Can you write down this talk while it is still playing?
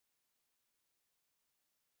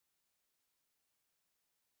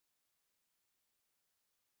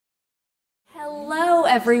Hello,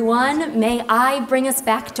 everyone. May I bring us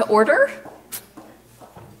back to order?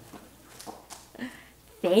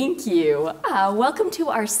 Thank you. Welcome to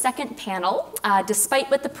our second panel.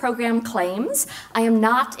 Despite what the program claims, I am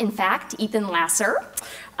not, in fact, Ethan Lasser.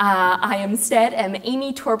 I instead am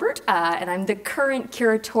Amy Torbert, and I'm the current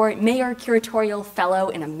Mayer Curatorial Fellow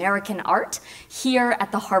in American Art here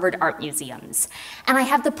at the Harvard Art Museums. And I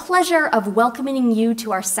have the pleasure of welcoming you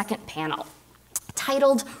to our second panel.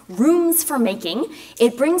 Titled Rooms for Making,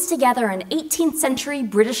 it brings together an 18th century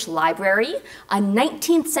British library, a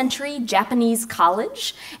 19th century Japanese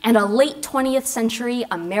college, and a late 20th century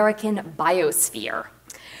American biosphere.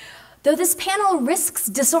 Though this panel risks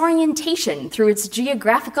disorientation through its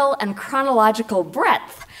geographical and chronological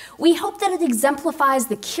breadth, we hope that it exemplifies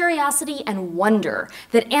the curiosity and wonder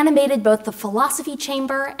that animated both the philosophy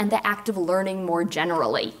chamber and the act of learning more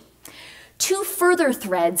generally. Two further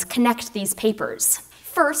threads connect these papers.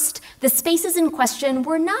 First, the spaces in question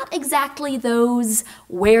were not exactly those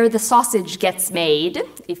where the sausage gets made,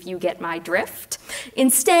 if you get my drift.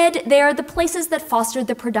 Instead, they are the places that fostered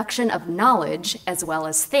the production of knowledge as well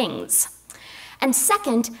as things. And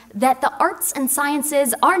second, that the arts and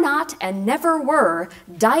sciences are not, and never were,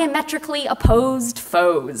 diametrically opposed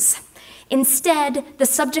foes. Instead, the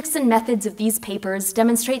subjects and methods of these papers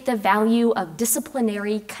demonstrate the value of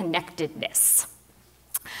disciplinary connectedness.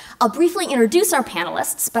 I'll briefly introduce our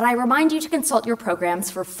panelists, but I remind you to consult your programs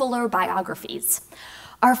for fuller biographies.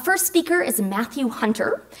 Our first speaker is Matthew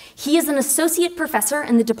Hunter. He is an associate professor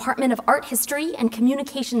in the Department of Art History and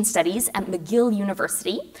Communication Studies at McGill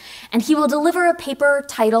University, and he will deliver a paper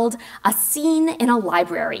titled A Scene in a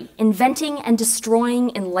Library, Inventing and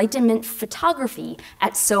Destroying Enlightenment Photography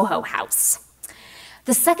at Soho House.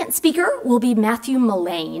 The second speaker will be Matthew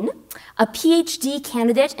Mullane, a PhD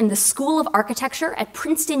candidate in the School of Architecture at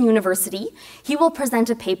Princeton University. He will present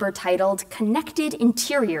a paper titled Connected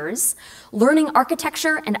Interiors, Learning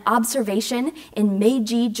Architecture and Observation in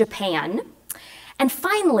Meiji, Japan. And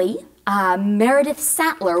finally, Meredith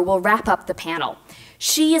Sattler will wrap up the panel.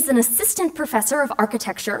 She is an assistant professor of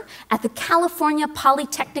architecture at the California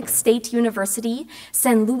Polytechnic State University,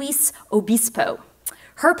 San Luis Obispo.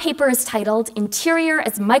 Her paper is titled Interior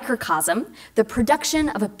as Microcosm, the Production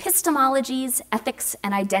of Epistemologies, Ethics,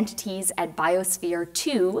 and Identities at Biosphere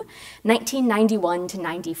 2, 1991 to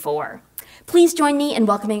 94. Please join me in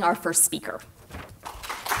welcoming our first speaker.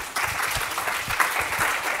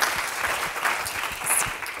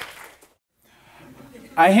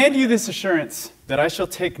 I hand you this assurance that I shall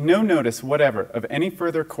take no notice whatever of any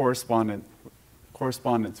further correspondence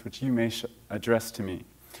which you may address to me.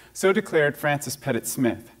 So declared Francis Pettit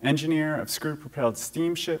Smith, engineer of screw-propelled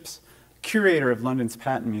steamships, curator of London's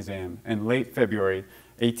Patent Museum in late February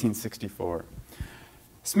 1864.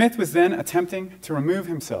 Smith was then attempting to remove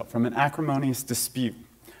himself from an acrimonious dispute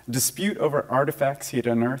over artifacts he had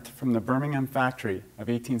unearthed from the Birmingham factory of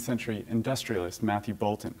 18th century industrialist Matthew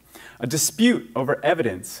Boulton, a dispute over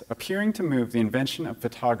evidence appearing to move the invention of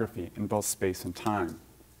photography in both space and time.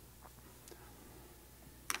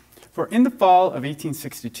 For in the fall of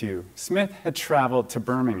 1862, Smith had traveled to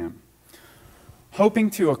Birmingham, hoping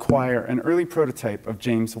to acquire an early prototype of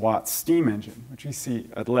James Watt's steam engine, which we see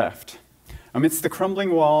at left. Amidst the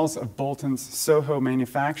crumbling walls of Boulton's Soho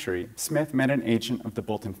manufactory, Smith met an agent of the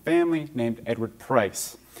Boulton family named Edward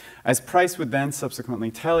Price. As Price would then subsequently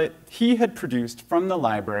tell it, he had produced from the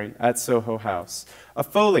library at Soho House a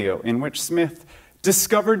folio in which Smith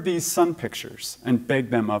discovered these sun pictures and begged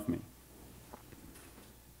them of me.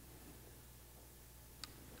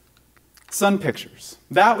 Sun pictures.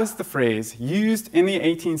 That was the phrase used in the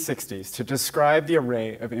 1860s to describe the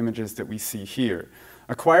array of images that we see here.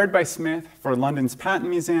 Acquired by Smith for London's Patent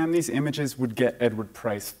Museum, these images would get Edward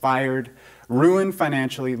Price fired, ruined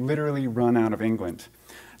financially, literally run out of England.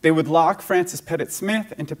 They would lock Francis Pettit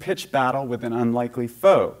Smith into pitched battle with an unlikely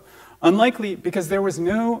foe. Unlikely because there was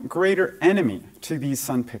no greater enemy to these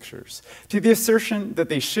sun pictures, to the assertion that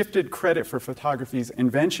they shifted credit for photography's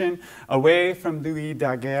invention away from Louis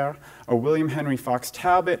Daguerre or William Henry Fox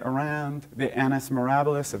Talbot around the Annus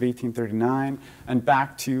Mirabilis of 1839 and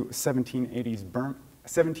back to 1780s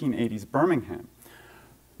Birmingham.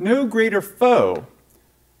 No greater foe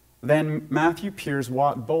than Matthew Piers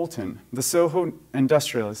Watt Boulton, the Soho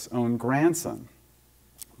industrialist's own grandson.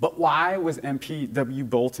 But why was M.P.W.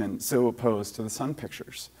 Boulton so opposed to the sun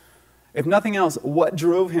pictures? If nothing else, what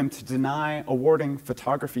drove him to deny awarding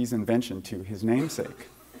photography's invention to his namesake?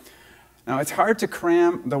 Now, it's hard to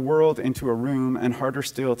cram the world into a room and harder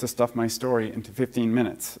still to stuff my story into 15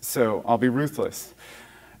 minutes, so I'll be ruthless.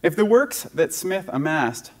 If the works that Smith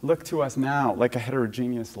amassed look to us now like a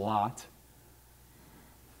heterogeneous lot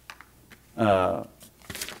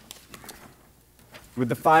with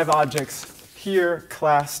the 5 objects here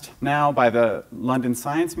classed now by the London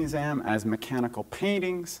Science Museum as mechanical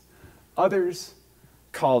paintings, others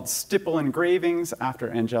called stipple engravings after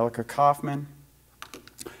Angelica Kaufman,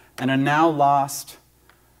 and a now lost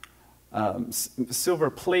silver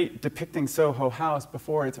plate depicting Soho House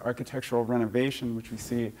before its architectural renovation, which we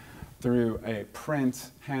see through a print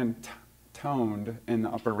hand-toned in the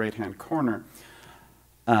upper right-hand corner.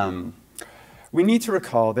 We need to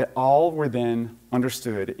recall that all were then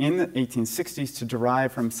understood in the 1860s to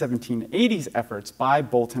derive from 1780s efforts by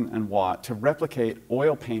Boulton and Watt to replicate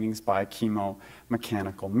oil paintings by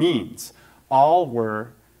chemomechanical means. All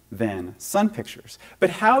were then sun pictures. But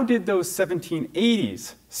how did those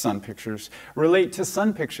 1780s sun pictures relate to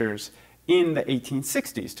sun pictures in the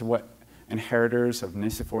 1860s, to what inheritors of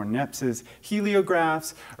Nicephore Niepce's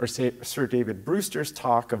heliographs or Sir David Brewster's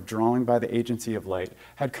talk of drawing by the agency of light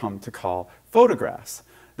had come to call photographs?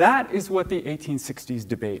 That is what the 1860s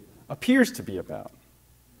debate appears to be about.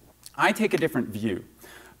 I take a different view.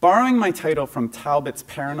 Borrowing my title from Talbot's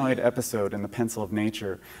paranoid episode in The Pencil of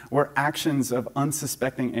Nature, where actions of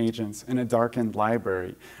unsuspecting agents in a darkened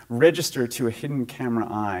library register to a hidden camera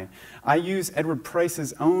eye, I use Edward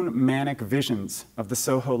Price's own manic visions of the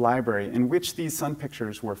Soho Library in which these sun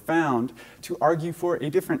pictures were found to argue for a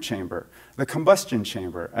different chamber, the combustion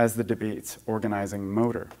chamber, as the debate's organizing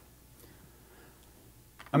motor.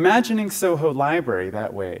 Imagining Soho Library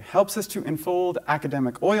that way helps us to enfold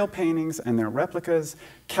academic oil paintings and their replicas,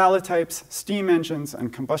 calotypes, steam engines,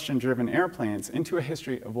 and combustion-driven airplanes into a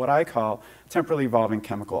history of what I call temporally evolving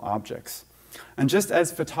chemical objects. And just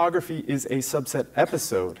as photography is a subset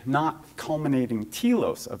episode, not culminating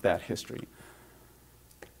telos of that history,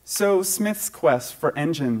 so Smith's quest for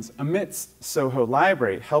engines amidst Soho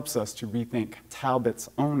Library helps us to rethink Talbot's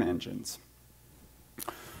own engines.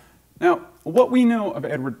 Now, what we know of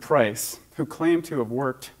Edward Price, who claimed to have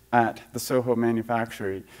worked at the Soho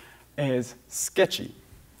manufactory, is sketchy.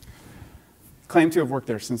 Claimed to have worked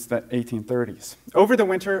there since the 1830s. Over the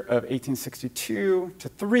winter of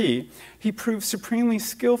 1862-3, he proved supremely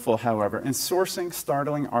skillful, however, in sourcing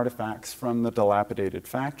startling artifacts from the dilapidated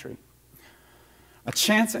factory. A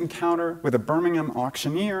chance encounter with a Birmingham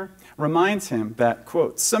auctioneer reminds him that,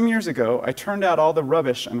 quote, "Some years ago, I turned out all the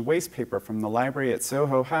rubbish and waste paper from the library at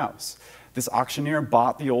Soho House. This auctioneer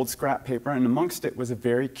bought the old scrap paper, and amongst it was a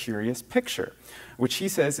very curious picture, which he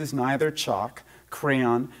says is neither chalk,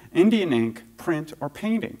 crayon, Indian ink, print, or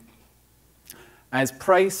painting." As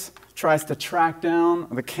Price tries to track down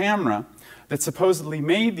the camera that supposedly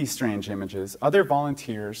made these strange images, other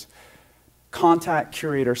volunteers contact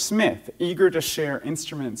curator Smith, eager to share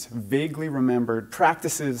instruments vaguely remembered,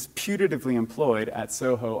 practices putatively employed at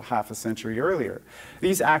Soho half a century earlier.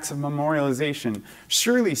 These acts of memorialization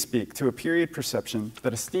surely speak to a period perception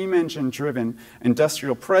that a steam engine-driven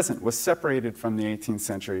industrial present was separated from the 18th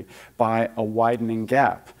century by a widening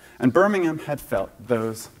gap, and Birmingham had felt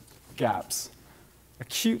those gaps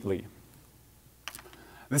acutely.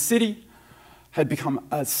 The city had become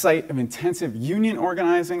a site of intensive union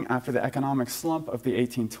organizing after the economic slump of the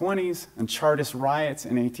 1820s and Chartist riots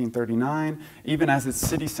in 1839, even as its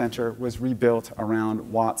city center was rebuilt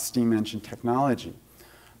around Watt's steam engine technology,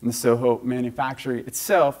 and the Soho manufactory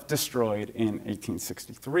itself destroyed in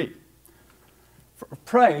 1863. For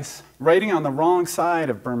Price, writing on the wrong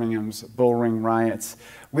side of Birmingham's bullring riots,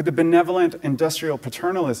 with the benevolent industrial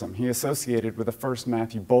paternalism he associated with the first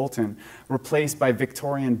Matthew Boulton, replaced by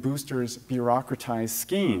Victorian boosters' bureaucratized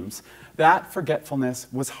schemes, that forgetfulness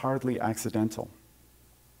was hardly accidental.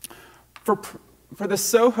 For the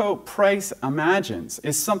Soho Price imagines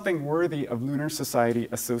is something worthy of Lunar Society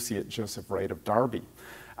associate Joseph Wright of Derby.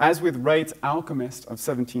 As with Wright's Alchemist of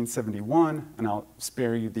 1771, and I'll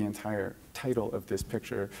spare you the entire title of this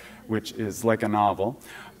picture, which is like a novel,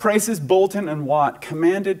 Price's Boulton and Watt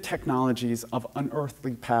commanded technologies of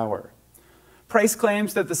unearthly power. Price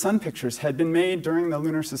claims that the sun pictures had been made during the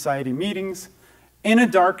Lunar Society meetings in a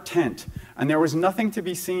dark tent, and there was nothing to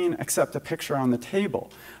be seen except a picture on the table.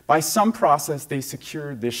 By some process, they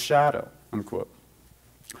secured this shadow, unquote.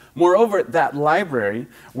 Moreover, that library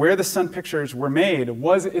where the sun pictures were made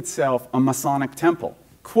was itself a Masonic temple.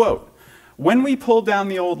 Quote, "When we pulled down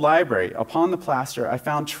the old library, upon the plaster, I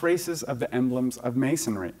found traces of the emblems of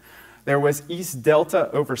Masonry. There was East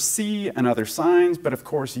Delta over C and other signs, but of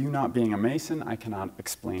course, you not being a Mason, I cannot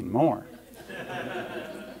explain more."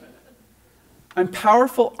 And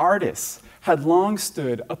powerful artists had long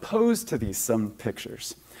stood opposed to these sun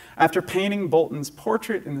pictures. After painting Boulton's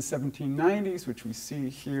portrait in the 1790s, which we see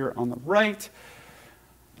here on the right,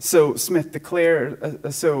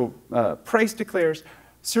 Price declares,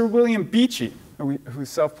 Sir William Beechey, whose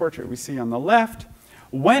self-portrait we see on the left,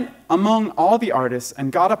 went among all the artists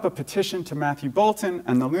and got up a petition to Matthew Boulton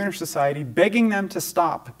and the Lunar Society, begging them to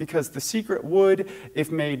stop because the secret would,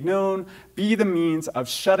 if made known, be the means of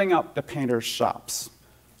shutting up the painters' shops,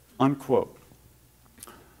 unquote.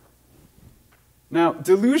 Now,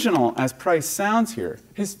 delusional as Price sounds here,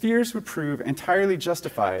 his fears would prove entirely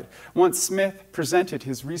justified once Smith presented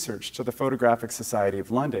his research to the Photographic Society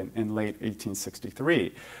of London in late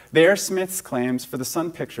 1863. There, Smith's claims for the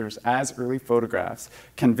sun pictures as early photographs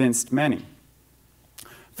convinced many.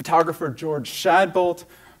 Photographer George Shadbolt,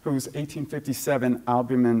 whose 1857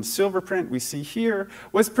 albumen silver print we see here,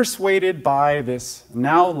 was persuaded by this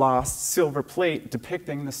now lost silver plate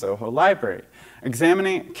depicting the Soho Library.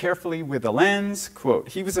 Examining it carefully with a lens, quote,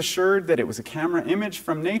 he was assured that it was a camera image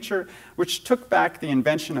from nature which took back the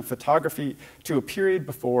invention of photography to a period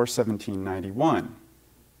before 1791.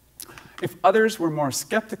 If others were more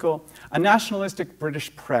skeptical, a nationalistic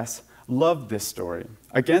British press loved this story.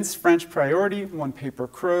 Against French priority, one paper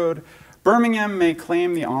crowed, Birmingham may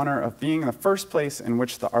claim the honor of being the first place in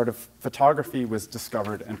which the art of photography was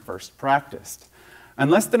discovered and first practiced. And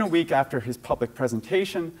less than a week after his public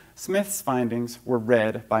presentation, Smith's findings were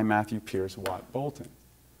read by Matthew Piers Watt Boulton.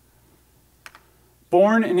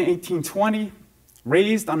 Born in 1820,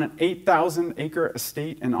 raised on an 8,000-acre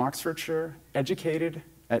estate in Oxfordshire, educated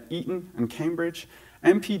at Eton and Cambridge,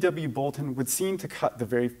 MPW Boulton would seem to cut the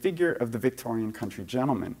very figure of the Victorian country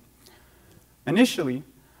gentleman. Initially,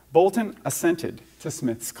 Boulton assented to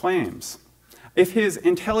Smith's claims. If his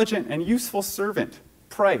intelligent and useful servant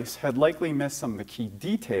Price had likely missed some of the key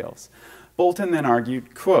details, Boulton then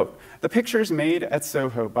argued, quote, the pictures made at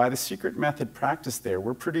Soho by the secret method practiced there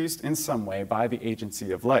were produced in some way by the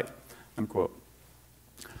agency of light, unquote.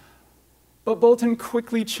 But Boulton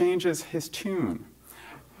quickly changes his tune.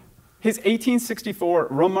 His 1864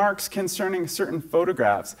 remarks concerning certain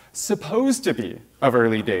photographs, supposed to be of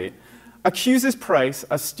early date, accuses Price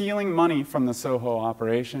of stealing money from the Soho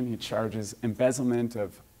operation. He charges embezzlement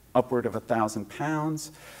of upward of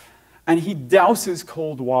 £1,000, and he douses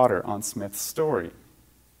cold water on Smith's story.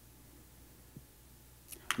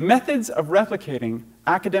 Methods of replicating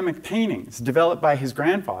academic paintings developed by his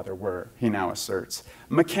grandfather were, he now asserts,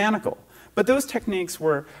 mechanical, but those techniques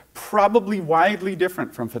were probably widely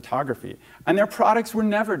different from photography, and their products were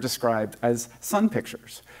never described as sun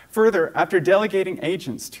pictures. Further, after delegating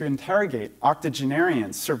agents to interrogate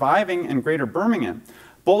octogenarians surviving in Greater Birmingham,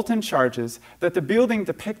 Boulton charges that the building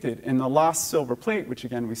depicted in the lost silver plate, which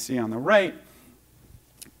again we see on the right,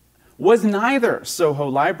 was neither Soho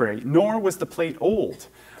Library, nor was the plate old.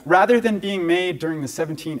 Rather than being made during the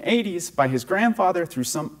 1780s by his grandfather through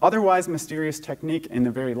some otherwise mysterious technique in the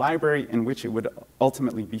very library in which it would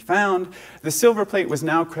ultimately be found, the silver plate was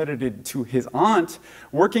now credited to his aunt,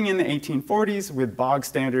 working in the 1840s with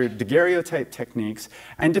bog-standard daguerreotype techniques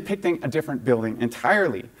and depicting a different building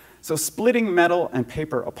entirely. So splitting metal and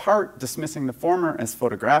paper apart, dismissing the former as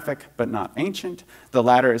photographic but not ancient, the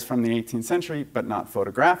latter is from the 18th century but not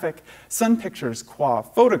photographic, sun pictures qua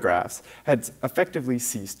photographs had effectively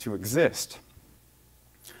ceased to exist.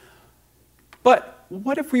 But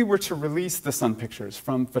what if we were to release the sun pictures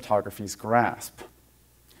from photography's grasp?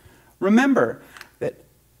 Remember that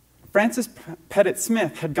Francis Pettit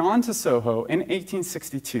Smith had gone to Soho in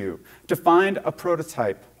 1862 to find a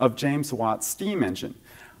prototype of James Watt's steam engine,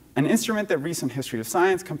 an instrument that recent history of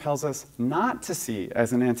science compels us not to see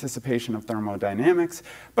as an anticipation of thermodynamics,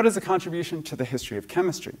 but as a contribution to the history of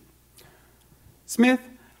chemistry. Smith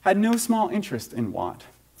had no small interest in Watt.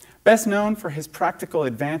 Best known for his practical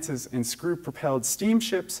advances in screw-propelled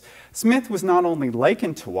steamships, Smith was not only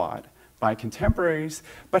likened to Watt by contemporaries,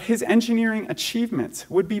 but his engineering achievements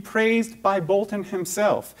would be praised by Boulton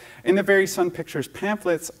himself in the very Sun Pictures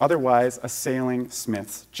pamphlets otherwise assailing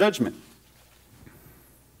Smith's judgment.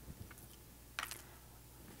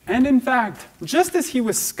 And in fact, just as he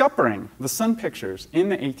was scuppering the sun pictures in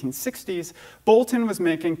the 1860s, Boulton was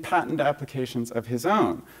making patent applications of his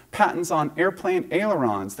own, patents on airplane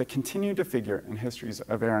ailerons that continue to figure in histories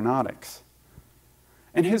of aeronautics.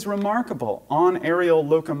 In his remarkable On Aerial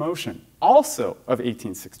Locomotion, also of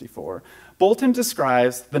 1864, Boulton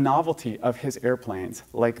describes the novelty of his airplanes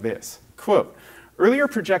like this, quote, earlier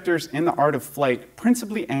projectors in the art of flight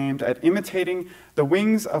principally aimed at imitating the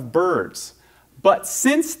wings of birds. But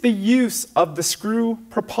since the use of the screw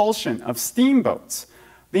propulsion of steamboats,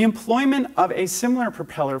 the employment of a similar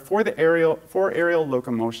propeller for aerial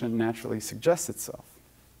locomotion naturally suggests itself.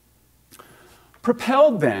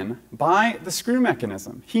 Propelled then by the screw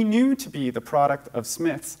mechanism he knew to be the product of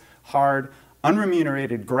Smith's hard,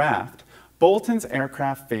 unremunerated graft, Boulton's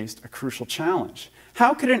aircraft faced a crucial challenge.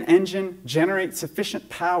 How could an engine generate sufficient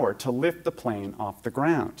power to lift the plane off the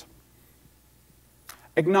ground?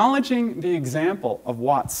 Acknowledging the example of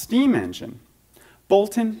Watt's steam engine,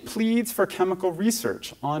 Bolton pleads for chemical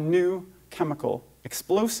research on new chemical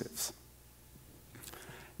explosives.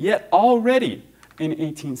 Yet already in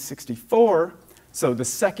 1864, so the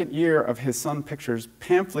second year of his Sun Pictures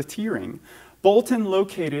pamphleteering, Bolton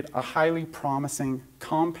located a highly promising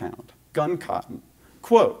compound, gun cotton.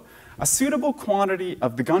 Quote, "A suitable quantity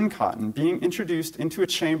of the gun cotton being introduced into a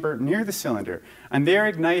chamber near the cylinder and there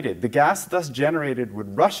ignited, the gas thus generated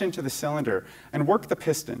would rush into the cylinder and work the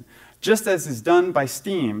piston, just as is done by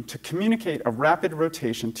steam to communicate a rapid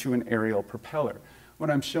rotation to an aerial propeller." What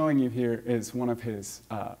I'm showing you here is one of his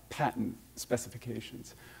patent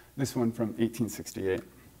specifications, this one from 1868.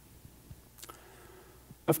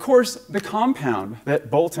 Of course, the compound that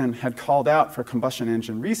Bolton had called out for combustion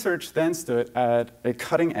engine research then stood at a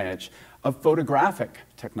cutting edge of photographic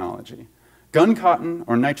technology. Gun cotton,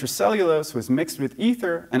 or nitrocellulose, was mixed with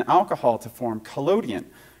ether and alcohol to form collodion,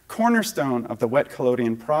 cornerstone of the wet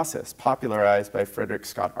collodion process, popularized by Frederick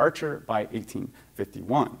Scott Archer by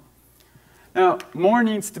 1851. Now, more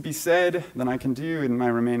needs to be said than I can do in my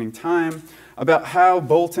remaining time about how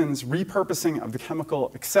Bolton's repurposing of the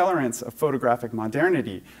chemical accelerants of photographic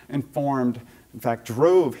modernity informed, in fact,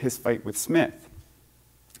 drove his fight with Smith.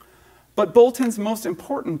 But Bolton's most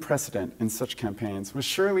important precedent in such campaigns was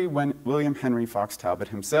surely when William Henry Fox Talbot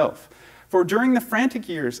himself. For during the frantic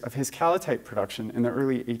years of his calotype production in the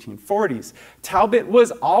early 1840s, Talbot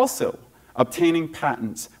was also obtaining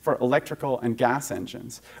patents for electrical and gas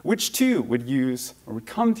engines, which too would use, or would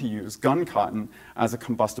come to use, gun cotton as a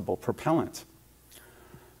combustible propellant.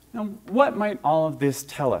 Now, what might all of this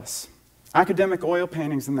tell us? Academic oil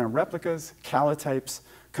paintings and their replicas, calotypes,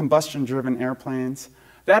 combustion-driven airplanes.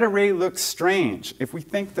 That array looks strange if we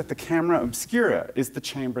think that the camera obscura is the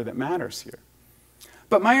chamber that matters here.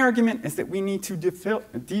 But my argument is that we need to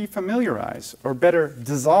defamiliarize, or better,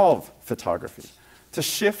 dissolve photography, to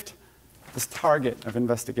shift this target of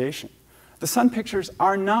investigation. The Sun Pictures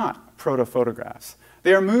are not proto-photographs.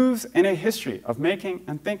 They are moves in a history of making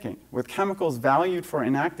and thinking with chemicals valued for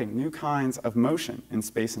enacting new kinds of motion in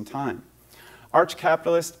space and time.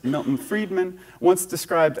 Arch-capitalist Milton Friedman once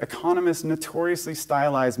described economists' notoriously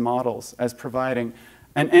stylized models as providing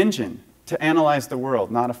an engine to analyze the world,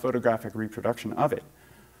 not a photographic reproduction of it.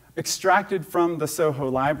 Extracted from the Soho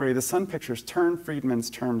library, the Sun Pictures turn Friedman's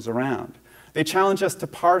terms around. They challenge us to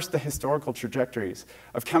parse the historical trajectories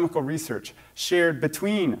of chemical research shared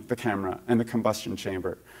between the camera and the combustion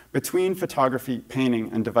chamber, between photography,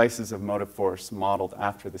 painting, and devices of motive force modeled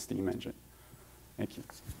after the steam engine. Thank you.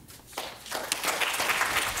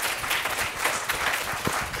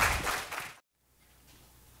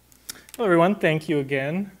 Hello, everyone. Thank you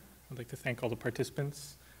again. I'd like to thank all the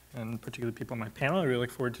participants and particularly people on my panel. I really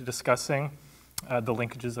look forward to discussing the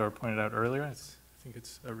linkages that were pointed out earlier. I think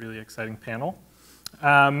it's a really exciting panel.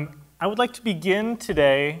 I would like to begin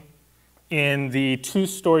today in the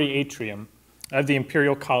two-story atrium of the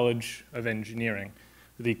Imperial College of Engineering,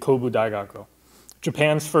 the Kobu Daigaku.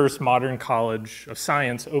 Japan's first modern college of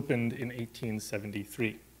science opened in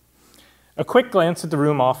 1873. A quick glance at the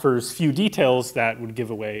room offers few details that would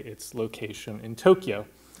give away its location in Tokyo.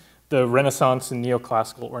 The Renaissance and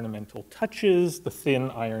neoclassical ornamental touches, the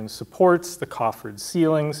thin iron supports, the coffered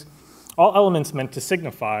ceilings, all elements meant to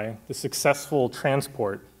signify the successful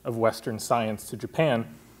transport of Western science to Japan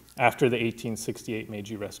after the 1868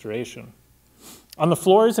 Meiji Restoration. On the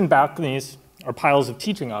floors and balconies are piles of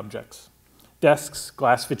teaching objects, desks,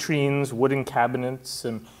 glass vitrines, wooden cabinets,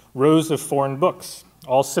 and rows of foreign books,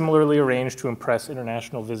 all similarly arranged to impress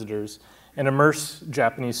international visitors and immerse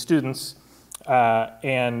Japanese students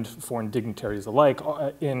and foreign dignitaries alike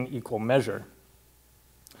in equal measure.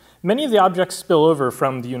 Many of the objects spill over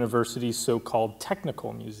from the university's so-called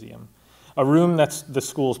technical museum, a room that the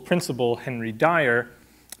school's principal, Henry Dyer,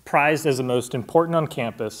 prized as the most important on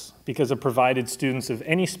campus because it provided students of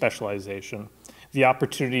any specialization the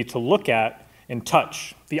opportunity to look at and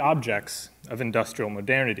touch the objects of industrial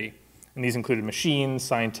modernity. And these included machines,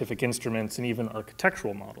 scientific instruments, and even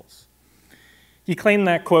architectural models. He claimed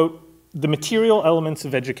that, quote, "The material elements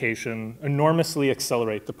of education enormously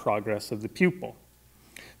accelerate the progress of the pupil.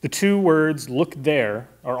 The two words, 'look there,'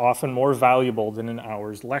 are often more valuable than an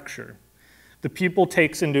hour's lecture. The pupil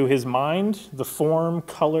takes into his mind the form,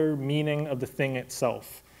 color, meaning of the thing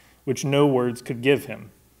itself, which no words could give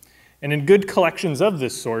him. And in good collections of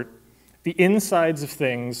this sort, the insides of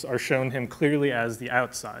things are shown him clearly as the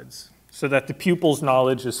outsides, so that the pupil's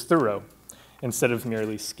knowledge is thorough instead of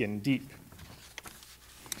merely skin deep."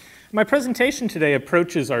 My presentation today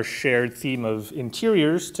approaches our shared theme of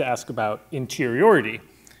interiors to ask about interiority,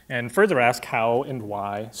 and further ask how and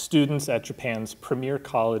why students at Japan's premier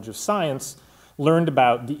college of science learned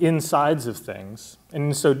about the insides of things, and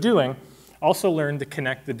in so doing, also learned to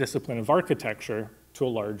connect the discipline of architecture to a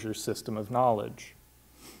larger system of knowledge.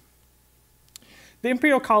 The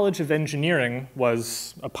Imperial College of Engineering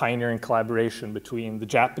was a pioneering collaboration between the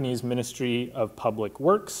Japanese Ministry of Public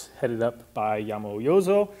Works, headed up by Yamao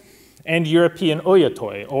Yozo, and European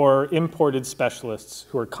oyotoi, or imported specialists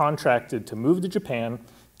who are contracted to move to Japan,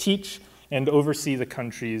 teach, and oversee the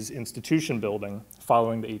country's institution building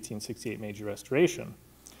following the 1868 Meiji Restoration.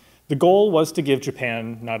 The goal was to give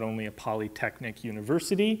Japan not only a polytechnic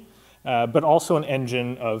university, but also an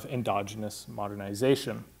engine of endogenous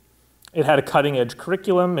modernization. It had a cutting-edge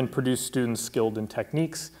curriculum and produced students skilled in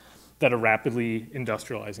techniques that a rapidly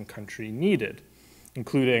industrializing country needed,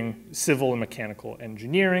 including civil and mechanical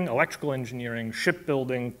engineering, electrical engineering,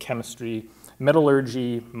 shipbuilding, chemistry,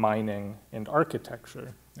 metallurgy, mining, and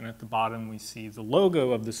architecture. And at the bottom, we see the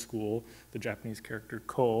logo of the school, the Japanese character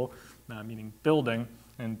ko, meaning building.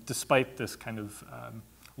 And despite this kind of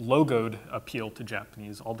logoed appeal to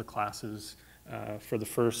Japanese, all the classes for the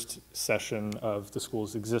first session of the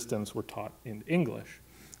school's existence were taught in English.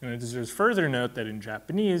 And it deserves further note that in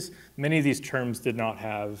Japanese, many of these terms did not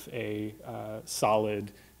have a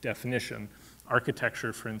solid definition.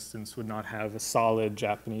 Architecture, for instance, would not have a solid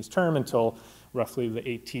Japanese term until roughly the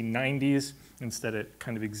 1890s. Instead, it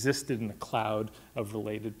kind of existed in a cloud of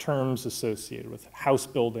related terms associated with house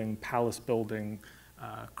building, palace building,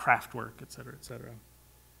 craft work, et cetera, et cetera.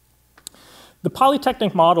 The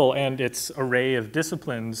polytechnic model and its array of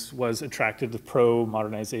disciplines was attractive to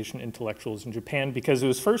pro-modernization intellectuals in Japan because it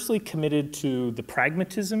was firstly committed to the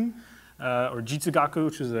pragmatism, or jitsugaku,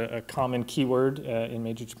 which is a common keyword in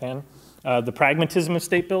Meiji Japan, the pragmatism of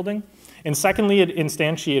state building. And secondly, it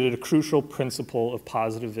instantiated a crucial principle of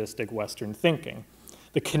positivistic Western thinking,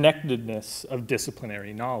 the connectedness of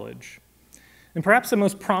disciplinary knowledge. And perhaps the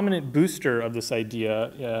most prominent booster of this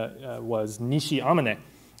idea was Nishi Amane,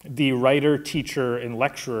 the writer, teacher, and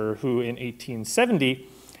lecturer who in 1870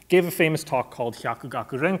 gave a famous talk called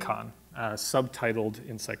Hyakugaku Renkan, subtitled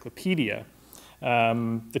Encyclopedia.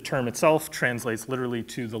 The term itself translates literally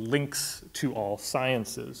to the links to all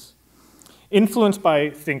sciences. Influenced by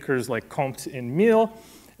thinkers like Comte and Mill,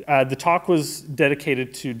 the talk was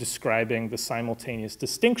dedicated to describing the simultaneous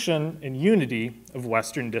distinction and unity of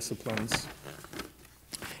Western disciplines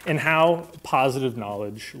and how positive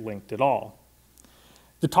knowledge linked it all.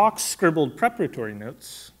 The talk's scribbled preparatory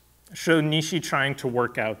notes show Nishi trying to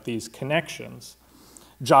work out these connections,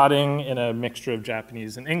 jotting in a mixture of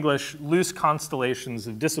Japanese and English loose constellations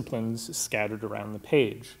of disciplines scattered around the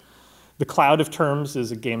page. The cloud of terms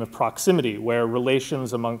is a game of proximity where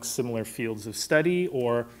relations amongst similar fields of study,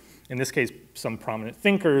 or in this case, some prominent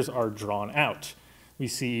thinkers, are drawn out. We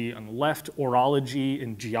see on the left orology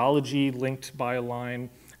and geology linked by a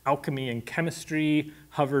line, alchemy and chemistry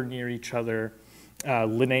hover near each other,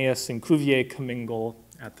 Linnaeus and Cuvier commingle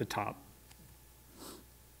at the top.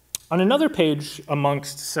 On another page,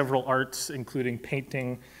 amongst several arts, including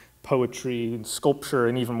painting, poetry, and sculpture,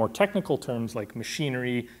 and even more technical terms like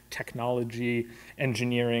machinery, technology,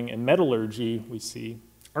 engineering, and metallurgy, we see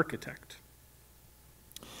architect.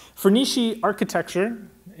 For Nishi, architecture,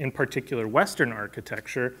 in particular Western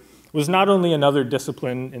architecture, was not only another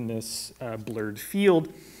discipline in this blurred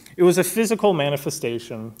field, it was a physical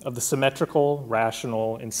manifestation of the symmetrical,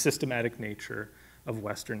 rational, and systematic nature of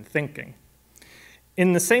Western thinking.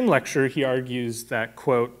 In the same lecture, he argues that,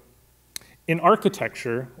 quote, in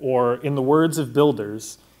architecture, or in the words of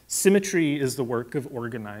builders, symmetry is the work of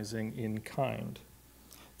organizing in kind.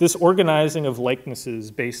 This organizing of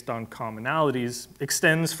likenesses based on commonalities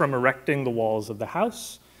extends from erecting the walls of the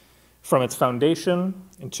house, from its foundation,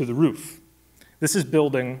 and to the roof. This is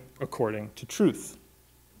building according to truth.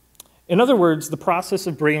 In other words, the process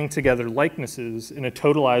of bringing together likenesses in a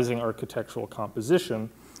totalizing architectural composition,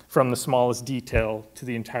 from the smallest detail to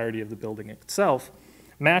the entirety of the building itself,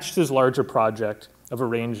 matched his larger project of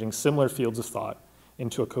arranging similar fields of thought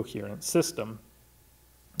into a coherent system.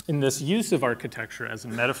 And this use of architecture as a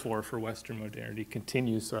metaphor for Western modernity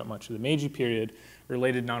continues throughout much of the Meiji period,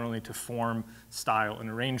 related not only to form, style, and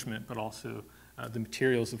arrangement, but also the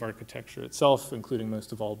materials of architecture itself, including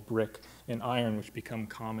most of all brick and iron, which become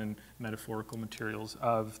common metaphorical materials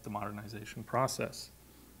of the modernization process.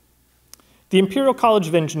 The Imperial College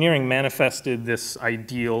of Engineering manifested this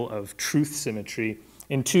ideal of truth symmetry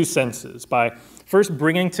in two senses, by first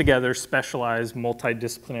bringing together specialized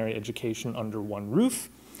multidisciplinary education under one roof,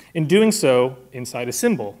 in doing so inside a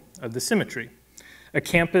symbol of the symmetry. a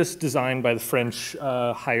campus designed by the French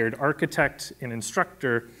hired architect and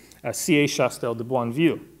instructor C.A. Chastel de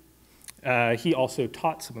Boinville. He also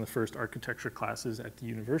taught some of the first architecture classes at the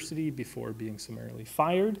university before being summarily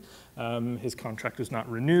fired. His contract was not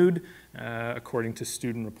renewed, according to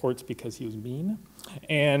student reports, because he was mean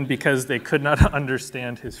and because they could not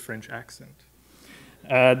understand his French accent.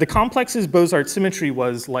 The complex's Beaux-Arts symmetry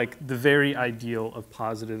was, like the very ideal of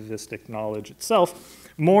positivistic knowledge itself,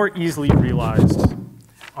 more easily realized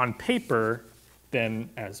on paper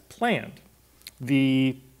than as planned.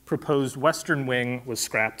 The proposed western wing was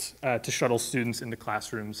scrapped to shuttle students into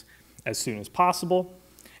classrooms as soon as possible.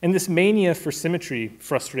 And this mania for symmetry,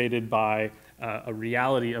 frustrated by a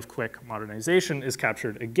reality of quick modernization, is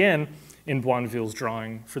captured again in Boinville's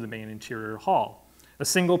drawing for the main interior hall, a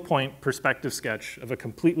single-point perspective sketch of a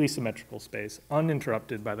completely symmetrical space,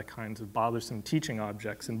 uninterrupted by the kinds of bothersome teaching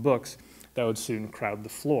objects and books that would soon crowd the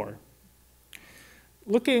floor.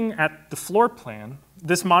 Looking at the floor plan,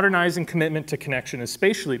 this modernizing commitment to connection is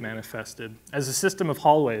spatially manifested as a system of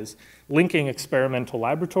hallways linking experimental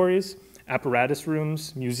laboratories, apparatus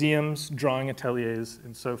rooms, museums, drawing ateliers,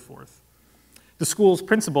 and so forth. The school's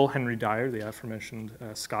principal, Henry Dyer, the aforementioned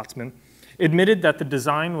Scotsman, admitted that the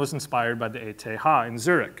design was inspired by the ETH in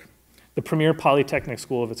Zurich, the premier polytechnic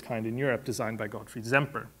school of its kind in Europe, designed by Gottfried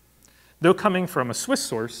Semper. Though coming from a Swiss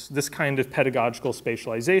source, this kind of pedagogical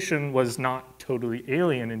spatialization was not totally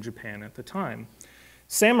alien in Japan at the time.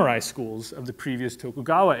 Samurai schools of the previous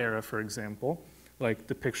Tokugawa era, for example, like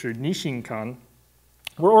the pictured Nishinkan,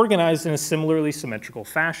 were organized in a similarly symmetrical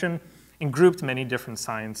fashion and grouped many different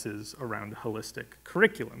sciences around a holistic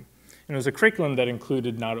curriculum. And it was a curriculum that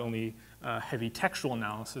included not only heavy textual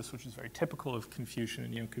analysis, which is very typical of Confucian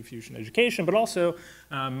and Neo-Confucian education, but also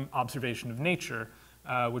observation of nature,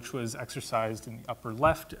 which was exercised in the upper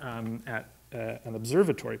left at an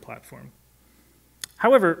observatory platform.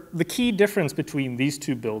 However, the key difference between these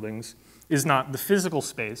two buildings is not the physical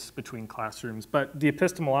space between classrooms, but the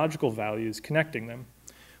epistemological values connecting them.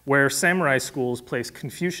 Where samurai schools place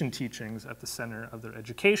Confucian teachings at the center of their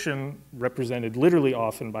education, represented literally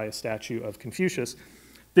often by a statue of Confucius,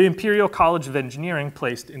 the Imperial College of Engineering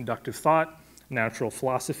placed inductive thought, natural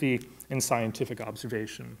philosophy, and scientific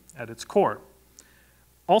observation at its core.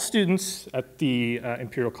 All students at the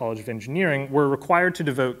Imperial College of Engineering were required to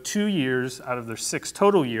devote 2 years out of their 6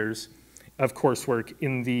 total years of coursework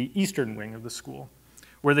in the eastern wing of the school,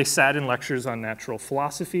 where they sat in lectures on natural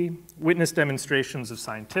philosophy, witnessed demonstrations of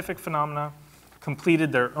scientific phenomena,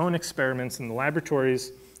 completed their own experiments in the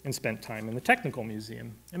laboratories, and spent time in the technical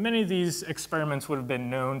museum. And many of these experiments would have been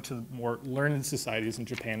known to more learned societies in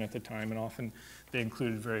Japan at the time, and often they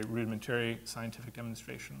included very rudimentary scientific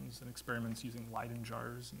demonstrations and experiments using Leyden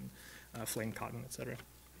jars and flame cotton, etc.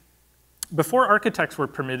 Before architects were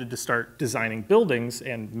permitted to start designing buildings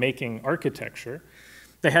and making architecture,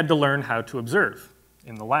 they had to learn how to observe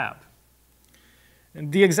in the lab. And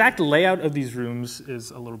the exact layout of these rooms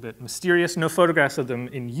is a little bit mysterious. No photographs of them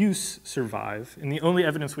in use survive, and the only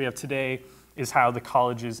evidence we have today is how the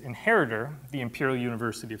college's inheritor, the Imperial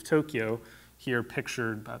University of Tokyo, here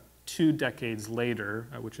pictured about 2 decades later,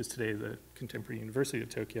 which is today the Contemporary University of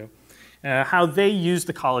Tokyo, how they used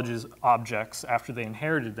the college's objects after they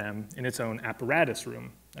inherited them in its own apparatus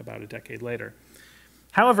room about a decade later.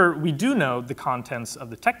 However, we do know the contents of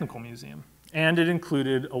the technical museum, and it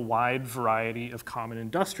included a wide variety of common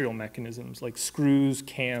industrial mechanisms like screws,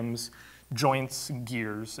 cams, joints,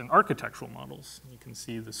 gears, and architectural models. You can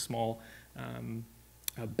see the small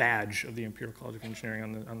badge of the Imperial College of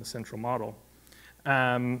Engineering on the central model.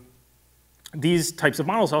 These types of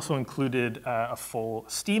models also included a full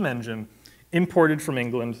steam engine imported from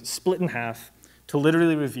England, split in half, to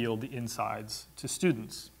literally reveal the insides to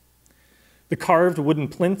students. The carved wooden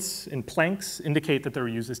plinths and planks indicate that they were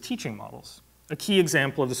used as teaching models, a key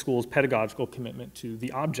example of the school's pedagogical commitment to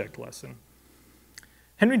the object lesson.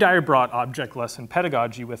 Henry Dyer brought object lesson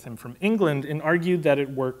pedagogy with him from England and argued that it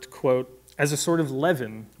worked, quote, as a sort of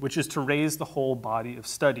leaven, which is to raise the whole body of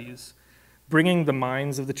studies, bringing the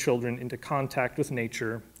minds of the children into contact with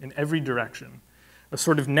nature in every direction, a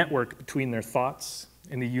sort of network between their thoughts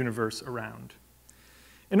and the universe around.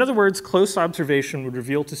 In other words, close observation would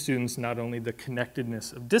reveal to students not only the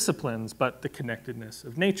connectedness of disciplines, but the connectedness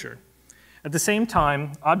of nature. At the same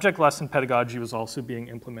time, object lesson pedagogy was also being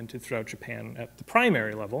implemented throughout Japan at the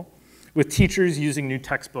primary level, with teachers using new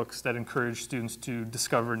textbooks that encouraged students to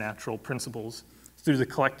discover natural principles through the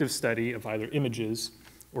collective study of either images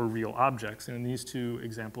or real objects. And in these 2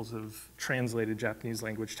 examples of translated Japanese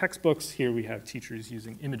language textbooks, here we have teachers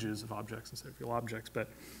using images of objects instead of real objects, but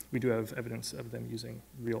we do have evidence of them using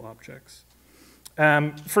real objects.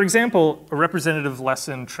 For example, a representative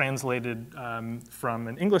lesson translated from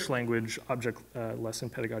an English language object lesson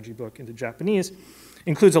pedagogy book into Japanese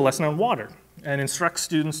includes a lesson on water and instructs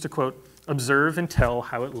students to, quote, observe and tell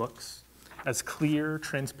how it looks, as clear,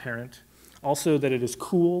 transparent, also that it is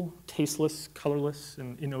cool, tasteless, colorless,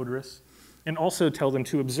 and inodorous, and also tell them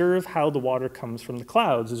to observe how the water comes from the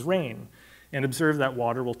clouds as rain, and observe that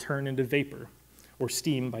water will turn into vapor or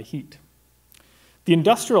steam by heat. The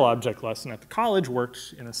industrial object lesson at the college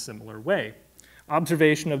worked in a similar way.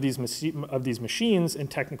 Observation of these machines and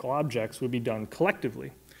technical objects would be done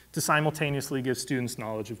collectively to simultaneously give students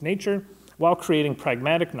knowledge of nature while creating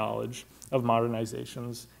pragmatic knowledge of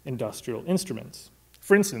modernization's industrial instruments.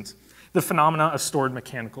 For instance, the phenomena of stored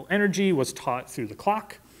mechanical energy was taught through the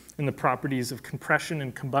clock, and the properties of compression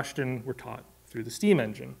and combustion were taught through the steam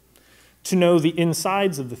engine. To know the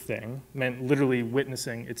insides of the thing meant literally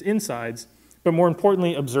witnessing its insides, but more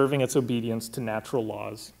importantly, observing its obedience to natural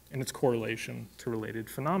laws and its correlation to related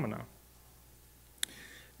phenomena.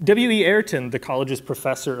 W.E. Ayrton, the college's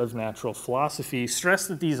professor of natural philosophy, stressed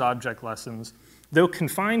that these object lessons, though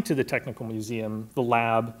confined to the technical museum, the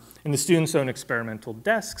lab, and the students' own experimental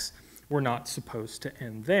desks, were not supposed to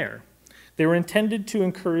end there. They were intended to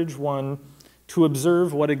encourage one to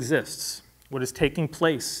observe what exists, what is taking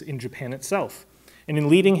place in Japan itself, and in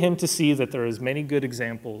leading him to see that there are as many good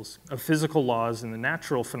examples of physical laws in the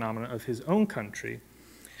natural phenomena of his own country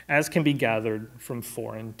as can be gathered from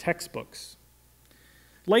foreign textbooks.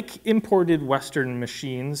 Like imported Western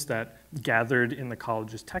machines that gathered in the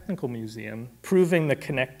college's technical museum, proving the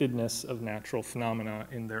connectedness of natural phenomena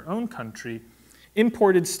in their own country,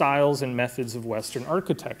 imported styles and methods of Western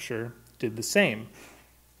architecture did the same.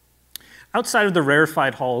 Outside of the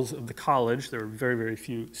rarefied halls of the college, there were very, very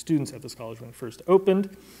few students at this college when it first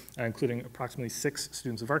opened, including approximately 6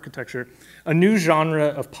 students of architecture. A new genre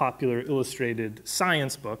of popular illustrated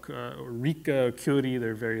science book, Rika, Kyori,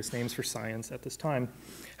 there are various names for science at this time,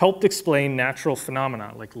 helped explain natural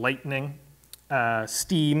phenomena like lightning,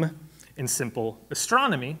 steam, and simple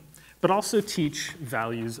astronomy, but also teach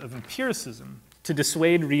values of empiricism to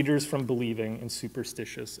dissuade readers from believing in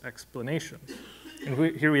superstitious explanations.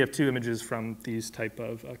 And here we have 2 images from these type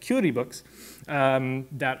of Kyori books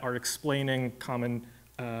that are explaining common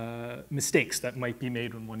mistakes that might be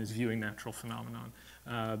made when one is viewing natural phenomenon.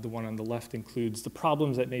 The one on the left includes the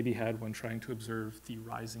problems that may be had when trying to observe the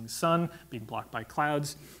rising sun being blocked by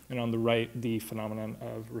clouds, and on the right, the phenomenon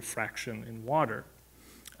of refraction in water.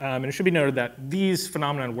 And it should be noted that these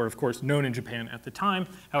phenomena were, of course, known in Japan at the time.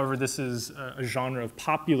 However, this is a genre of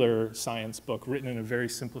popular science book written in a very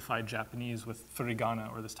simplified Japanese with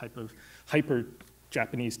furigana, or this type of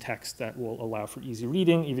hyper-Japanese text that will allow for easy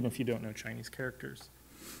reading, even if you don't know Chinese characters.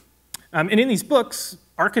 And in these books,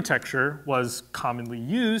 architecture was commonly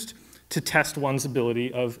used to test one's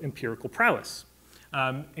ability of empirical prowess,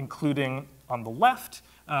 including on the left,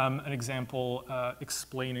 an example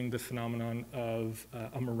explaining the phenomenon of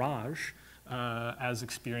a mirage as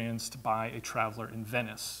experienced by a traveler in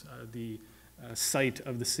Venice, the sight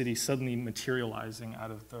of the city suddenly materializing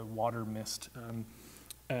out of the water mist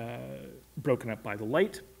broken up by the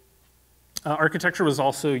light. Architecture was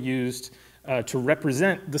also used to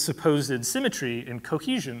represent the supposed symmetry and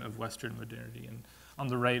cohesion of Western modernity. And on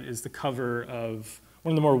the right is the cover of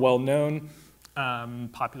one of the more well-known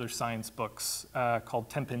popular science books called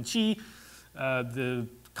Tenpenchi, the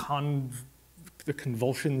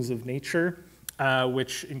Convulsions of Nature,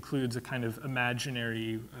 which includes a kind of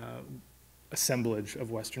imaginary assemblage of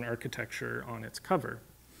Western architecture on its cover.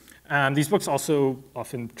 These books also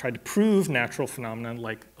often tried to prove natural phenomena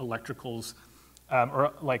like electricals,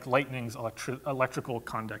 or like lightning's electrical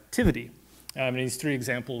conductivity. And these 3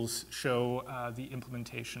 examples show the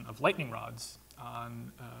implementation of lightning rods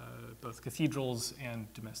on both cathedrals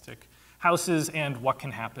and domestic houses, and what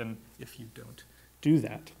can happen if you don't do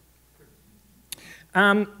that.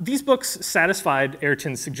 These books satisfied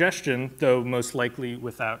Ayrton's suggestion, though most likely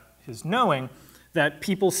without his knowing, that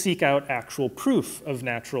people seek out actual proof of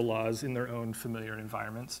natural laws in their own familiar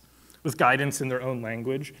environments, with guidance in their own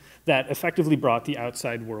language that effectively brought the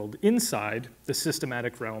outside world inside the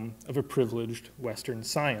systematic realm of a privileged Western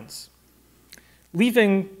science.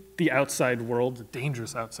 Leaving the outside world, the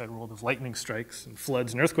dangerous outside world of lightning strikes and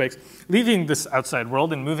floods and earthquakes, leaving this outside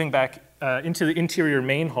world and moving back into the interior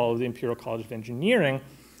main hall of the Imperial College of Engineering,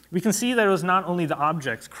 we can see that it was not only the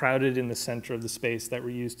objects crowded in the center of the space that were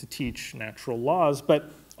used to teach natural laws,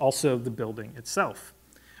 but also the building itself.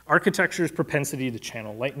 Architecture's propensity to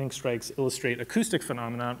channel lightning strikes, illustrate acoustic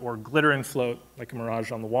phenomena, or glitter and float like a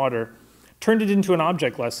mirage on the water, turned it into an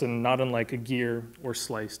object lesson not unlike a gear or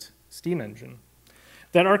sliced steam engine.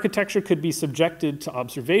 That architecture could be subjected to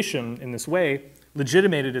observation in this way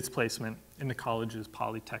legitimated its placement in the college's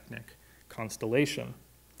polytechnic constellation.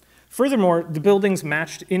 Furthermore, the building's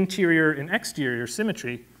matched interior and exterior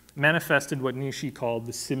symmetry manifested what Nishi called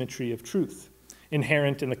the symmetry of truth,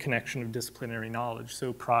 inherent in the connection of disciplinary knowledge,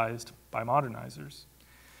 so prized by modernizers.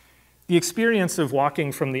 The experience of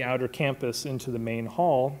walking from the outer campus into the main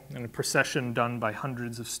hall, in a procession done by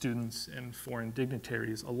hundreds of students and foreign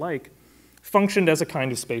dignitaries alike, functioned as a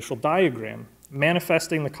kind of spatial diagram,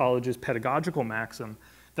 manifesting the college's pedagogical maxim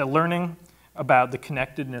that learning about the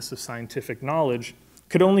connectedness of scientific knowledge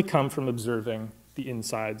could only come from observing the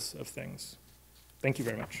insides of things. Thank you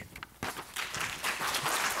very much.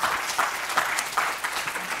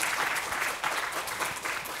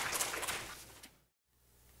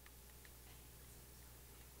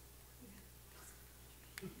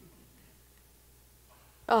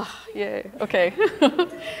 Oh, yay, okay.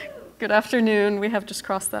 Good afternoon, we have just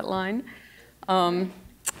crossed that line. I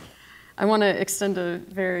want to extend a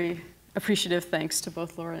very appreciative thanks to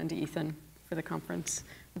both Laura and to Ethan for the conference,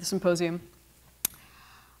 for the symposium.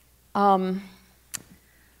 On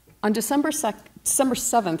December 7th,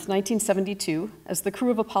 1972, as the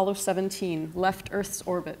crew of Apollo 17 left Earth's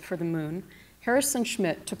orbit for the moon, Harrison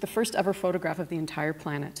Schmitt took the first ever photograph of the entire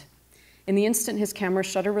planet. In the instant his camera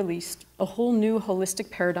shutter released, a whole new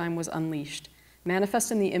holistic paradigm was unleashed,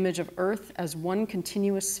 manifest in the image of Earth as one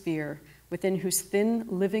continuous sphere within whose thin,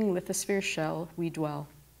 living lithosphere shell we dwell.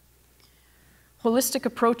 Holistic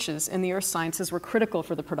approaches in the earth sciences were critical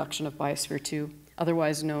for the production of Biosphere 2,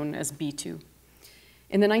 otherwise known as B2.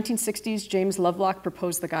 In the 1960s, James Lovelock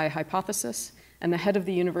proposed the Gaia hypothesis, and the head of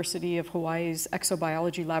the University of Hawaii's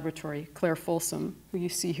exobiology laboratory, Claire Folsom, who you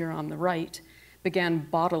see here on the right, began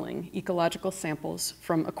bottling ecological samples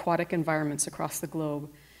from aquatic environments across the globe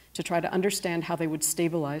to try to understand how they would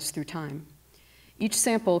stabilize through time. Each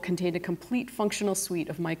sample contained a complete functional suite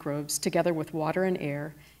of microbes together with water and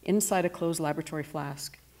air inside a closed laboratory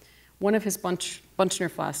flask. One of his Bunchner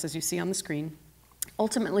flasks, as you see on the screen,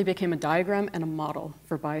 ultimately became a diagram and a model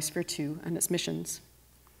for Biosphere 2 and its missions.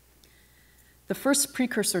 The first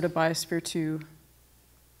precursor to Biosphere 2,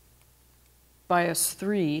 Bios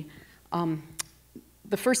 3,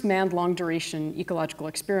 the first manned long-duration ecological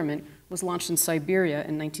experiment was launched in Siberia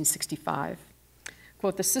in 1965.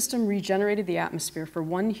 Quote, the system regenerated the atmosphere for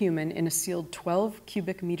one human in a sealed 12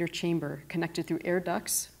 cubic meter chamber connected through air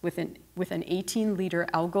ducts with an 18-liter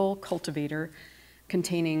algal cultivator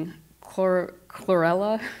containing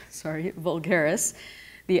Chlorella vulgaris.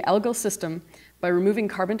 The algal system, by removing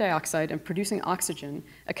carbon dioxide and producing oxygen,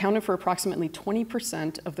 accounted for approximately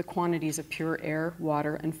 20% of the quantities of pure air,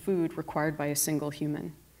 water, and food required by a single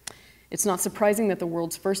human. It's not surprising that the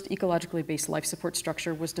world's first ecologically based life support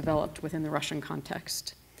structure was developed within the Russian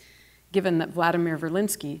context, given that Vladimir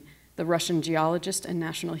Verlinsky, the Russian geologist and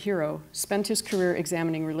national hero, spent his career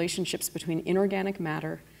examining relationships between inorganic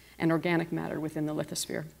matter and organic matter within the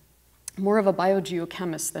lithosphere. More of a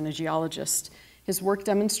biogeochemist than a geologist, his work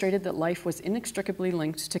demonstrated that life was inextricably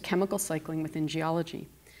linked to chemical cycling within geology.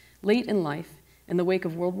 Late in life, in the wake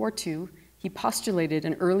of World War II, he postulated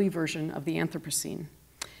an early version of the Anthropocene.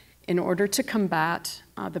 In order to combat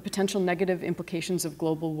the potential negative implications of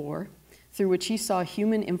global war, through which he saw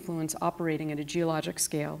human influence operating at a geologic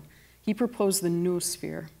scale, he proposed the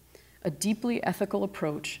noosphere, a deeply ethical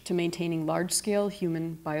approach to maintaining large-scale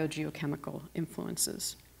human biogeochemical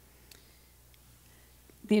influences.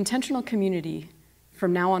 The intentional community,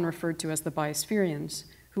 from now on referred to as the Biospherians,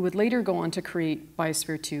 who would later go on to create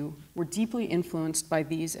Biosphere 2, were deeply influenced by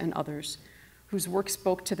these and others, whose work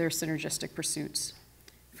spoke to their synergistic pursuits.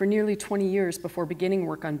 For nearly 20 years before beginning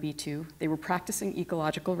work on B2, they were practicing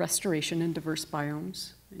ecological restoration in diverse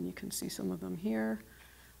biomes, and you can see some of them here.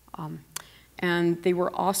 And they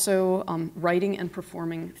were also writing and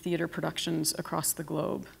performing theater productions across the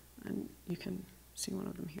globe, and you can see one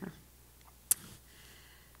of them here.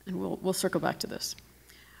 And we'll circle back to this.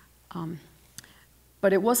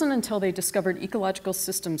 But it wasn't until they discovered ecological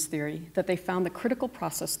systems theory that they found the critical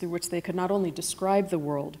process through which they could not only describe the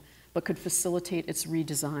world, but could facilitate its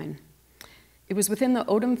redesign. It was within the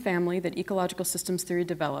Odum family that ecological systems theory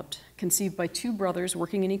developed, conceived by two brothers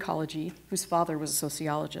working in ecology, whose father was a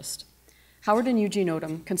sociologist. Howard and Eugene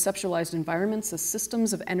Odum conceptualized environments as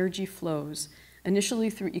systems of energy flows, initially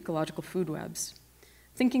through ecological food webs.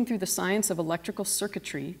 Thinking through the science of electrical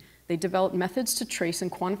circuitry, they developed methods to trace and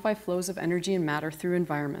quantify flows of energy and matter through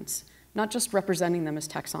environments, not just representing them as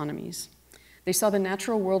taxonomies. They saw the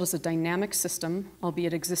natural world as a dynamic system,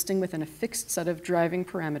 albeit existing within a fixed set of driving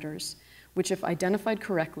parameters, which, if identified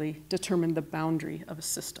correctly, determined the boundary of a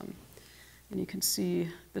system. And you can see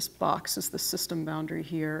this box is the system boundary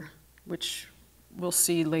here, which we'll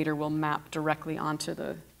see later will map directly onto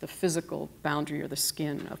the physical boundary or the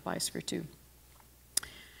skin of Biosphere 2.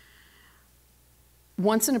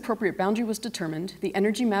 Once an appropriate boundary was determined, the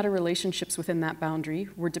energy-matter relationships within that boundary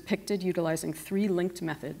were depicted utilizing 3 linked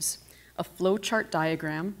methods: a flowchart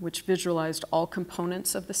diagram, which visualized all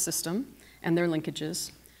components of the system and their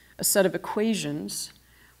linkages, a set of equations,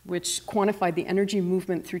 which quantified the energy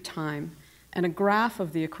movement through time, and a graph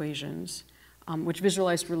of the equations, which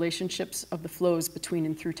visualized relationships of the flows between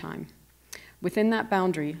and through time. Within that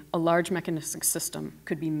boundary, a large mechanistic system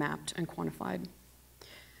could be mapped and quantified.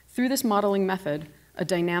 Through this modeling method, a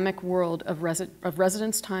dynamic world of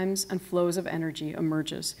residence times and flows of energy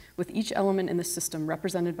emerges, with each element in the system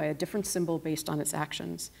represented by a different symbol based on its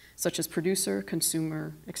actions, such as producer,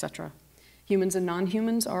 consumer, etc. Humans and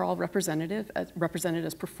non-humans are all represented as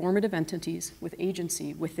performative entities with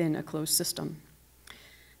agency within a closed system.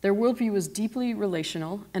 Their worldview was deeply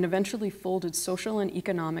relational and eventually folded social and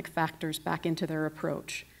economic factors back into their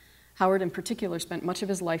approach. Howard, in particular, spent much of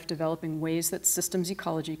his life developing ways that systems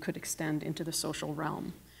ecology could extend into the social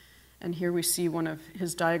realm. And here we see one of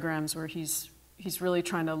his diagrams where he's really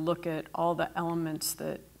trying to look at all the elements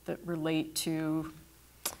that relate to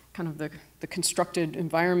kind of the constructed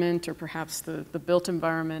environment, or perhaps the built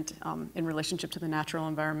environment in relationship to the natural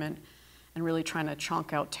environment, and really trying to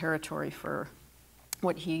chonk out territory for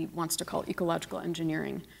what he wants to call ecological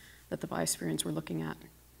engineering that the Biosphereans were looking at.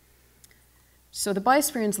 So the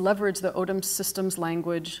Biosphereans leveraged the Odom systems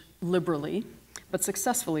language liberally, but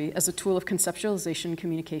successfully as a tool of conceptualization,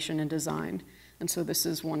 communication, and design. And so this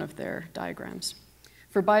is one of their diagrams.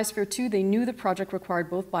 For Biosphere 2, they knew the project required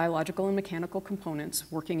both biological and mechanical components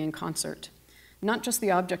working in concert. Not just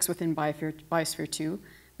the objects within Biosphere 2,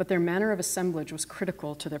 but their manner of assemblage was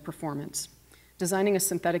critical to their performance. Designing a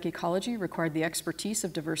synthetic ecology required the expertise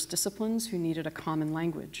of diverse disciplines who needed a common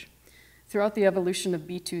language. Throughout the evolution of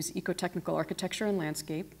B2's ecotechnical architecture and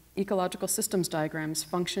landscape, ecological systems diagrams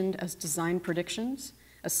functioned as design predictions,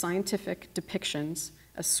 as scientific depictions,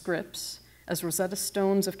 as scripts, as Rosetta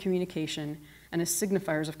Stones of communication, and as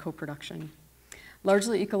signifiers of co-production.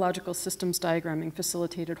 Largely ecological systems diagramming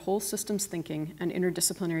facilitated whole systems thinking and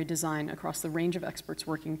interdisciplinary design across the range of experts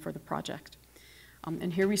working for the project.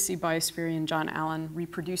 And here we see Biospherian John Allen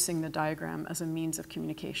reproducing the diagram as a means of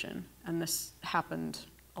communication. And this happened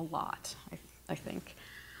a lot, I think.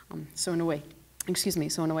 So in a way,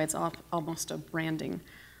 it's almost a branding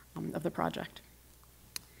of the project.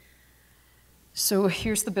 So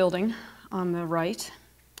here's the building on the right,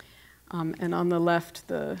 and on the left,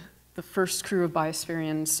 the first crew of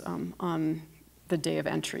Biospherians on the day of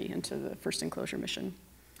entry into the first enclosure mission.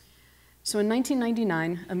 So in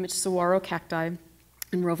 1999, amidst saguaro cacti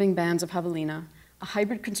and roving bands of javelina, a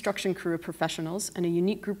hybrid construction crew of professionals and a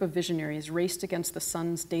unique group of visionaries raced against the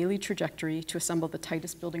sun's daily trajectory to assemble the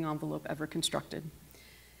tightest building envelope ever constructed.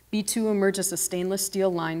 B2 emerged as a stainless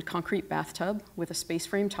steel-lined concrete bathtub with a space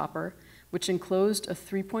frame topper, which enclosed a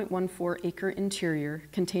 3.14-acre interior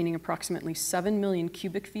containing approximately 7 million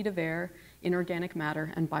cubic feet of air, inorganic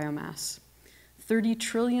matter, and biomass. 30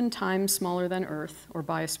 trillion times smaller than Earth, or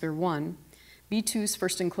Biosphere 1, B2's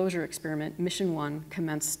first enclosure experiment, Mission 1,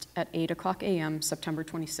 commenced at 8:00 a.m., September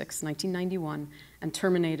 26, 1991, and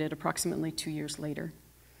terminated approximately 2 years later.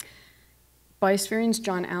 Biospherians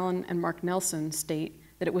John Allen and Mark Nelson state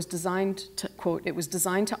that it was designed to, quote, "It was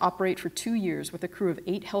designed to operate for 2 years with a crew of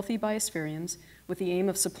 8 healthy Biospherians with the aim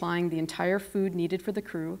of supplying the entire food needed for the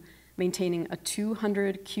crew, maintaining a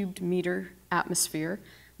 200 cubed meter atmosphere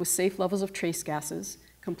with safe levels of trace gases,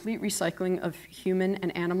 complete recycling of human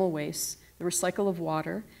and animal wastes, the recycle of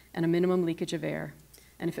water, and a minimum leakage of air.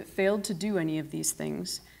 And if it failed to do any of these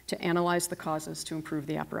things, to analyze the causes to improve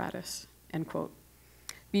the apparatus," end quote.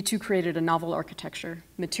 B2 created a novel architecture,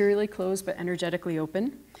 materially closed but energetically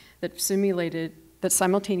open, that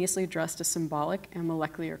simultaneously addressed a symbolic and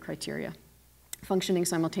molecular criteria, functioning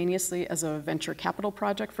simultaneously as a venture capital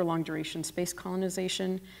project for long-duration space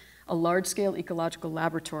colonization, a large-scale ecological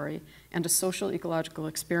laboratory, and a social ecological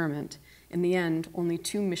experiment. In the end, only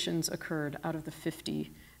 2 missions occurred out of the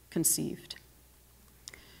 50 conceived.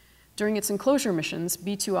 During its enclosure missions,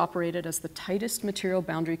 B2 operated as the tightest material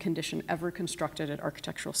boundary condition ever constructed at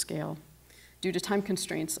architectural scale. Due to time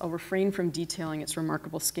constraints, I'll refrain from detailing its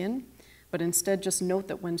remarkable skin, but instead just note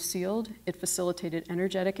that when sealed, it facilitated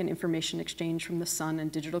energetic and information exchange from the sun and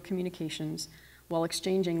digital communications, while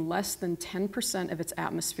exchanging less than 10% of its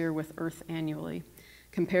atmosphere with Earth annually,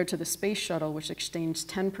 compared to the space shuttle, which exchanged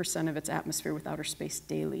 10% of its atmosphere with outer space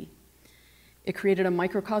daily. It created a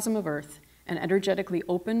microcosm of Earth an energetically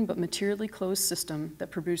open but materially closed system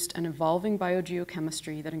that produced an evolving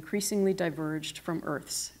biogeochemistry that increasingly diverged from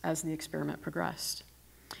Earth's as the experiment progressed.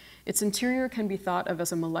 Its interior can be thought of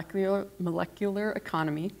as a molecular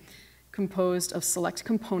economy composed of select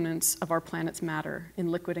components of our planet's matter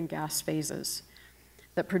in liquid and gas phases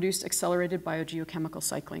that produced accelerated biogeochemical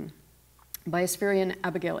cycling. Biospherean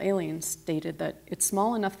Abigail Alien stated that it's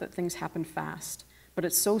small enough that things happen fast, but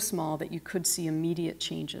it's so small that you could see immediate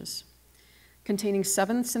changes. Containing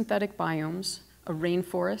 7 synthetic biomes, a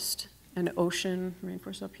rainforest, an ocean,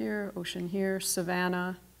 rainforest up here, ocean here,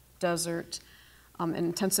 savanna, desert, an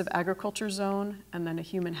intensive agriculture zone, and then a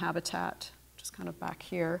human habitat, just kind of back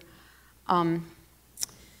here. The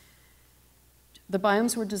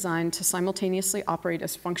biomes were designed to simultaneously operate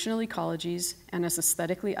as functional ecologies and as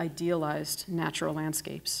aesthetically idealized natural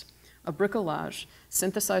landscapes. A bricolage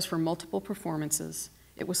synthesized for multiple performances.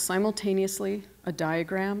 It was simultaneously a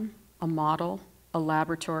diagram, a model, a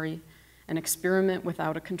laboratory, an experiment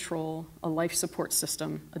without a control, a life support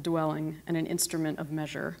system, a dwelling, and an instrument of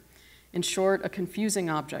measure. In short, a confusing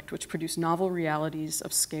object which produced novel realities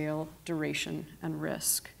of scale, duration, and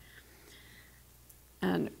risk.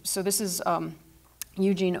 And so this is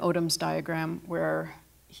Eugene Odom's diagram where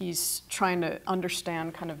he's trying to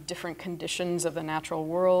understand kind of different conditions of the natural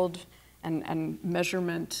world and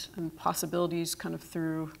measurement and possibilities kind of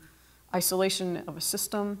through isolation of a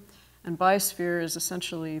system. And biosphere is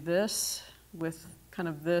essentially this with kind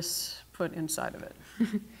of this put inside of it.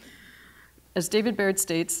 As David Baird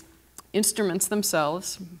states, instruments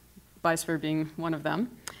themselves, biosphere being one of them,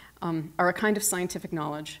 are a kind of scientific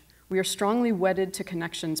knowledge. We are strongly wedded to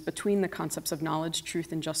connections between the concepts of knowledge,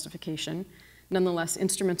 truth, and justification. Nonetheless,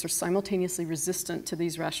 instruments are simultaneously resistant to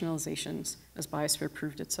these rationalizations, as biosphere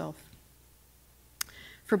proved itself.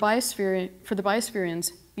 For the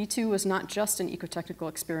biospherians, B2 was not just an ecotechnical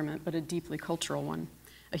experiment, but a deeply cultural one,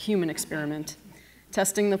 a human experiment,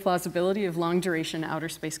 testing the plausibility of long-duration outer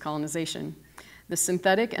space colonization. The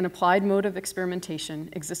synthetic and applied mode of experimentation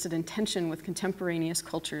existed in tension with contemporaneous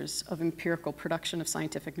cultures of empirical production of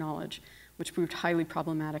scientific knowledge, which proved highly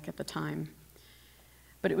problematic at the time.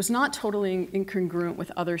 But it was not totally incongruent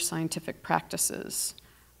with other scientific practices,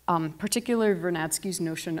 particularly Vernadsky's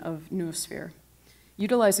notion of noosphere.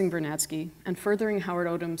 Utilizing Vernadsky and furthering Howard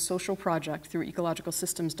Odom's social project through ecological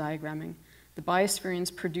systems diagramming, the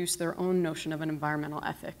biospherians produced their own notion of an environmental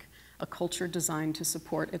ethic, a culture designed to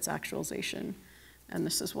support its actualization. And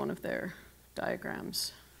this is one of their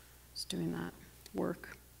diagrams. It's doing that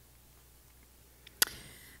work.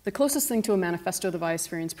 The closest thing to a manifesto the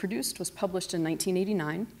biospherians produced was published in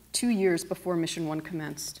 1989, 2 years before Mission 1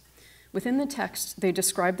 commenced. Within the text, they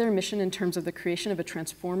describe their mission in terms of the creation of a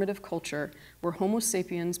transformative culture where Homo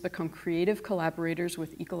sapiens become creative collaborators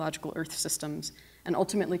with ecological Earth systems and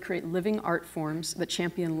ultimately create living art forms that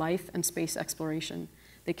champion life and space exploration.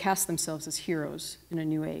 They cast themselves as heroes in a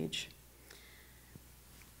new age.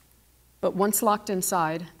 But once locked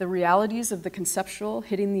inside, the realities of the conceptual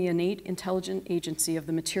hitting the innate intelligent agency of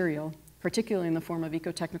the material, particularly in the form of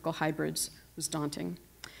ecotechnical hybrids, was daunting.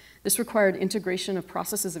 This required integration of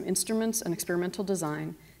processes of instruments and experimental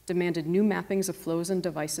design, demanded new mappings of flows and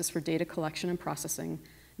devices for data collection and processing,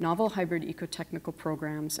 novel hybrid ecotechnical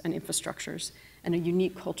programs and infrastructures, and a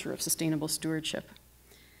unique culture of sustainable stewardship.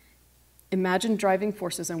 Imagined driving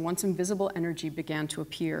forces and once invisible energy began to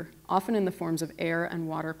appear, often in the forms of air and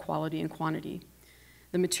water quality and quantity.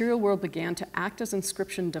 The material world began to act as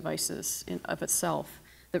inscription devices of itself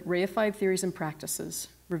that reified theories and practices,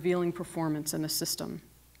 revealing performance in the system.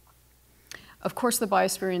 Of course, the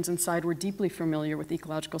biospherians inside were deeply familiar with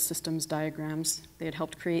ecological systems diagrams. They had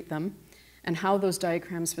helped create them, and how those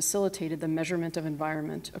diagrams facilitated the measurement of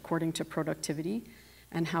environment according to productivity,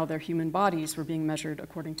 and how their human bodies were being measured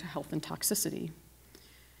according to health and toxicity.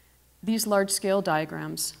 These large-scale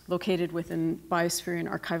diagrams, located within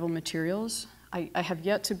biospherian archival materials, I have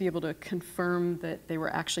yet to be able to confirm that they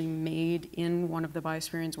were actually made in one of the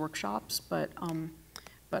biospherians workshops, but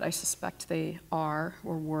I suspect they are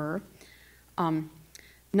or were.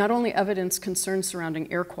 Not only evidence concerns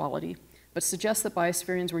surrounding air quality, but suggests that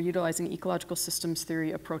biospherians were utilizing ecological systems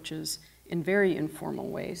theory approaches in very informal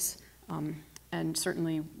ways, and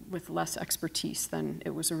certainly with less expertise than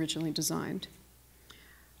it was originally designed.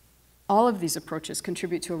 All of these approaches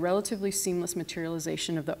contribute to a relatively seamless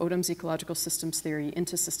materialization of the Odom's ecological systems theory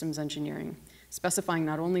into systems engineering, specifying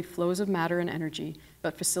not only flows of matter and energy,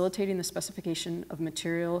 but facilitating the specification of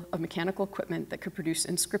mechanical equipment that could produce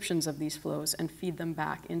inscriptions of these flows and feed them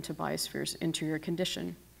back into biosphere's interior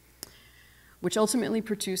condition, which ultimately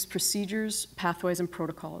produced procedures, pathways, and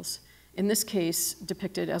protocols, in this case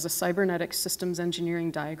depicted as a cybernetic systems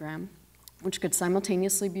engineering diagram which could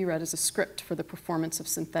simultaneously be read as a script for the performance of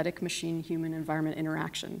synthetic machine-human environment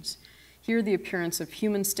interactions. Here, the appearance of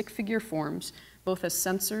human stick figure forms, both as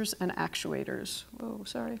sensors and actuators. Whoa,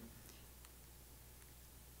 sorry.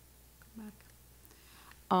 Come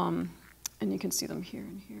back. And you can see them here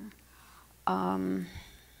and here.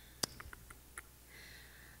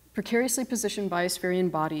 Precariously positioned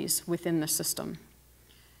biospherian bodies within the system.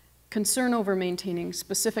 Concern over maintaining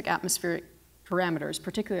specific atmospheric parameters,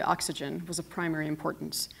 particularly oxygen, was of primary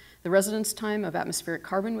importance. The residence time of atmospheric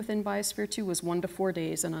carbon within Biosphere 2 was 1 to 4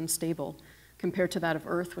 days and unstable, compared to that of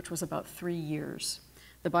Earth, which was about 3 years.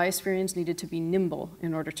 The biospherians needed to be nimble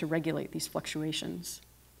in order to regulate these fluctuations.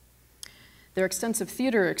 Their extensive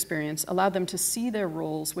theater experience allowed them to see their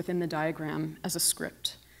roles within the diagram as a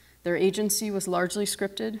script. Their agency was largely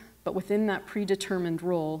scripted, but within that predetermined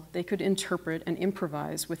role, they could interpret and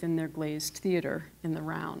improvise within their glazed theater in the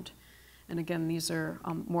round. And again, these are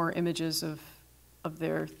more images of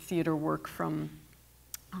their theater work from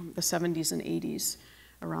the 70s and 80s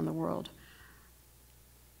around the world.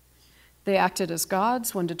 They acted as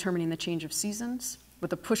gods when determining the change of seasons.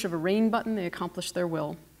 With a push of a rain button, they accomplished their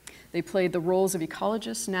will. They played the roles of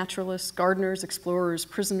ecologists, naturalists, gardeners, explorers,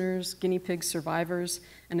 prisoners, guinea pigs, survivors,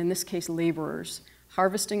 and in this case, laborers,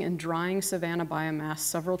 harvesting and drying savanna biomass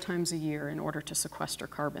several times a year in order to sequester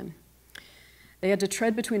carbon. They had to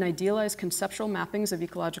tread between idealized conceptual mappings of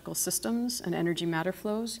ecological systems and energy matter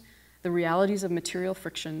flows, the realities of material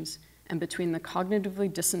frictions, and between the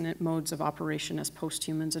cognitively dissonant modes of operation as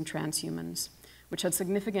posthumans and transhumans, which had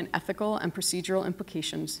significant ethical and procedural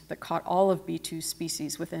implications that caught all of B2's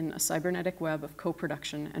species within a cybernetic web of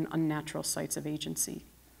co-production and unnatural sites of agency.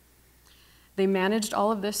 They managed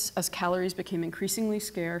all of this as calories became increasingly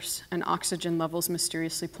scarce and oxygen levels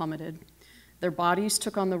mysteriously plummeted. Their bodies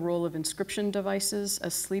took on the role of inscription devices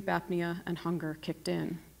as sleep apnea and hunger kicked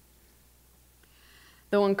in.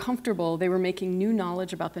 Though uncomfortable, they were making new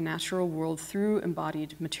knowledge about the natural world through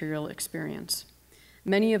embodied material experience.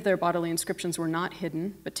 Many of their bodily inscriptions were not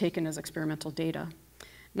hidden, but taken as experimental data.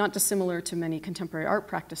 Not dissimilar to many contemporary art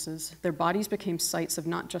practices, their bodies became sites of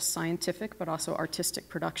not just scientific, but also artistic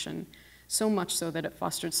production, so much so that it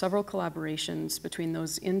fostered several collaborations between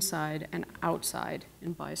those inside and outside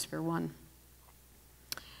in Biosphere 1.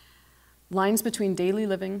 Lines between daily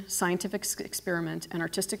living, scientific experiment, and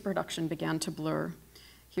artistic production began to blur.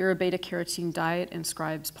 Here, a beta-carotene diet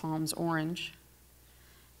inscribes palms orange.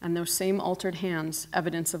 And those same altered hands,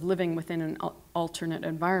 evidence of living within an alternate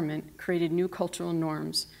environment, created new cultural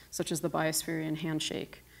norms, such as the biospherian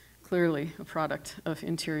handshake, clearly a product of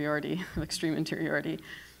interiority, of extreme interiority.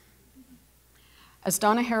 As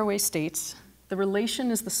Donna Haraway states, the relation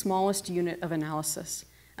is the smallest unit of analysis,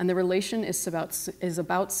 and the relation is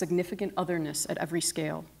about significant otherness at every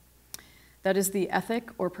scale. That is the ethic,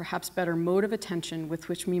 or perhaps better, mode of attention with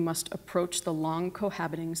which we must approach the long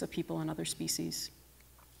cohabitings of people and other species.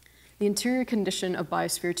 The interior condition of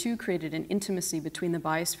Biosphere 2 created an intimacy between the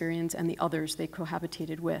biospherians and the others they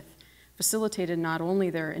cohabitated with, facilitated not only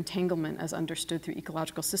their entanglement as understood through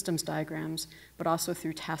ecological systems diagrams, but also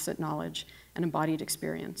through tacit knowledge and embodied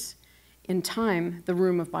experience. In time, the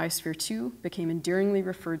room of Biosphere 2 became endearingly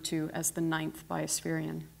referred to as the 9th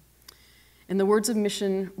Biospherian. In the words of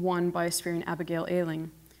Mission 1 Biospherian Abigail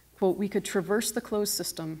Ayling, quote, "We could traverse the closed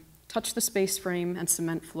system, touch the space frame and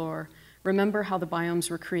cement floor, remember how the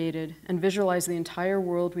biomes were created, and visualize the entire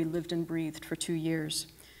world we lived and breathed for 2 years.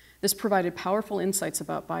 This provided powerful insights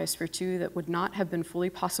about Biosphere 2 that would not have been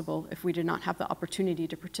fully possible if we did not have the opportunity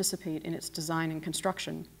to participate in its design and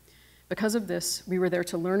construction. Because of this, we were there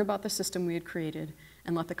to learn about the system we had created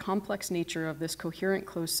and let the complex nature of this coherent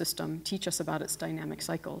closed system teach us about its dynamic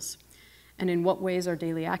cycles, and in what ways our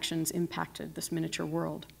daily actions impacted this miniature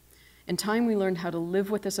world. In time, we learned how to live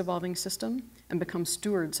with this evolving system and become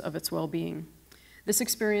stewards of its well-being. This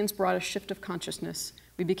experience brought a shift of consciousness.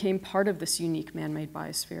 We became part of this unique man-made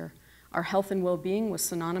biosphere. Our health and well-being was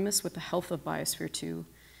synonymous with the health of Biosphere 2.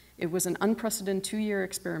 It was an unprecedented 2-year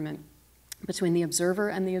experiment between the observer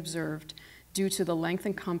and the observed due to the length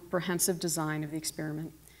and comprehensive design of the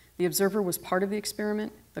experiment. The observer was part of the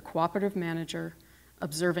experiment, the cooperative manager,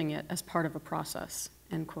 observing it as part of a process,"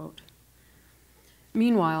 end quote.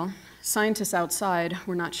 Meanwhile, scientists outside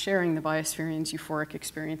were not sharing the biospherians' euphoric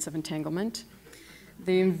experience of entanglement.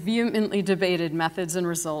 They vehemently debated methods and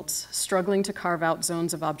results, struggling to carve out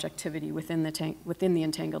zones of objectivity within the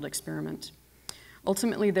entangled experiment.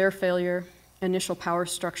 Ultimately, their failure, initial power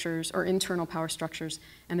structures or internal power structures,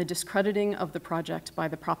 and the discrediting of the project by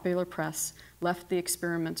the popular press left the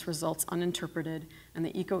experiment's results uninterpreted, and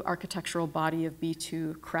the eco-architectural body of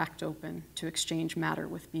B2 cracked open to exchange matter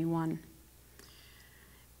with B1.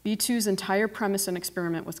 B2's entire premise and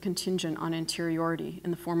experiment was contingent on interiority in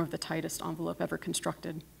the form of the tightest envelope ever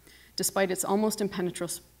constructed. Despite its almost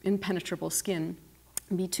impenetrable skin,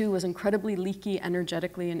 B2 was incredibly leaky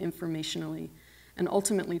energetically and informationally, and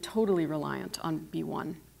ultimately totally reliant on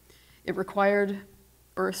B1. It required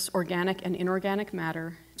Earth's organic and inorganic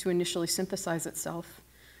matter to initially synthesize itself,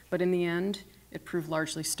 but in the end, it proved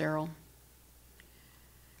largely sterile.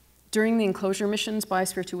 During the enclosure missions,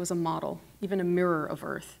 Biosphere 2 was a model, even a mirror of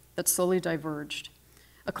Earth, that slowly diverged.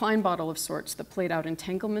 A Klein bottle of sorts that played out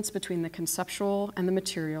entanglements between the conceptual and the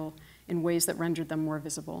material in ways that rendered them more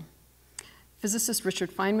visible. Physicist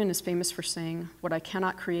Richard Feynman is famous for saying, "What I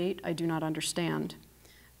cannot create, I do not understand."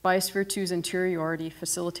 Biosphere 2's interiority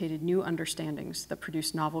facilitated new understandings that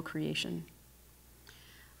produced novel creation.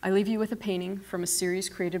 I leave you with a painting from a series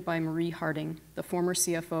created by Marie Harding, the former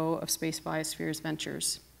CFO of Space Biospheres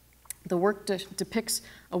Ventures. The work depicts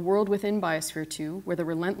a world within Biosphere 2 where the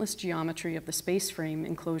relentless geometry of the space frame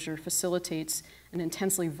enclosure facilitates an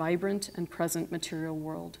intensely vibrant and present material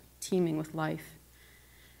world, teeming with life.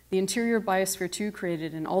 The interior of Biosphere 2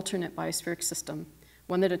 created an alternate biospheric system,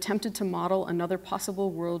 one that attempted to model another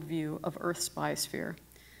possible worldview of Earth's biosphere,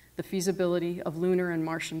 the feasibility of lunar and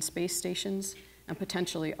Martian space stations, and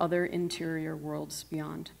potentially other interior worlds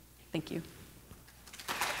beyond. Thank you.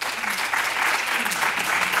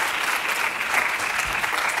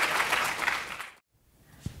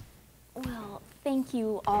 Well, thank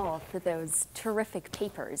you all for those terrific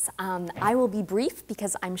papers. I will be brief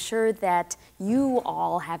because I'm sure that you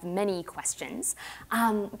all have many questions.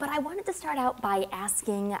 But I wanted to start out by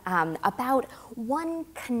asking about one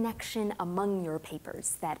connection among your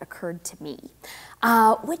papers that occurred to me,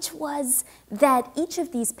 which was that each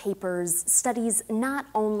of these papers studies not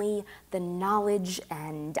only the knowledge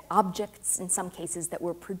and objects, in some cases, that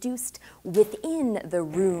were produced within the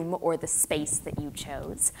room or the space that you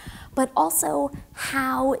chose, but also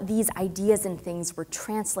how these ideas and things were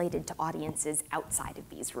translated to audiences outside of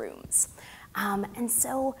these rooms. And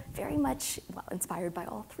so very much, well, inspired by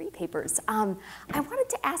all three papers, I wanted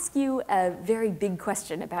to ask you a very big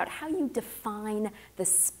question about how you define the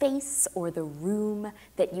space or the room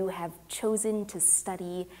that you have chosen to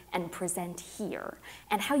study and present here,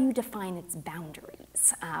 and how you define its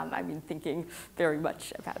boundaries. I mean, thinking very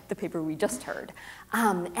much about the paper we just heard.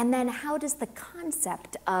 And then how does the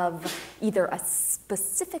concept of either a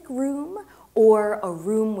specific room or a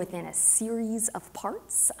room within a series of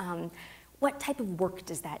parts, what type of work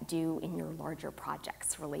does that do in your larger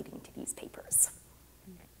projects relating to these papers?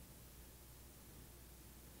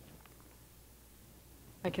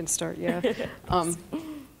 I can start, yeah.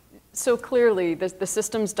 So clearly, the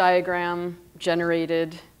systems diagram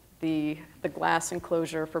generated the glass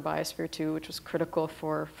enclosure for Biosphere 2, which was critical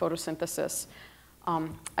for photosynthesis.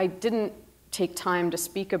 I didn't take time to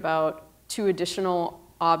speak about two additional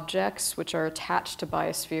objects which are attached to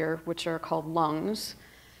Biosphere, which are called lungs,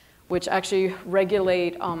 which actually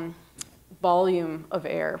regulate volume of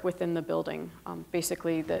air within the building.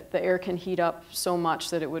 Basically, the air can heat up so much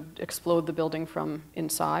that it would explode the building from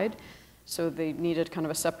inside. So they needed kind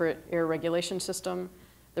of a separate air regulation system.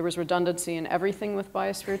 There was redundancy in everything with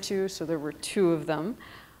Biosphere 2, so there were two of them.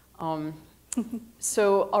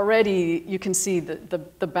 So already you can see that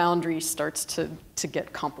the boundary starts to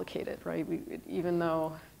get complicated, right? Even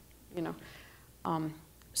though, you know,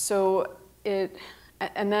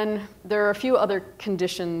 and then there are a few other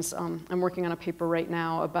conditions. I'm working on a paper right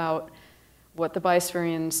now about what the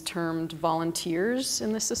Biospherians termed volunteers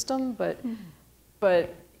in the system, but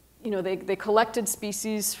you know, they collected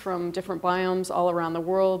species from different biomes all around the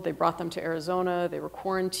world. They brought them to Arizona. They were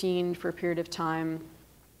quarantined for a period of time,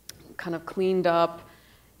 kind of cleaned up.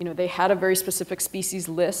 You know, they had a very specific species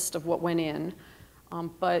list of what went in,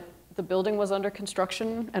 but the building was under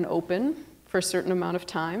construction and open for a certain amount of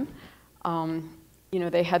time. You know,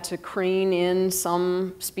 they had to crane in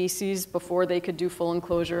some species before they could do full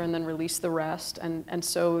enclosure and then release the rest. And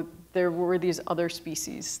so there were these other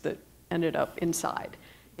species that ended up inside.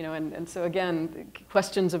 You know, and so again,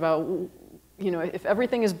 questions about, you know, if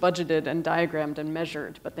everything is budgeted and diagrammed and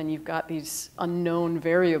measured, but then you've got these unknown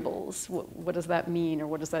variables, what does that mean, or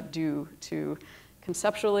what does that do to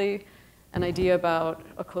conceptually an idea about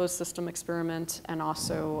a closed system experiment, and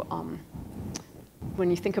also when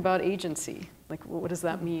you think about agency, like what does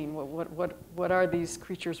that mean? What are these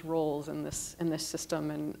creatures' roles in this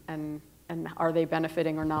system, and are they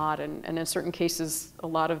benefiting or not? And in certain cases, a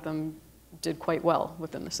lot of them did quite well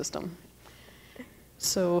within the system.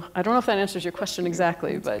 So I don't know if that answers your question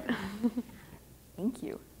exactly, but Thank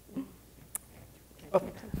you.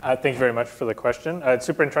 Thank you very much for the question. It's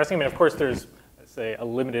super interesting. I mean, of course, there's say, a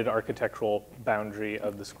limited architectural boundary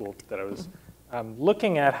of the school that I was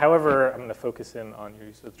looking at. However, I'm going to focus in on your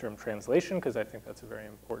use of the term translation, because I think that's a very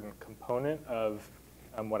important component of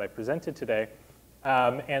what I presented today.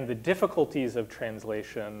 And the difficulties of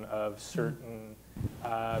translation of certain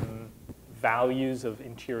values of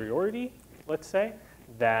interiority, let's say,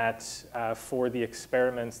 that for the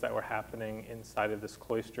experiments that were happening inside of this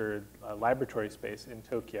cloistered laboratory space in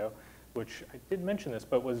Tokyo, which I did mention this,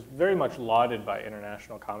 but was very much lauded by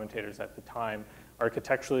international commentators at the time.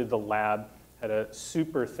 Architecturally, the lab had a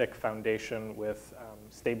super thick foundation with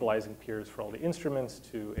stabilizing piers for all the instruments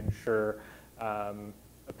to ensure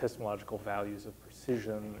epistemological values of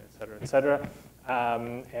precision, et cetera, et cetera.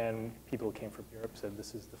 And people who came from Europe said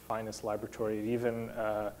this is the finest laboratory. It even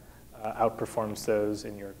outperforms those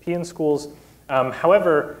in European schools.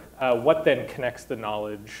 However, what then connects the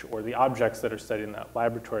knowledge or the objects that are studied in that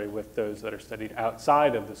laboratory with those that are studied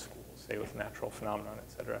outside of the school, say with natural phenomenon,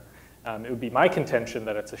 et cetera? It would be my contention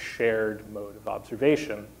that it's a shared mode of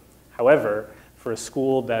observation. However, for a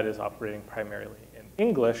school that is operating primarily in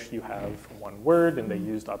English, you have one word, and they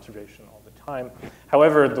used observation all the time.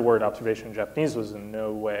 However, the word observation in Japanese was in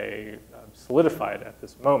no way solidified at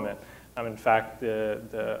this moment. In fact,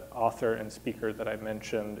 the author and speaker that I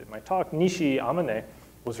mentioned in my talk, Nishi Amane,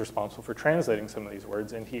 was responsible for translating some of these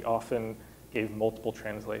words, and he often gave multiple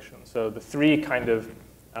translations. So the three kind of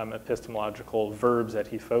epistemological verbs that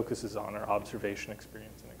he focuses on are observation,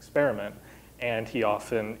 experience, and experiment, and he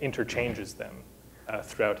often interchanges them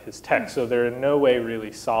throughout his text. So they're in no way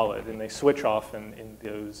really solid, and they switch often in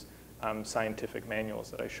those scientific manuals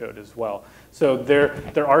that I showed as well. So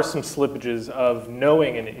there are some slippages of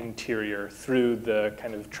knowing an interior through the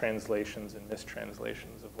kind of translations and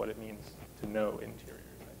mistranslations of what it means to know interiors,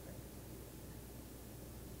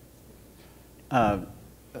 I think.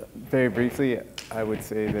 Very briefly, I would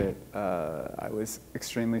say that I was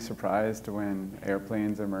extremely surprised when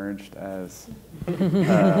airplanes emerged as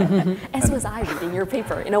As was I reading your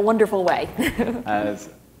paper in a wonderful way. as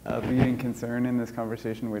a leading concern in this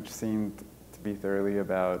conversation, which seemed to be thoroughly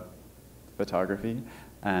about photography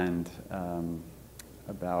and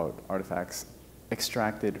about artifacts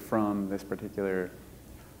extracted from this particular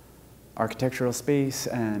architectural space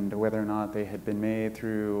and whether or not they had been made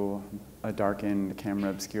through a darkened camera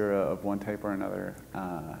obscura of one type or another.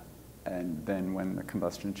 And then when the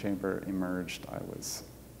combustion chamber emerged, I was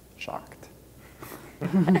shocked,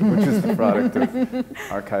 which is the product of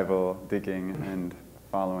archival digging and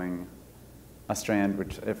following a strand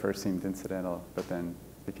which at first seemed incidental, but then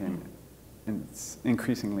became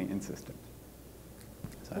increasingly insistent.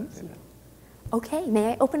 So I would say that. Okay,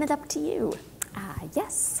 may I open it up to you?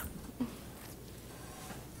 Yes.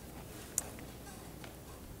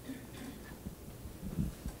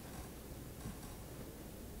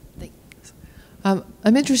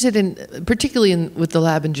 I'm interested in, particularly with the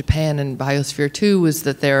lab in Japan and Biosphere 2, was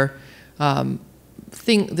that they're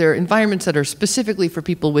environments that are specifically for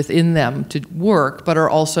people within them to work, but are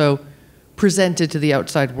also presented to the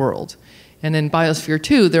outside world. And in Biosphere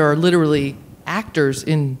 2, there are literally actors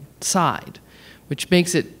inside, which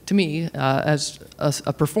makes it, to me, as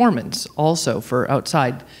a performance also for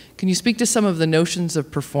outside. Can you speak to some of the notions of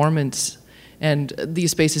performance and these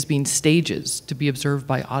spaces being stages to be observed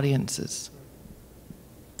by audiences?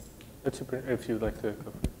 If you'd like to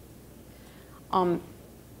go for it.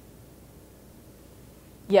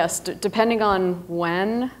 Yes, depending on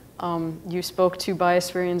when you spoke to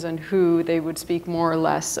Biosphereans and who, they would speak more or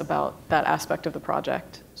less about that aspect of the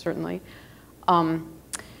project, certainly.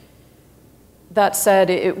 That said,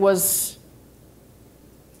 it was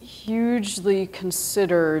hugely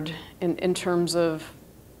considered in terms of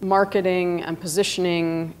marketing and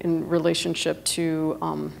positioning in relationship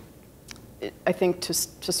to, I think, to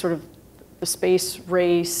sort of the space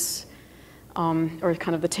race, or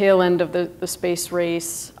kind of the tail end of the space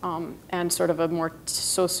race, and sort of a more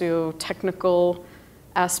socio-technical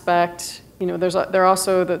aspect. You know, there are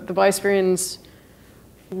also the Biosphereans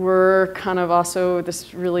were kind of also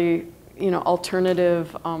this really, you know,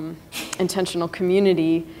 alternative intentional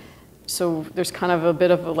community. So there's kind of a bit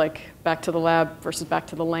of a like back to the lab versus back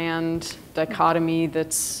to the land dichotomy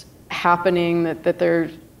that's happening, that they're,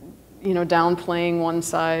 you know, downplaying one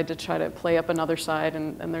side to try to play up another side,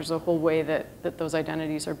 and there's a whole way that those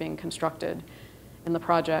identities are being constructed in the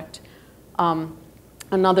project.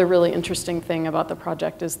 Another really interesting thing about the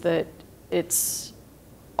project is that it's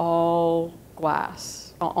all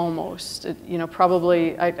glass, almost. You know,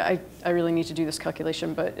 probably, I really need to do this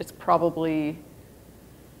calculation, but it's probably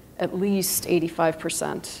at least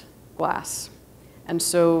 85% glass.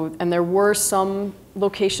 And there were some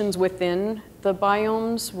locations within the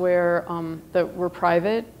biomes where, that were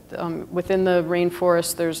private. Within the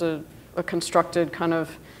rainforest, there's a constructed kind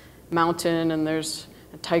of mountain, and there's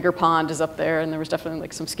a tiger pond is up there, and there was definitely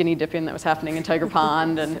like some skinny dipping that was happening in Tiger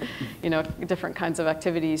Pond, and different kinds of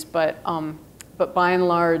activities. But by and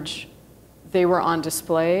large, they were on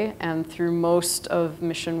display, and through most of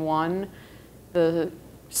Mission 1, the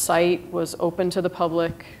site was open to the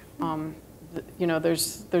public.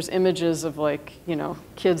 There's images of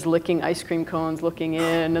kids licking ice cream cones, looking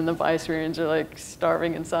in, and the Biosphereans are like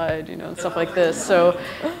starving inside, and stuff like this.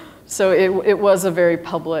 So it was a very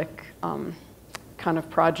public kind of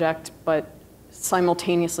project, but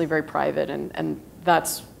simultaneously very private, and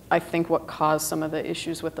that's, I think, what caused some of the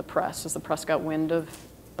issues with the press, as the press got wind of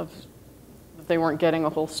they weren't getting a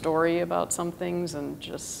whole story about some things and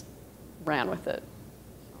just ran with it.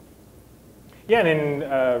 Yeah, and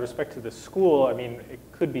in respect to the school, I mean, it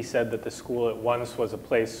could be said that the school at once was a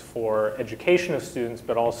place for education of students,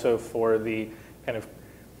 but also for the kind of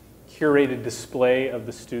curated display of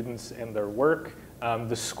the students and their work.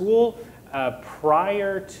 The school,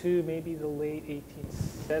 prior to maybe the late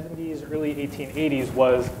 1870s, early 1880s,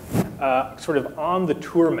 was sort of on the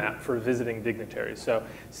tour map for visiting dignitaries. So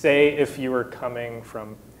say if you were coming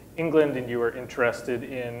from England and you were interested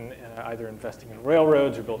in either investing in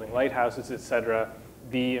railroads or building lighthouses, et cetera,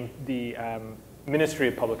 the Ministry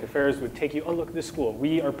of Public Affairs would take you, oh, look at this school.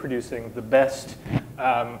 We are producing the best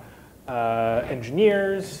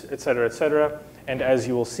engineers, et cetera, et cetera. And as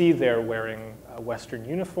you will see, they're wearing Western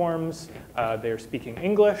uniforms. They're speaking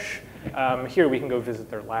English. Here we can go visit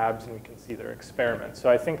their labs and we can see their experiments. So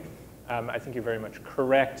I think you're very much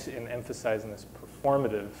correct in emphasizing this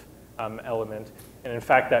performative element. And in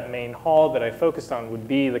fact, that main hall that I focused on would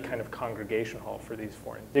be the kind of congregation hall for these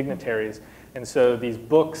foreign dignitaries. And so these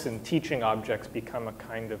books and teaching objects become a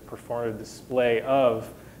kind of performative display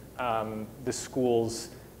of the school's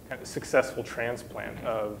kind of successful transplant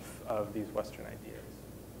of these Western ideas.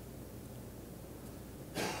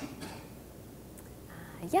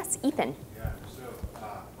 Yes, Ethan. Yeah, so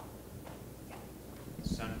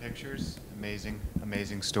sun pictures,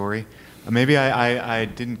 amazing story. Maybe I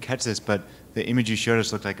didn't catch this, but the image you showed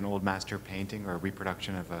us looked like an old master painting or a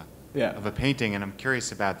reproduction of a painting, and I'm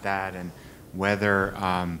curious about that and whether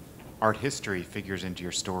art history figures into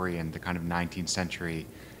your story and the kind of 19th century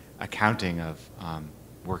accounting of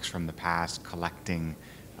works from the past, collecting.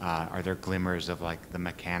 Are there glimmers of like the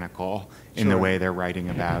mechanical in the way they're writing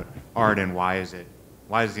about art, and why is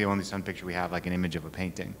the only sun picture we have like an image of a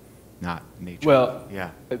painting, not nature? Well,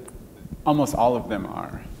 yeah, almost all of them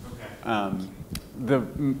are. Okay. The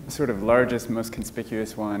sort of largest, most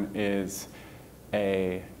conspicuous one is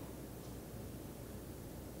a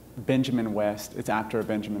Benjamin West. It's after a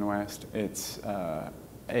Benjamin West. It's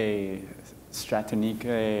a Stratonike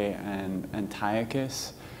and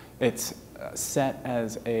Antiochus. It's set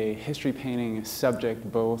as a history painting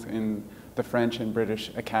subject both in the French and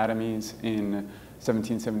British academies in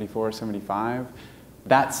 1774-75.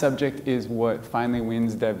 That subject is what finally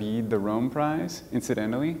wins David the Rome Prize,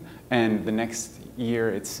 incidentally, and the next year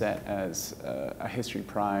it's set as a history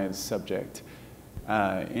prize subject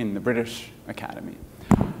in the British Academy.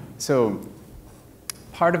 So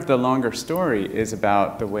part of the longer story is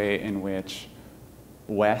about the way in which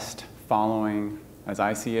West, following, as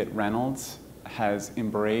I see it, Reynolds, has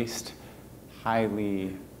embraced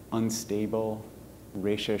highly unstable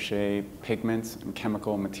recherché pigments and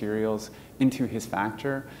chemical materials into his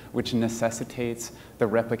factor, which necessitates the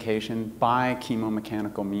replication by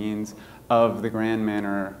chemomechanical means of the grand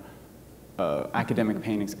manner academic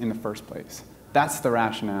paintings in the first place. That's the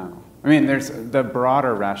rationale. I mean, there's the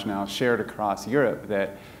broader rationale shared across Europe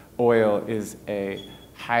that oil is a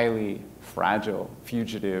highly fragile,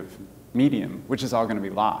 fugitive medium, which is all going to be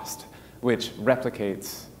lost, which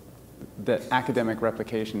replicates, the academic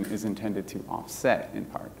replication is intended to offset in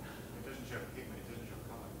part. It doesn't show pigment, it doesn't show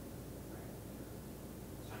color. Right?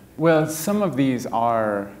 Well, some of these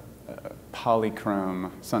are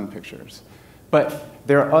polychrome sun pictures. But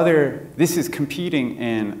there are other, this is competing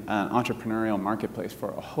in an entrepreneurial marketplace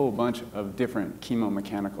for a whole bunch of different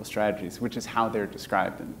chemomechanical strategies, which is how they're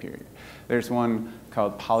described in the period. There's one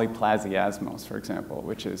called polyplasiasmos, for example,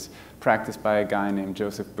 which is practiced by a guy named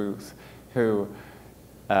Joseph Booth, who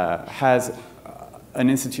has an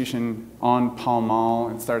institution on Pall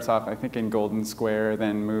Mall. It starts off, I think, in Golden Square,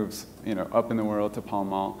 then moves up in the world to Pall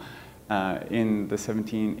Mall in the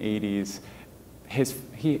 1780s.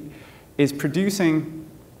 He is producing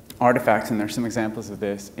artifacts, and there's some examples of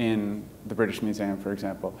this in the British Museum, for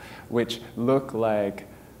example, which look like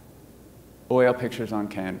oil pictures on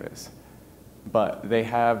canvas. but they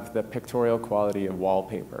have the pictorial quality of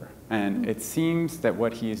wallpaper. And it seems that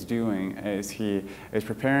what he is doing is he is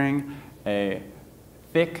preparing a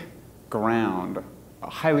thick ground, a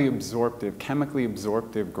highly absorptive, chemically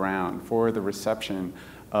absorptive ground for the reception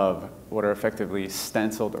of what are effectively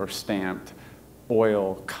stenciled or stamped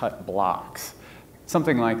oil cut blocks.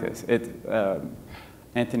 Something like this.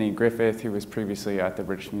 Anthony Griffith, who was previously at the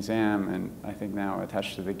British Museum and I think now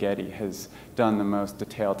attached to the Getty, has done the most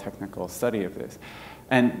detailed technical study of this.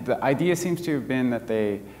 And the idea seems to have been that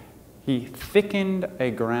he thickened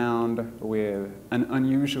a ground with an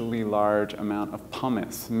unusually large amount of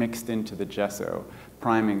pumice mixed into the gesso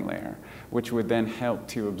priming layer, which would then help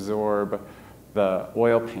to absorb the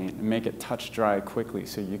oil paint and make it touch dry quickly,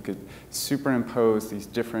 so you could superimpose these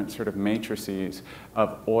different sort of matrices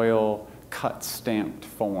of oil cut stamped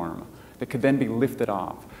form that could then be lifted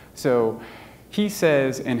off. So he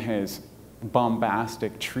says in his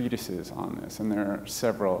bombastic treatises on this, and there are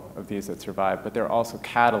several of these that survive, but there are also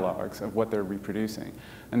catalogs of what they're reproducing.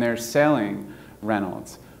 And they're selling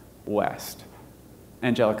Reynolds, West,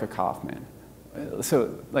 Angelica Kauffman.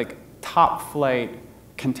 So like top flight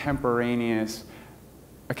contemporaneous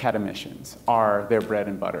academicians are their bread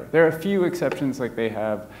and butter. There are a few exceptions, like they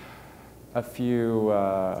have a few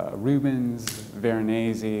Rubens,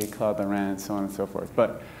 Veronese, Claude Lorraine, so on and so forth.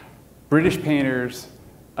 But British painters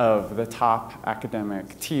of the top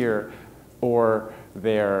academic tier or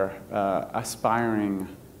their aspiring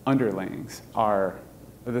underlings are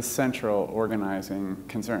the central organizing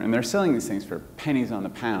concern. And they're selling these things for pennies on the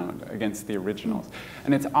pound against the originals.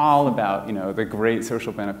 And it's all about, you know, the great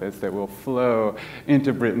social benefits that will flow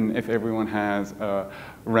into Britain if everyone has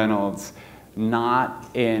Reynolds,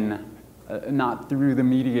 not through the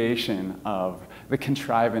mediation of the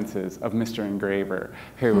contrivances of Mr. Engraver,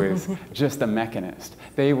 who is just a mechanist.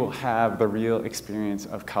 They will have the real experience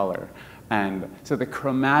of color. And so the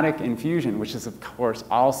chromatic infusion, which is of course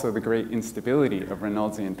also the great instability of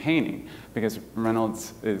Reynoldsian painting, because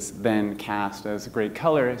Reynolds is then cast as a great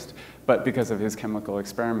colorist, but because of his chemical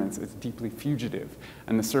experiments, it's deeply fugitive,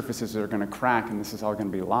 and the surfaces are going to crack, and this is all going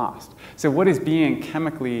to be lost. So what is being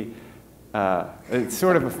chemically it's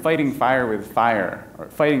sort of a fighting fire with fire, or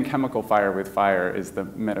fighting chemical fire with fire is the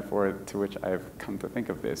metaphor to which I've come to think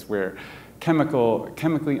of this, where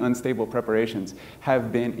chemically unstable preparations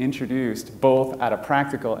have been introduced both at a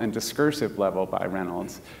practical and discursive level by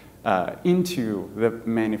Reynolds into the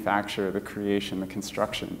manufacture, the creation, the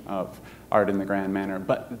construction of art in the grand manner.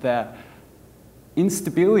 But the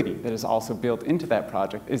instability that is also built into that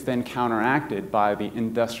project is then counteracted by the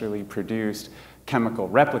industrially produced chemical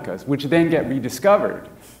replicas, which then get rediscovered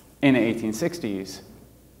in the 1860s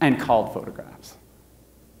and called photographs.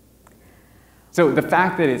 So the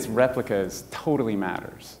fact that it's replicas totally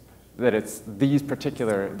matters. That it's this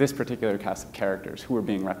particular cast of characters who are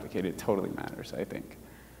being replicated totally matters, I think.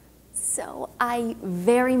 So I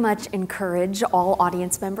very much encourage all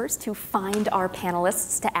audience members to find our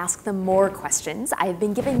panelists to ask them more questions. I've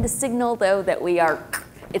been giving the signal, though, that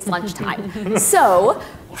it's lunchtime. So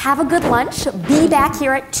have a good lunch. Be back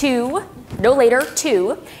here at 2, no later,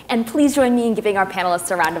 2. And please join me in giving our panelists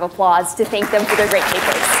a round of applause to thank them for their great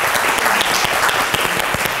papers.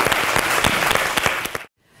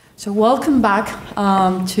 So welcome back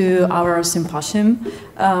to our symposium.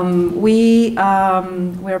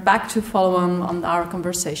 We're back to follow on our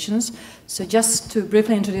conversations. So just to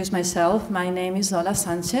briefly introduce myself, my name is Lola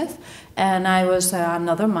Sanchez, and I was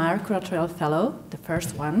another Meyer Curatorial Fellow, the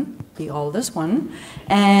first one, the oldest one.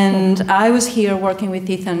 And I was here working with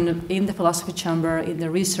Ethan in the Philosophy Chamber in the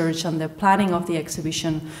research and the planning of the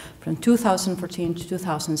exhibition from 2014 to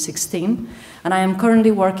 2016. And I am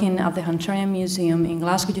currently working at the Hunterian Museum in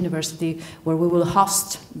Glasgow University, where we will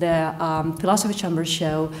host the Philosophy Chamber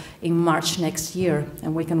show in March next year,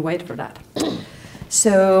 and we can wait for that.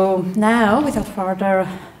 So now, without further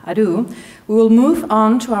ado, we will move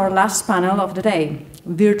on to our last panel of the day,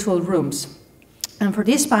 virtual rooms. And for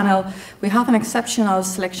this panel, we have an exceptional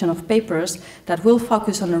selection of papers that will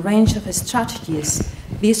focus on a range of strategies,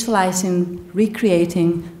 visualizing,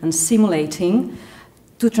 recreating, and simulating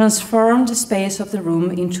to transform the space of the room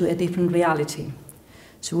into a different reality.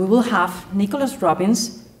 So we will have Nicholas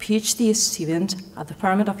Robbins, PhD student at the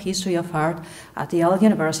Department of History of Art at Yale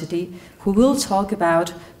University, who will talk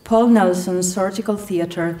about Paul Nelson's surgical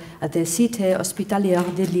theatre at the Cité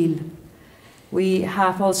Hospitalière de Lille. We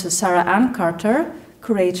have also Sarah Ann Carter,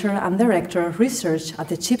 curator and director of research at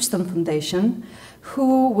the Chipstone Foundation,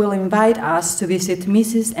 who will invite us to visit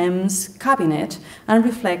Mrs. M's cabinet and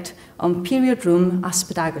reflect on period room as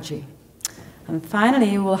pedagogy. And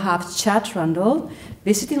finally, we'll have Chad Rundle,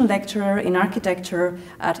 visiting lecturer in architecture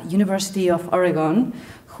at University of Oregon,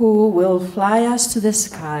 who will fly us to the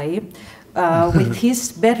sky with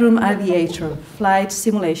his bedroom aviator, flight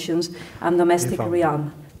simulations, and domestic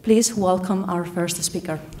realm. Please welcome our first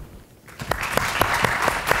speaker.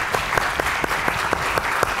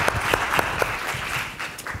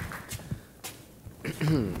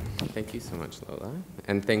 Thank you so much, Lola.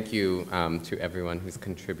 And thank you to everyone who's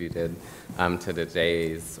contributed to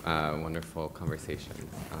today's wonderful conversation,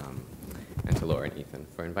 and to Laura and Ethan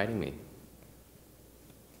for inviting me.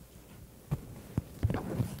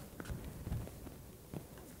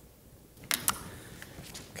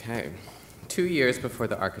 Okay. 2 years before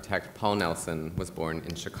the architect Paul Nelson was born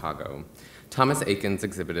in Chicago, Thomas Eakins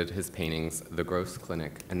exhibited his paintings The Gross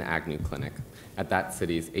Clinic and The Agnew Clinic at that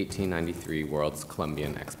city's 1893 World's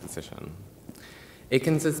Columbian Exposition.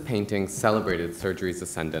 Eakins's paintings celebrated surgery's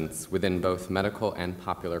ascendance within both medical and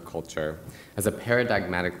popular culture as a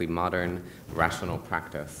paradigmatically modern, rational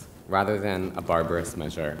practice, rather than a barbarous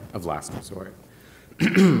measure of last resort.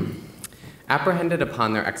 Apprehended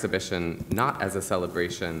upon their exhibition not as a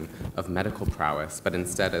celebration of medical prowess, but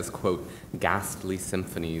instead as, quote, ghastly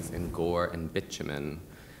symphonies in gore and bitumen,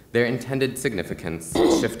 their intended significance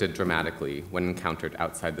shifted dramatically when encountered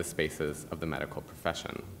outside the spaces of the medical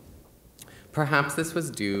profession. Perhaps this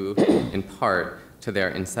was due, in part, to their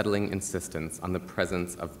unsettling insistence on the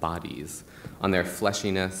presence of bodies, on their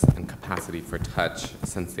fleshiness and capacity for touch,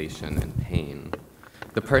 sensation, and pain.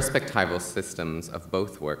 The perspectival systems of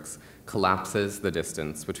both works collapses the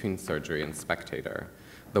distance between surgery and spectator.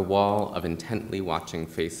 The wall of intently watching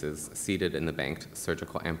faces seated in the banked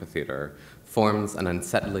surgical amphitheater forms an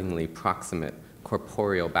unsettlingly proximate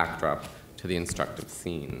corporeal backdrop to the instructive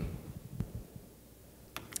scene.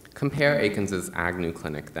 Compare Eakins's Agnew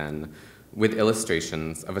Clinic, then, with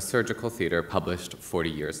illustrations of a surgical theater published 40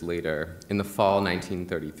 years later in the fall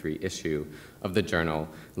 1933 issue of the journal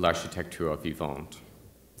L'Architecture Vivante.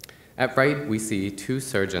 At right, we see two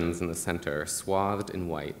surgeons in the center, swathed in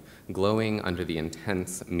white, glowing under the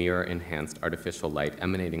intense, mirror-enhanced artificial light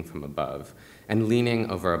emanating from above, and leaning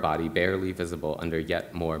over a body barely visible under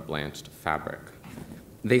yet more blanched fabric.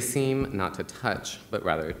 They seem not to touch, but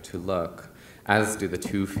rather to look, as do the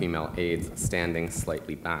two female aides standing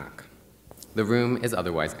slightly back. The room is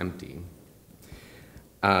otherwise empty.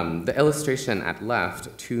 The illustration at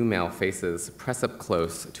left, two male faces press up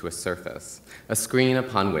close to a surface, a screen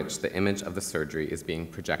upon which the image of the surgery is being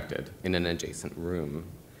projected in an adjacent room.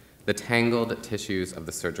 The tangled tissues of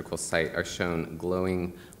the surgical site are shown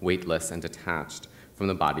glowing, weightless, and detached from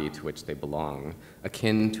the body to which they belong,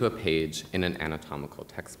 akin to a page in an anatomical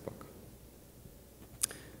textbook.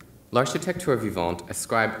 L'Architecture Vivante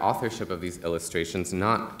ascribed authorship of these illustrations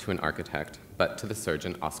not to an architect, but to the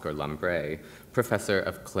surgeon Oscar Lambré, professor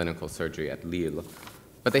of clinical surgery at Lille.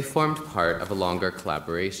 But they formed part of a longer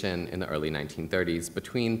collaboration in the early 1930s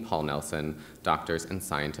between Paul Nelson, doctors, and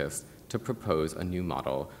scientists to propose a new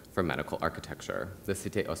model for medical architecture, the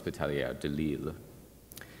Cité Hospitalière de Lille.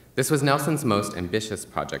 This was Nelson's most ambitious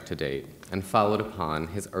project to date, and followed upon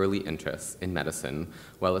his early interests in medicine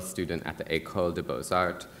while a student at the École des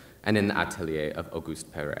Beaux-Arts and in the atelier of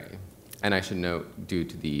Auguste Perret. And I should note, due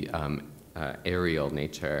to the aerial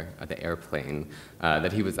nature of the airplane,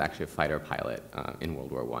 that he was actually a fighter pilot in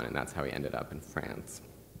World War I, and that's how he ended up in France.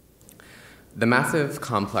 The massive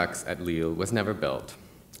complex at Lille was never built,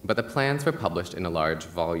 but the plans were published in a large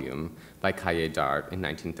volume by Cahiers d'Art in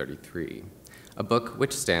 1933, a book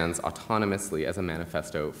which stands autonomously as a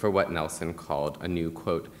manifesto for what Nelson called a new,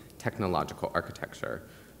 quote, technological architecture,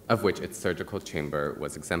 of which its surgical chamber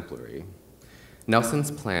was exemplary.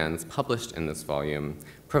 Nelson's plans, published in this volume,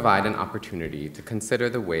 provide an opportunity to consider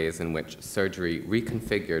the ways in which surgery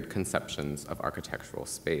reconfigured conceptions of architectural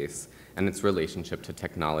space and its relationship to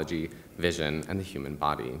technology, vision, and the human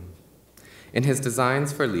body. In his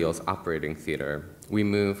designs for Lille's operating theater, we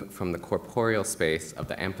move from the corporeal space of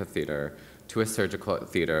the amphitheater to a surgical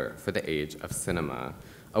theater for the age of cinema,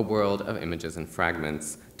 a world of images and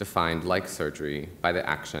fragments defined like surgery by the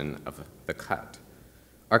action of the cut.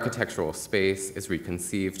 Architectural space is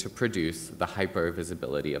reconceived to produce the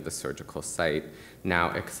hyper-visibility of the surgical site, now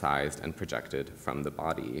excised and projected from the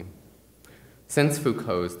body. Since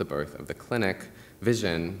Foucault's The Birth of the Clinic,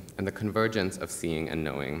 vision and the convergence of seeing and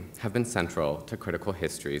knowing have been central to critical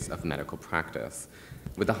histories of medical practice,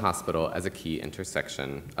 with the hospital as a key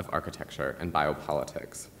intersection of architecture and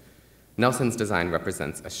biopolitics. Nelson's design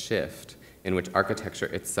represents a shift in which architecture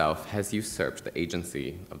itself has usurped the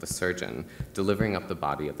agency of the surgeon, delivering up the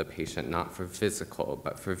body of the patient not for physical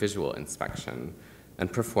but for visual inspection,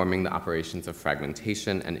 and performing the operations of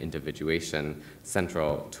fragmentation and individuation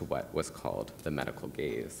central to what was called the medical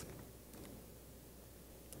gaze.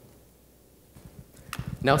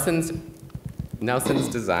 Nelson's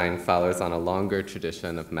design follows on a longer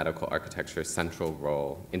tradition of medical architecture's central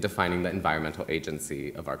role in defining the environmental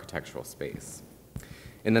agency of architectural space.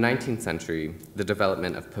 In the 19th century, the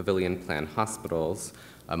development of pavilion plan hospitals,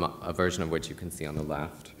 a version of which you can see on the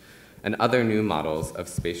left, and other new models of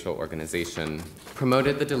spatial organization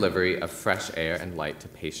promoted the delivery of fresh air and light to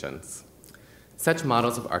patients. Such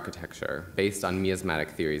models of architecture, based on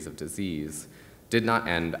miasmatic theories of disease, did not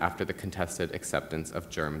end after the contested acceptance of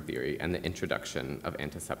germ theory and the introduction of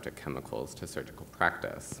antiseptic chemicals to surgical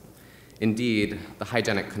practice. Indeed, the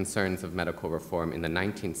hygienic concerns of medical reform in the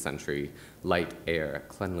 19th century, light, air,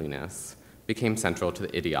 cleanliness, became central to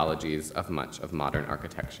the ideologies of much of modern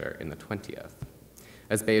architecture in the 20th.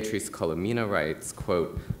 As Beatrice Colomina writes,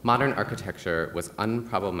 quote, "Modern architecture was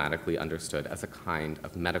unproblematically understood as a kind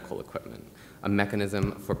of medical equipment, a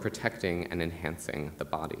mechanism for protecting and enhancing the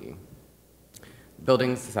body."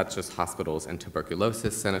 Buildings such as hospitals and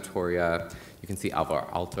tuberculosis sanatoria, you can see Alvar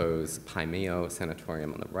Aalto's Pai Mayo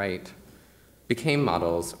Sanatorium on the right, became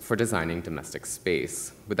models for designing domestic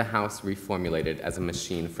space, with the house reformulated as a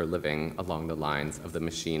machine for living along the lines of the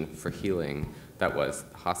machine for healing that was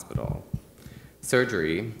the hospital.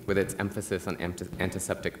 Surgery, with its emphasis on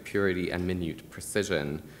antiseptic purity and minute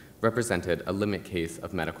precision, represented a limit case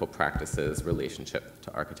of medical practice's relationship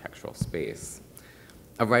to architectural space.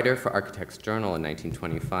 A writer for Architects Journal in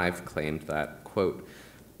 1925 claimed that, quote,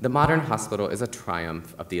 "The modern hospital is a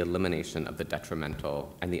triumph of the elimination of the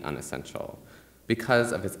detrimental and the unessential.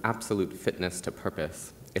 Because of its absolute fitness to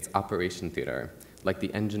purpose, its operation theater, like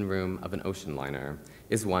the engine room of an ocean liner,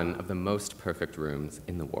 is one of the most perfect rooms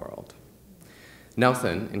in the world."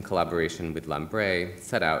 Nelson, in collaboration with Lambré,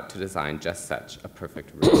 set out to design just such a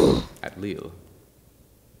perfect room at Lille.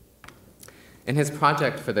 In his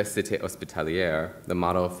project for the Cité Hospitalière, the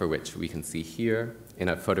model for which we can see here in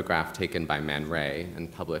a photograph taken by Man Ray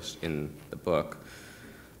and published in the book,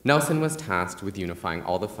 Nelson was tasked with unifying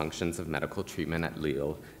all the functions of medical treatment at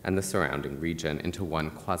Lille and the surrounding region into one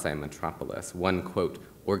quasi-metropolis, one, quote,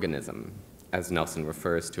 organism, as Nelson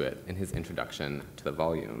refers to it in his introduction to the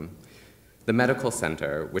volume. The medical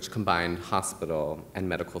center, which combined hospital and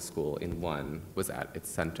medical school in one, was at its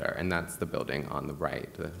center, and that's the building on the right,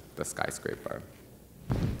 the skyscraper.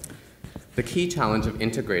 The key challenge of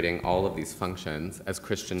integrating all of these functions, as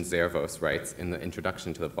Christian Zervos writes in the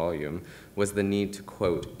introduction to the volume, was the need to,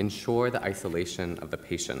 quote, "ensure the isolation of the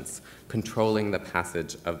patients, controlling the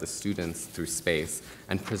passage of the students through space,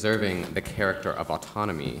 and preserving the character of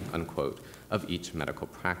autonomy," unquote, of each medical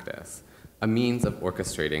practice, a means of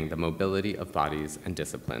orchestrating the mobility of bodies and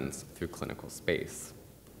disciplines through clinical space.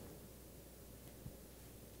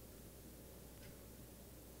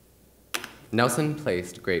 Nelson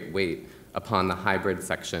placed great weight upon the hybrid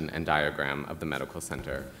section and diagram of the medical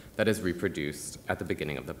center that is reproduced at the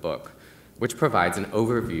beginning of the book, which provides an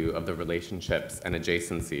overview of the relationships and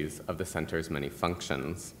adjacencies of the center's many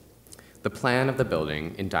functions. The plan of the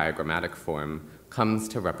building, in diagrammatic form, comes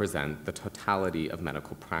to represent the totality of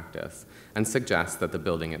medical practice and suggests that the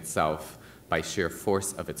building itself, by sheer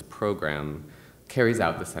force of its program, carries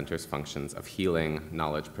out the center's functions of healing,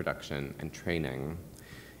 knowledge production, and training.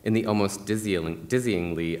 In the almost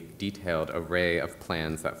dizzyingly detailed array of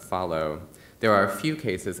plans that follow, there are a few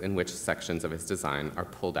cases in which sections of his design are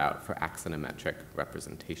pulled out for axonometric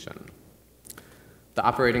representation. The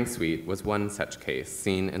operating suite was one such case,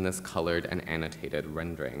 seen in this colored and annotated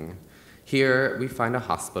rendering. Here, we find a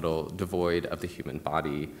hospital devoid of the human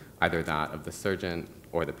body, either that of the surgeon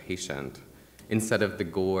or the patient. Instead of the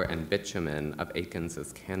gore and bitumen of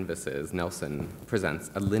Akins's canvases, Nelson presents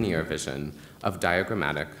a linear vision of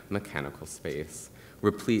diagrammatic mechanical space,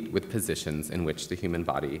 replete with positions in which the human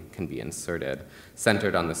body can be inserted,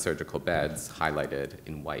 centered on the surgical beds, highlighted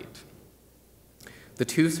in white. The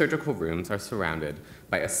two surgical rooms are surrounded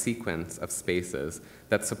by a sequence of spaces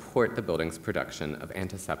that support the building's production of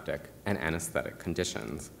antiseptic and anesthetic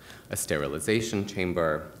conditions: a sterilization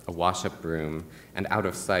chamber, a wash-up room, and out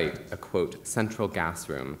of sight, a, quote, central gas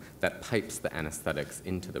room that pipes the anesthetics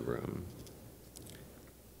into the room.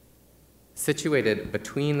 Situated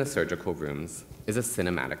between the surgical rooms is a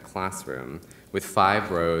cinematic classroom with 5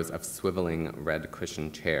 rows of swiveling red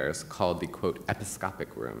cushioned chairs called the, quote,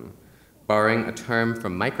 episcopic room, borrowing a term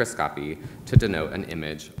from microscopy to denote an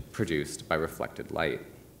image produced by reflected light.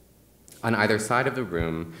 On either side of the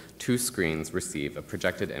room, 2 screens receive a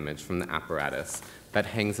projected image from the apparatus that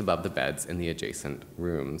hangs above the beds in the adjacent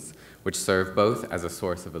rooms, which serve both as a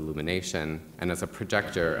source of illumination and as a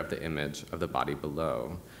projector of the image of the body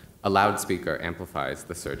below. A loudspeaker amplifies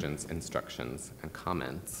the surgeon's instructions and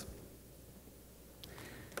comments.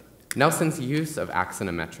 Nelson's use of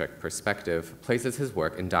axonometric perspective places his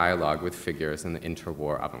work in dialogue with figures in the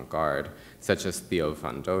interwar avant-garde, such as Theo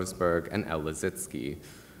van Doesburg and L. Lissitzky,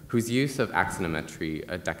 whose use of axonometry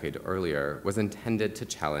a decade earlier was intended to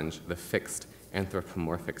challenge the fixed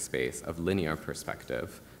anthropomorphic space of linear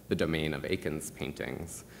perspective, the domain of Eakins'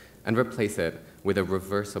 paintings, and replace it with a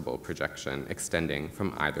reversible projection extending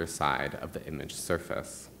from either side of the image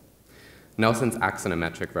surface. Nelson's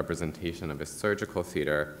axonometric representation of his surgical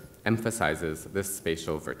theater emphasizes this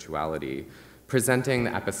spatial virtuality, presenting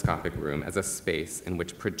the episcopic room as a space in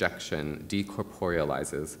which projection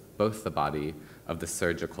decorporealizes both the body of the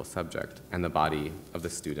surgical subject and the body of the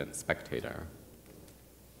student spectator.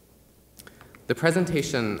 The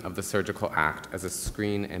presentation of the surgical act as a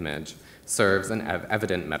screen image serves an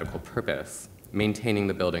evident medical purpose, maintaining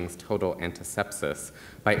the building's total antisepsis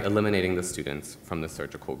by eliminating the students from the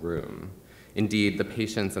surgical room. Indeed, the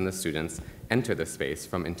patients and the students enter the space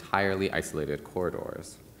from entirely isolated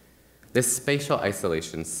corridors. This spatial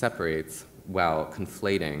isolation separates, while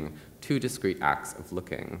conflating, two discrete acts of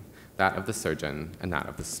looking, that of the surgeon and that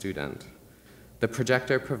of the student. The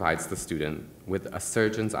projector provides the student with a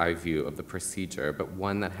surgeon's eye view of the procedure, but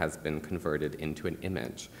one that has been converted into an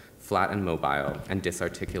image, flat and mobile and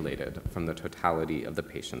disarticulated from the totality of the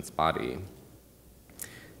patient's body.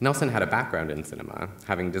 Nelson had a background in cinema,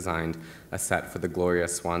 having designed a set for the Gloria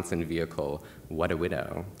Swanson vehicle, What a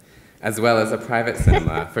Widow, as well as a private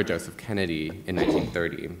cinema for Joseph Kennedy in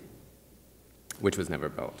 1930, which was never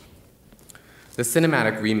built. The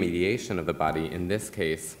cinematic remediation of the body in this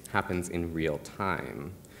case happens in real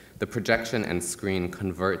time. The projection and screen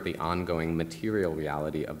convert the ongoing material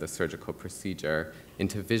reality of the surgical procedure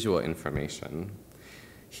into visual information.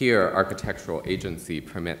 Here, architectural agency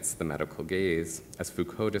permits the medical gaze, as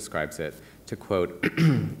Foucault describes it, to, quote,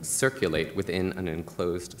 circulate within an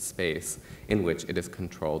enclosed space in which it is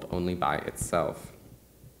controlled only by itself.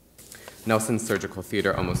 Nelson's surgical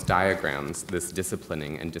theater almost diagrams this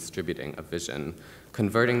disciplining and distributing of vision,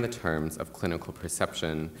 converting the terms of clinical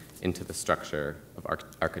perception into the structure of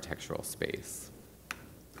architectural space.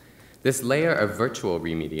 This layer of virtual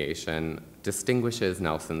remediation distinguishes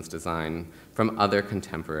Nelson's design from other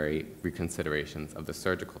contemporary reconsiderations of the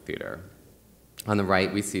surgical theater. On the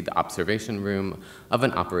right, we see the observation room of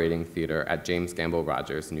an operating theater at James Gamble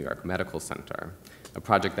Rogers New York Medical Center, a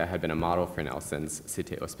project that had been a model for Nelson's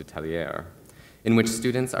Cité Hospitalière, in which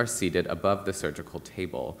students are seated above the surgical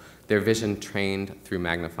table, their vision trained through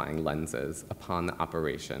magnifying lenses upon the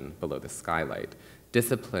operation below the skylight,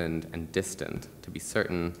 disciplined and distant, to be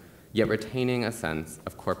certain, yet retaining a sense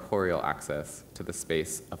of corporeal access to the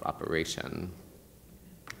space of operation.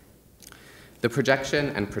 The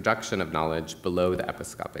projection and production of knowledge below the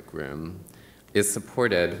episcopic room is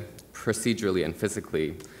supported procedurally and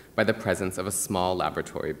physically by the presence of a small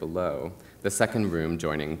laboratory below, the second room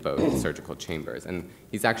joining both surgical chambers. And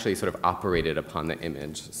he's actually sort of operated upon the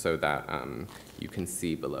image so that you can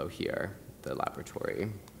see below here the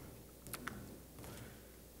laboratory.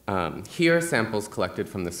 Here, samples collected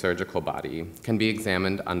from the surgical body can be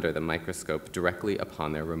examined under the microscope directly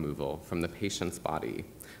upon their removal from the patient's body.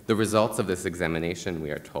 The results of this examination,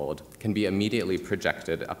 we are told, can be immediately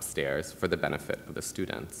projected upstairs for the benefit of the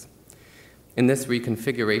students. In this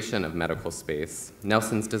reconfiguration of medical space,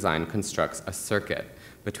 Nelson's design constructs a circuit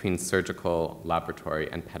between surgical,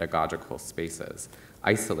 laboratory, and pedagogical spaces,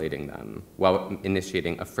 isolating them while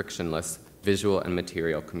initiating a frictionless visual and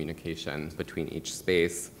material communication between each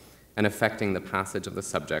space and affecting the passage of the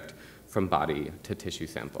subject from body to tissue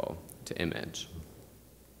sample to image.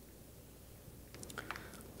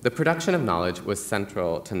 The production of knowledge was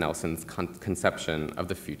central to Nelson's conception of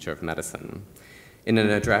the future of medicine. In an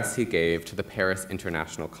address he gave to the Paris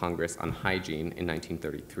International Congress on Hygiene in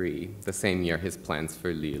 1933, the same year his plans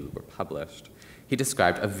for Lille were published, he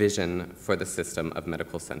described a vision for the system of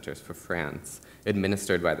medical centers for France,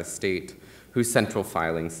 administered by the state, whose central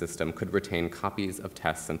filing system could retain copies of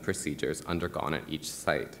tests and procedures undergone at each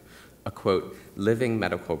site, a, quote, living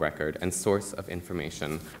medical record and source of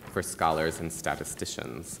information for scholars and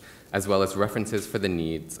statisticians, as well as references for the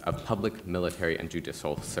needs of public, military, and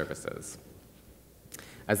judicial services.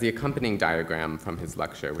 As the accompanying diagram from his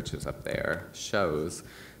lecture, which is up there, shows,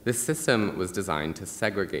 this system was designed to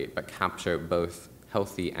segregate but capture both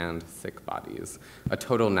healthy and sick bodies, a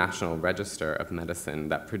total national register of medicine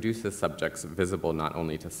that produces subjects visible not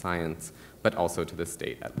only to science, but also to the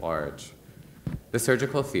state at large. The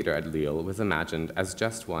surgical theater at Lille was imagined as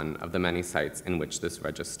just one of the many sites in which this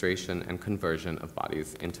registration and conversion of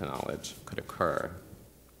bodies into knowledge could occur.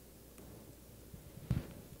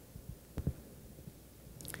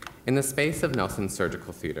 In the space of Nelson's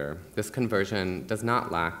surgical theater, this conversion does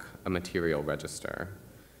not lack a material register.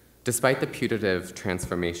 Despite the putative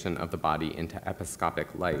transformation of the body into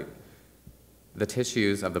episcopic light, the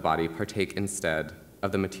tissues of the body partake instead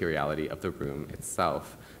of the materiality of the room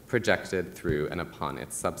itself, projected through and upon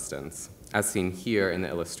its substance, as seen here in the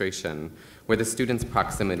illustration, where the student's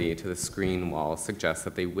proximity to the screen wall suggests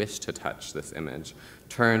that they wish to touch this image,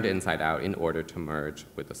 turned inside out in order to merge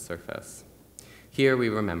with the surface. Here we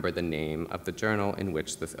remember the name of the journal in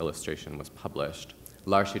which this illustration was published,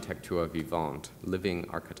 L'Architecture Vivante, Living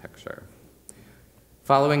Architecture.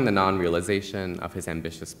 Following the non-realization of his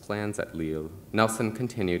ambitious plans at Lille, Nelson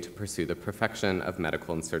continued to pursue the perfection of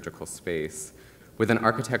medical and surgical space, with an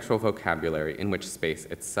architectural vocabulary in which space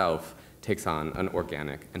itself takes on an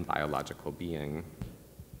organic and biological being.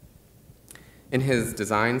 In his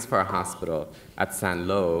designs for a hospital at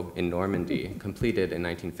Saint-Lô in Normandy, completed in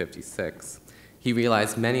 1956, he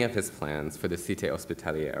realized many of his plans for the Cité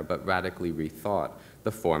Hospitalière, but radically rethought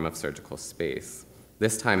the form of surgical space,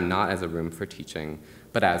 this time not as a room for teaching,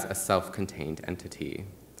 but as a self-contained entity.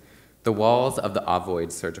 The walls of the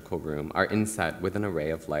ovoid surgical room are inset with an array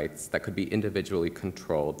of lights that could be individually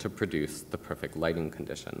controlled to produce the perfect lighting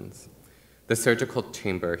conditions. The surgical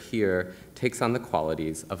chamber here takes on the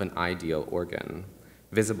qualities of an ideal organ,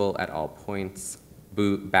 visible at all points,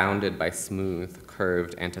 bounded by smooth,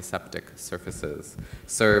 curved antiseptic surfaces,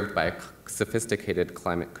 served by a sophisticated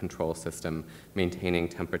climate control system maintaining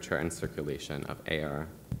temperature and circulation of air.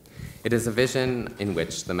 It is a vision in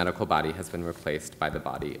which the medical body has been replaced by the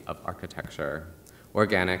body of architecture,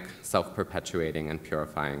 organic, self-perpetuating and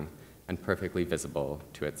purifying, and perfectly visible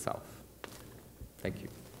to itself. Thank you.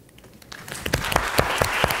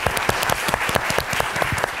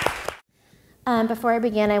 Before I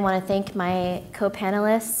begin, I want to thank my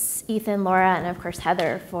co-panelists, Ethan, Laura, and of course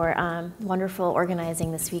Heather, for wonderful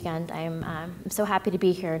organizing this weekend. I'm so happy to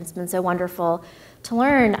be here, and it's been so wonderful to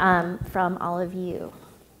learn from all of you.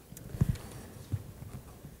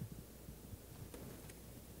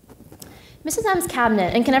 Mrs. M's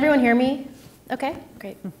Cabinet, and can everyone hear me? Okay,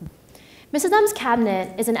 great. Mrs. M's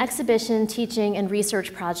Cabinet is an exhibition, teaching, and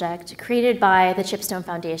research project created by the Chipstone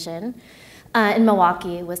Foundation in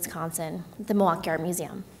Milwaukee, Wisconsin, the Milwaukee Art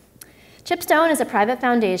Museum. Chipstone is a private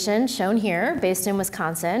foundation, shown here, based in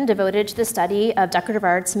Wisconsin, devoted to the study of decorative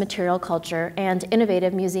arts, material culture, and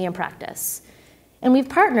innovative museum practice. And we've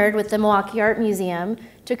partnered with the Milwaukee Art Museum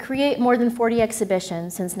to create more than 40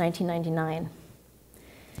 exhibitions since 1999.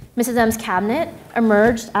 Mrs. M's Cabinet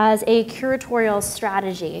emerged as a curatorial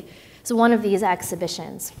strategy as one of these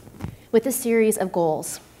exhibitions, with a series of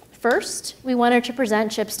goals. First, we wanted to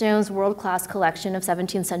present Chipstone's world-class collection of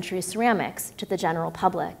 17th century ceramics to the general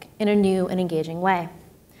public in a new and engaging way.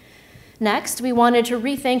 Next, we wanted to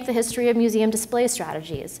rethink the history of museum display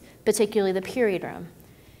strategies, particularly the period room.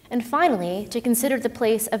 And finally, to consider the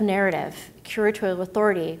place of narrative, curatorial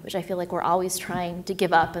authority, which I feel like we're always trying to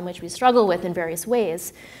give up and which we struggle with in various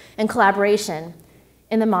ways, and collaboration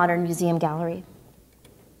in the modern museum gallery.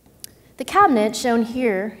 The cabinet, shown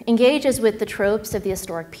here, engages with the tropes of the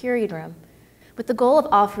historic period room, with the goal of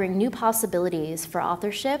offering new possibilities for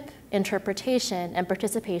authorship, interpretation, and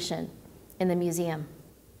participation in the museum.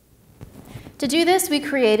 To do this, we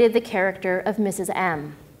created the character of Mrs.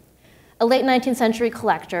 M, a late 19th century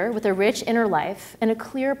collector with a rich inner life and a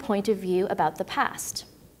clear point of view about the past.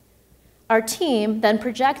 Our team then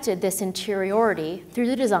projected this interiority through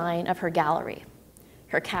the design of her gallery,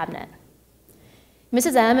 her cabinet.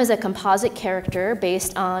 Mrs. M is a composite character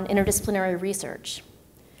based on interdisciplinary research.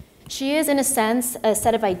 She is, in a sense, a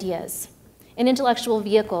set of ideas, an intellectual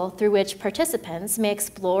vehicle through which participants may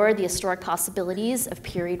explore the historic possibilities of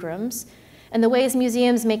period rooms and the ways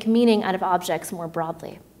museums make meaning out of objects more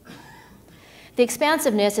broadly. The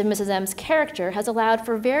expansiveness of Mrs. M's character has allowed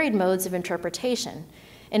for varied modes of interpretation,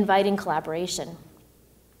 inviting collaboration.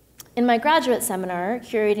 In my graduate seminar,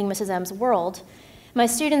 Curating Mrs. M's World, my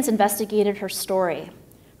students investigated her story,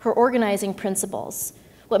 her organizing principles,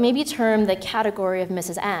 what may be termed the category of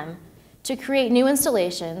Mrs. M, to create new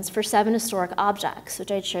installations for 7 historic objects, which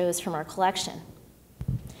I chose from our collection.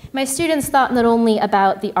 My students thought not only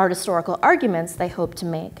about the art historical arguments they hoped to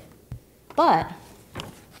make, but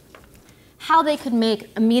how they could make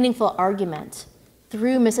a meaningful argument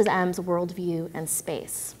through Mrs. M's worldview and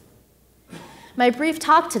space. My brief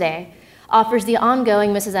talk today offers the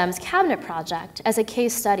ongoing Mrs. M's Cabinet project as a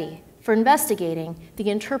case study for investigating the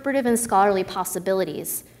interpretive and scholarly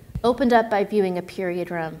possibilities opened up by viewing a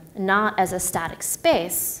period room not as a static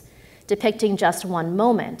space depicting just one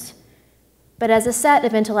moment, but as a set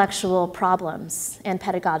of intellectual problems and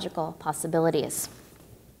pedagogical possibilities.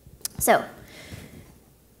 So,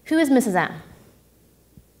 who is Mrs. M?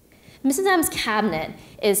 Mrs. M's cabinet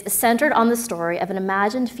is centered on the story of an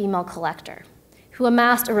imagined female collector who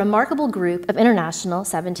amassed a remarkable group of international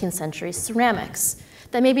 17th century ceramics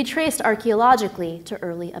that may be traced archaeologically to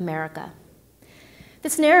early America.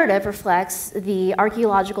 This narrative reflects the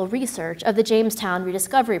archaeological research of the Jamestown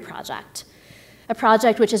Rediscovery Project, a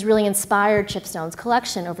project which has really inspired Chipstone's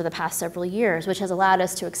collection over the past several years, which has allowed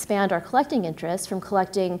us to expand our collecting interests from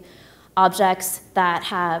collecting objects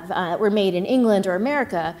that were made in England or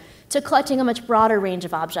America to collecting a much broader range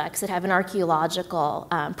of objects that have an archaeological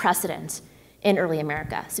precedent in early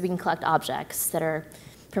America. So we can collect objects that are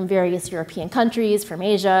from various European countries, from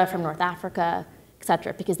Asia, from North Africa, et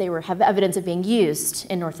cetera, because they have evidence of being used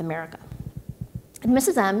in North America. And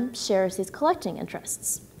Mrs. M shares these collecting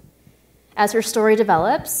interests. As her story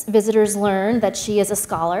develops, visitors learn that she is a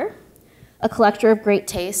scholar, a collector of great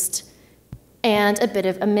taste, and a bit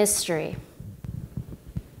of a mystery.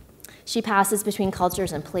 She passes between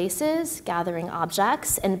cultures and places, gathering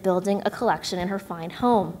objects and building a collection in her fine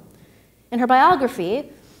home. In her biography,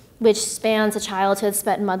 which spans a childhood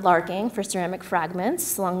spent mudlarking for ceramic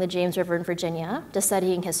fragments along the James River in Virginia, to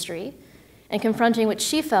studying history, and confronting what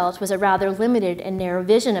she felt was a rather limited and narrow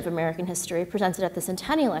vision of American history presented at the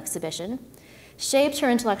Centennial Exhibition, shaped her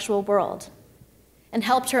intellectual world and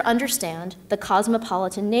helped her understand the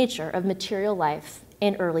cosmopolitan nature of material life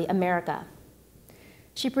in early America.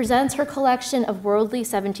 She presents her collection of worldly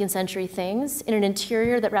 17th century things in an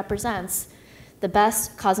interior that represents the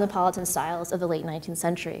best cosmopolitan styles of the late 19th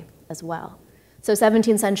century as well. So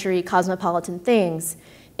 17th century cosmopolitan things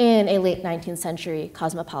in a late 19th century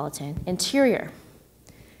cosmopolitan interior.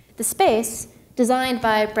 The space, designed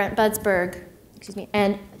by Brent Budsberg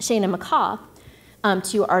and Shana McCaw,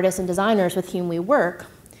 two artists and designers with whom we work,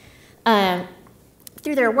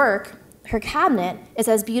 through their work, her cabinet is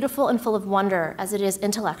as beautiful and full of wonder as it is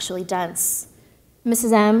intellectually dense.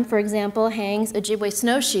 Mrs. M, for example, hangs Ojibwe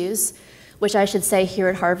snowshoes, which I should say here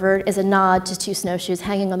at Harvard is a nod to two snowshoes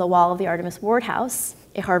hanging on the wall of the Artemis Ward House,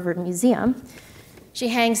 a Harvard museum. She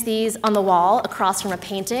hangs these on the wall across from a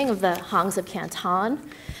painting of the Hongs of Canton,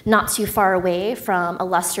 not too far away from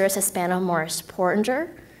illustrious Hispano-Moorish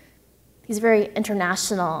porringer. These very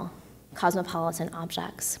international cosmopolitan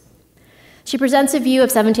objects. She presents a view of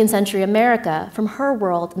 17th century America from her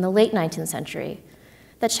world in the late 19th century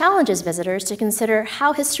that challenges visitors to consider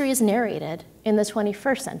how history is narrated in the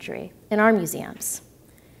 21st century in our museums.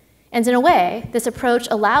 And in a way, this approach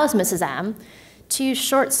allows Mrs. M to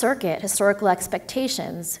short-circuit historical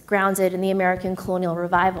expectations grounded in the American colonial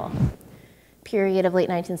revival, period of late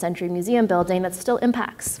 19th century museum building that still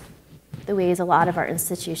impacts the ways a lot of our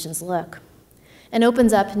institutions look, and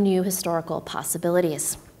opens up new historical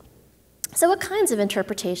possibilities. So what kinds of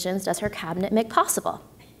interpretations does her cabinet make possible?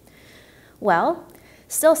 Well,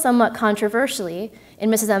 still somewhat controversially, in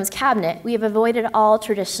Mrs. M's cabinet, we have avoided all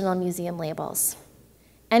traditional museum labels.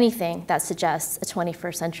 Anything that suggests a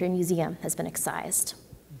 21st century museum has been excised.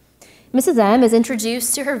 Mrs. M is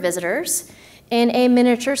introduced to her visitors in a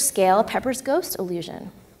miniature scale Pepper's Ghost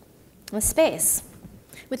illusion, a space,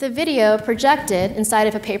 with a video projected inside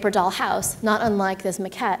of a paper doll house, not unlike this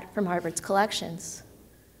maquette from Harvard's collections.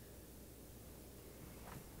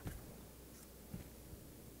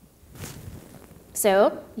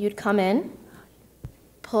 So you'd come in,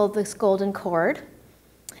 pull this golden cord,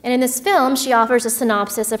 and in this film, she offers a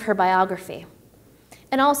synopsis of her biography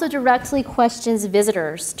and also directly questions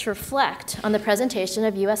visitors to reflect on the presentation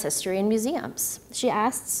of US history in museums. She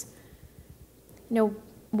asks,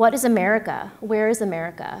 what is America? Where is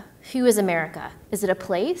America? Who is America? Is it a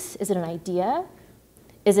place? Is it an idea?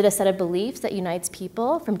 Is it a set of beliefs that unites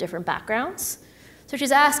people from different backgrounds? So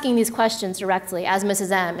she's asking these questions directly as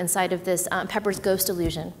Mrs. M inside of this Pepper's Ghost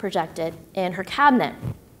illusion projected in her cabinet.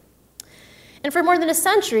 And for more than a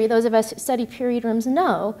century, those of us who study period rooms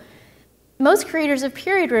know, most creators of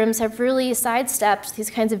period rooms have really sidestepped these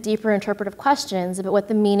kinds of deeper interpretive questions about what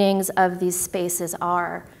the meanings of these spaces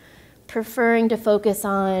are, preferring to focus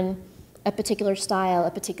on a particular style,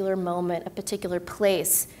 a particular moment, a particular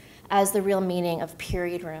place as the real meaning of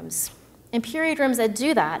period rooms. And period rooms that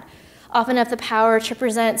do that often have the power to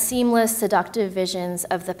present seamless, seductive visions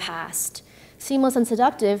of the past. Seamless and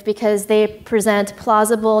seductive because they present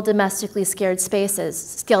plausible, domestically skilled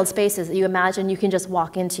spaces that you imagine you can just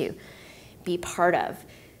walk into, be part of,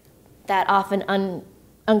 that often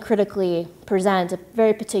uncritically present a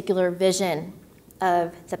very particular vision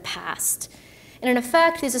of the past. And in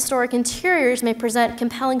effect, these historic interiors may present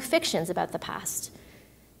compelling fictions about the past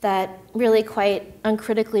that really quite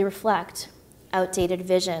uncritically reflect outdated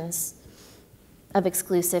visions of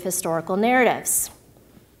exclusive historical narratives.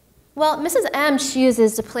 Well, Mrs. M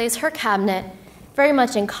chooses to place her cabinet very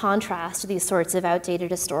much in contrast to these sorts of outdated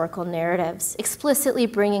historical narratives, explicitly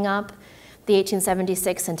bringing up the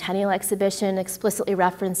 1876 Centennial Exhibition, explicitly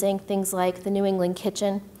referencing things like the New England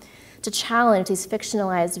kitchen, to challenge these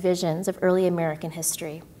fictionalized visions of early American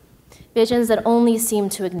history, visions that only seem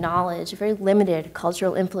to acknowledge very limited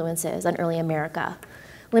cultural influences on early America,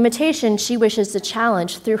 limitations she wishes to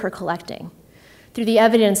challenge through her collecting, through the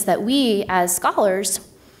evidence that we, as scholars,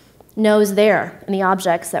 know is there in the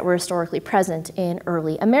objects that were historically present in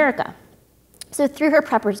early America. So through her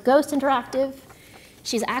Prepper's Ghost interactive,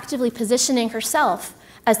 she's actively positioning herself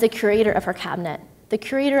as the curator of her cabinet, the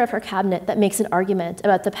curator of her cabinet that makes an argument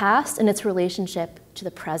about the past and its relationship to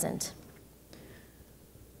the present.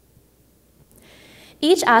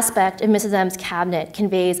 Each aspect of Mrs. M's cabinet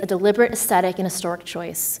conveys a deliberate aesthetic and historic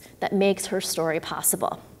choice that makes her story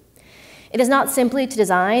possible. It is not simply to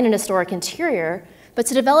design an historic interior, but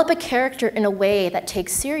to develop a character in a way that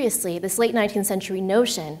takes seriously this late 19th century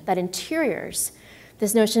notion that interiors,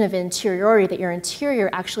 this notion of interiority, that your interior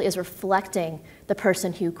actually is reflecting the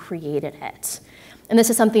person who created it. And this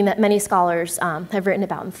is something that many scholars have written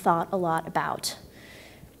about and thought a lot about.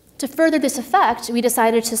 To further this effect, we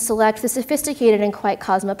decided to select the sophisticated and quite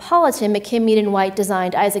cosmopolitan McKim Mead and White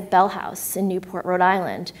designed Isaac Bell House in Newport, Rhode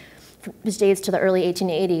Island, which dates to the early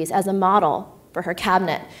 1880s, as a model for her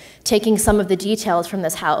cabinet, taking some of the details from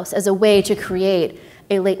this house as a way to create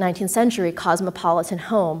a late 19th century cosmopolitan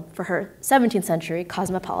home for her 17th century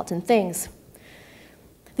cosmopolitan things.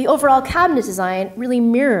 The overall cabinet design really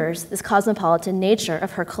mirrors this cosmopolitan nature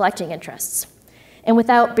of her collecting interests. And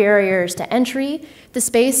without barriers to entry, the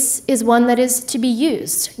space is one that is to be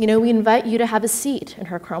used. You know, we invite you to have a seat in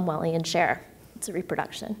her Cromwellian chair. It's a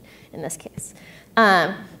reproduction in this case.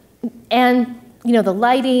 And you know, the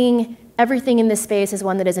lighting, everything in this space is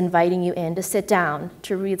one that is inviting you in to sit down,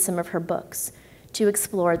 to read some of her books, to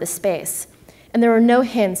explore the space. And there are no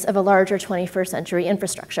hints of a larger 21st century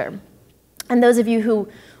infrastructure. And those of you who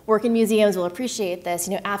work in museums will appreciate this.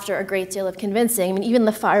 You know, after a great deal of convincing, I mean, even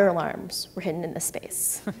the fire alarms were hidden in this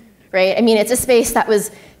space, right? I mean, it's a space that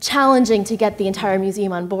was challenging to get the entire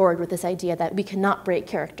museum on board with this idea that we cannot break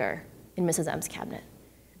character in Mrs. M's cabinet.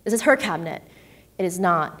 This is her cabinet. It is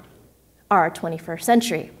not our 21st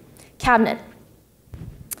century cabinet.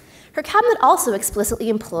 Her cabinet also explicitly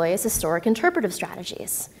employs historic interpretive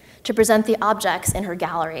strategies to present the objects in her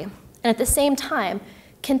gallery, and at the same time,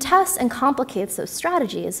 contests and complicates those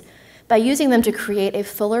strategies by using them to create a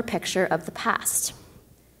fuller picture of the past.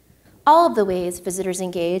 All of the ways visitors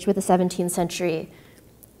engage with the 17th century,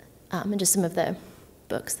 and just some of the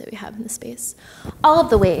books that we have in the space, all of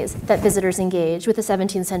the ways that visitors engage with the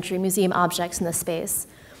 17th century museum objects in the space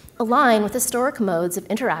align with historic modes of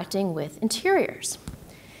interacting with interiors.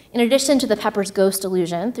 In addition to the Pepper's Ghost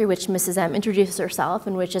illusion, through which Mrs. M introduces herself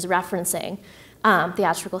and which is referencing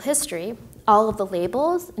theatrical history, all of the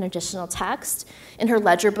labels and additional text in her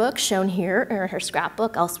ledger book, shown here, or her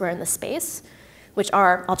scrapbook elsewhere in the space, which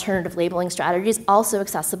are alternative labeling strategies also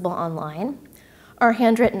accessible online, are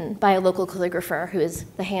handwritten by a local calligrapher who is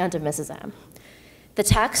the hand of Mrs. M. The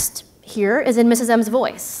text here is in Mrs. M's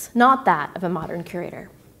voice, not that of a modern curator.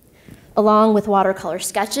 Along with watercolor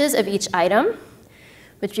sketches of each item,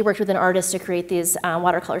 which we worked with an artist to create these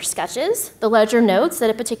watercolor sketches, the ledger notes that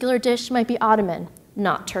a particular dish might be Ottoman,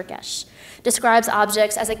 not Turkish, describes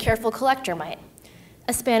objects as a careful collector might,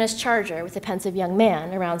 a Spanish charger with a pensive young man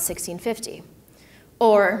around 1650,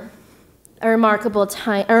 or a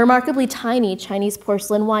remarkably tiny Chinese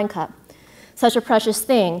porcelain wine cup, such a precious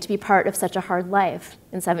thing to be part of such a hard life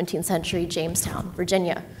in 17th century Jamestown,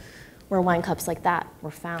 Virginia, where wine cups like that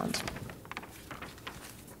were found.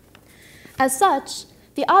 As such,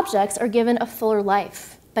 the objects are given a fuller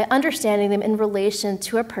life by understanding them in relation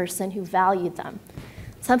to a person who valued them,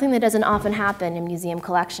 something that doesn't often happen in museum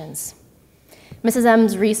collections. Mrs.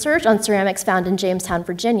 M's research on ceramics found in Jamestown,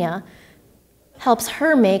 Virginia, helps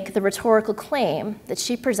her make the rhetorical claim that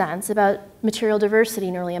she presents about material diversity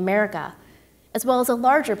in early America, as well as a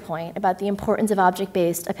larger point about the importance of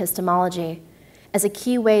object-based epistemology as a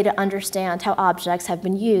key way to understand how objects have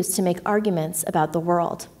been used to make arguments about the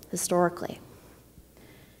world historically.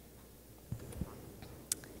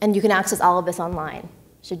 And you can access all of this online,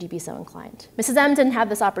 should you be so inclined. Mrs. M didn't have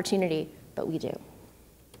this opportunity, but we do.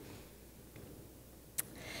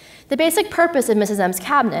 The basic purpose of Mrs. M's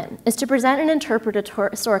cabinet is to present and interpret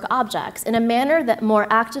historic objects in a manner that more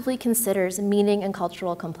actively considers meaning and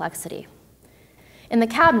cultural complexity. In the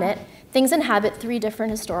cabinet, things inhabit 3 different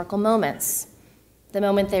historical moments. The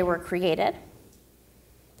moment they were created,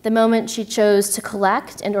 the moment she chose to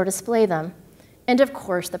collect and or display them, and of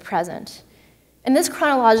course, the present. And this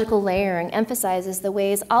chronological layering emphasizes the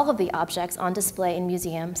ways all of the objects on display in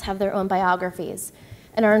museums have their own biographies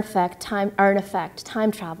and are in effect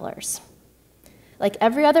time travelers. Like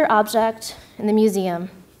every other object in the museum,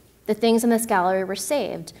 the things in this gallery were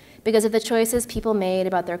saved because of the choices people made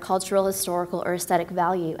about their cultural, historical, or aesthetic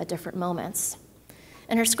value at different moments.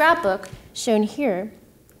 And her scrapbook, shown here,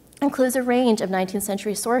 includes a range of 19th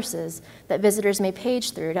century sources that visitors may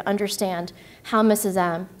page through to understand how Mrs.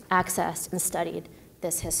 M accessed and studied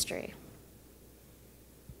this history.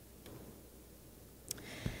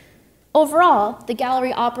 Overall, the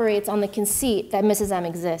gallery operates on the conceit that Mrs. M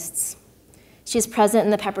exists. She's present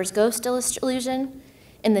in the Pepper's Ghost illusion,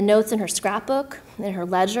 in the notes in her scrapbook, in her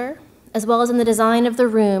ledger, as well as in the design of the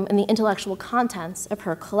room and the intellectual contents of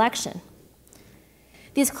her collection.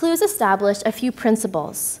 These clues established a few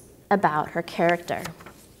principles about her character,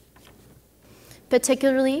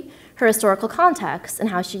 particularly her historical context and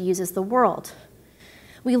how she uses the world.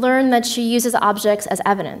 We learn that she uses objects as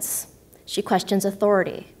evidence. She questions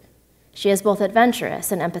authority. She is both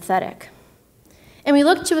adventurous and empathetic. And we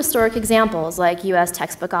look to historic examples like U.S.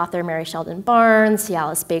 textbook author Mary Sheldon Barnes, C.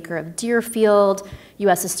 Alice Baker of Deerfield,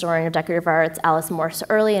 U.S. historian of decorative arts Alice Morse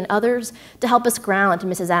Early, and others to help us ground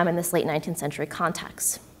Mrs. M in this late 19th century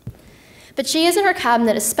context. But she is in her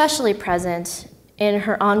cabinet especially present in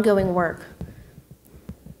her ongoing work.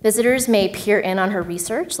 Visitors may peer in on her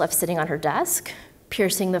research left sitting on her desk,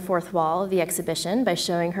 piercing the fourth wall of the exhibition by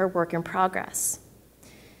showing her work in progress.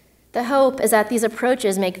 The hope is that these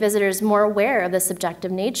approaches make visitors more aware of the subjective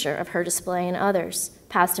nature of her display and others,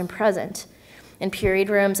 past and present, in period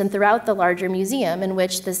rooms and throughout the larger museum in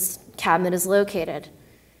which this cabinet is located,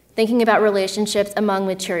 thinking about relationships among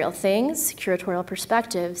material things, curatorial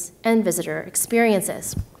perspectives, and visitor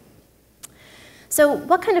experiences. So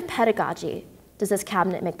what kind of pedagogy does this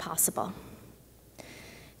cabinet make possible?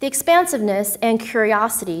 The expansiveness and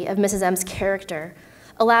curiosity of Mrs. M's character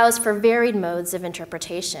allows for varied modes of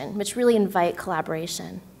interpretation, which really invite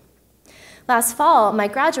collaboration. Last fall, my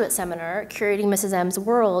graduate seminar, Curating Mrs. M's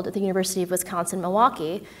World at the University of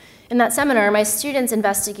Wisconsin-Milwaukee, in that seminar, my students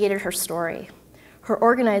investigated her story, her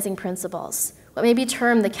organizing principles, what may be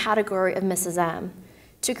termed the category of Mrs. M,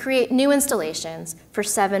 to create new installations for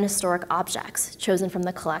 7 historic objects chosen from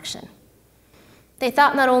the collection. They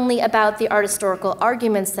thought not only about the art historical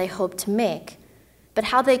arguments they hoped to make, but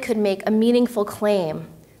how they could make a meaningful claim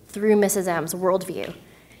through Mrs. M's worldview.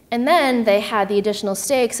 And then they had the additional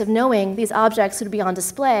stakes of knowing these objects would be on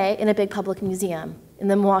display in a big public museum, in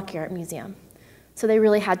the Milwaukee Art Museum. So they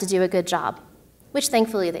really had to do a good job, which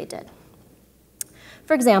thankfully they did.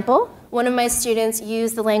 For example, one of my students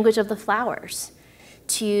used the language of the flowers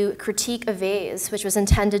to critique a vase which was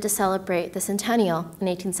intended to celebrate the centennial in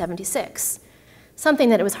 1876, something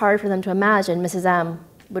that it was hard for them to imagine Mrs. M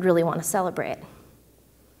would really want to celebrate.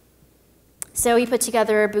 So we put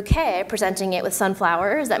together a bouquet, presenting it with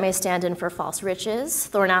sunflowers that may stand in for false riches,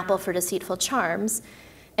 thornapple for deceitful charms,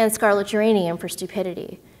 and scarlet geranium for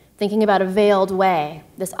stupidity, thinking about a veiled way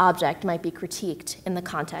this object might be critiqued in the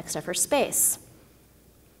context of her space.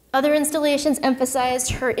 Other installations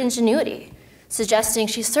emphasized her ingenuity, suggesting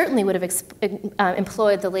she certainly would have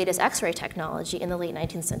employed the latest X-ray technology in the late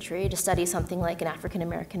 19th century to study something like an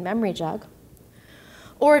African-American memory jug,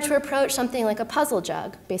 or to approach something like a puzzle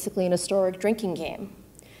jug, basically an historic drinking game,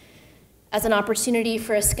 as an opportunity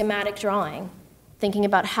for a schematic drawing, thinking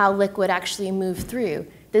about how liquid actually moved through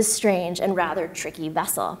this strange and rather tricky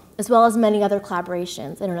vessel, as well as many other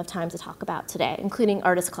collaborations I don't have time to talk about today, including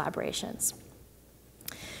artist collaborations.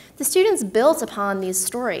 The students built upon these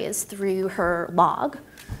stories through her log,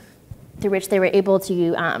 through which they were able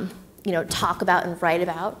to talk about and write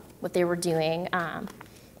about what they were doing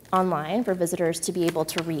online for visitors to be able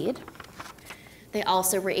to read. They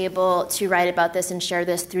also were able to write about this and share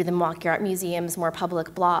this through the Milwaukee Art Museum's more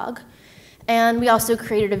public blog. And we also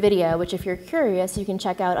created a video, which if you're curious, you can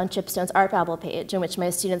check out on Chipstone's Art Babble page, in which my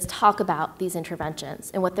students talk about these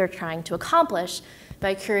interventions and what they're trying to accomplish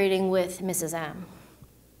by curating with Mrs. M.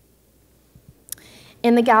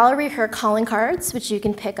 In the gallery, her calling cards, which you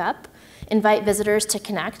can pick up, invite visitors to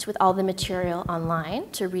connect with all the material online,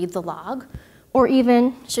 to read the log, or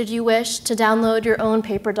even, should you wish, to download your own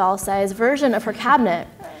paper doll-sized version of her cabinet,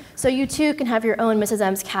 so you too can have your own Mrs.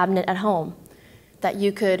 M's cabinet at home that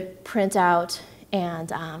you could print out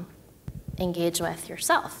and engage with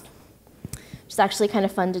yourself, which is actually kind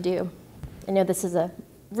of fun to do. I know this is a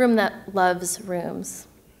room that loves rooms.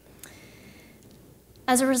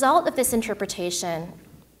 As a result of this interpretation,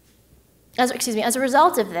 the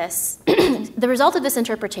result of this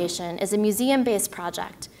interpretation is a museum-based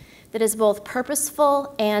project that is both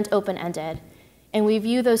purposeful and open-ended, and we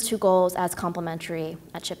view those two goals as complementary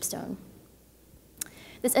at Chipstone.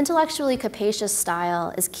 This intellectually capacious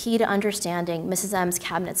style is key to understanding Mrs. M's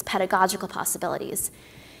cabinet's pedagogical possibilities,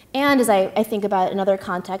 and as I think about it in other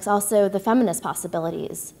contexts, also the feminist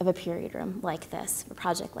possibilities of a period room like this, a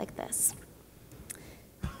project like this.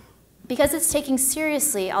 Because it's taking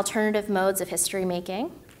seriously alternative modes of history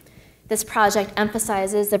making, this project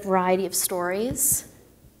emphasizes the variety of stories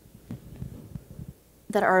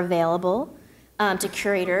that are available to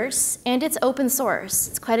curators, and it's open source.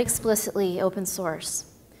 It's quite explicitly open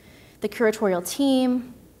source. The curatorial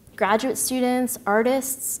team, graduate students,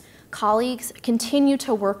 artists, colleagues continue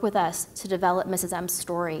to work with us to develop Mrs. M's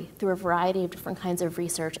story through a variety of different kinds of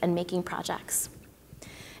research and making projects.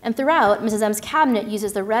 And throughout, Mrs. M's cabinet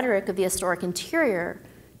uses the rhetoric of the historic interior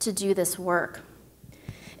to do this work.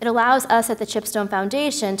 It allows us at the Chipstone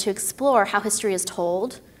Foundation to explore how history is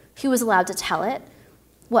told, who is allowed to tell it,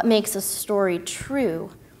 what makes a story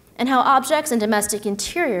true, and how objects and domestic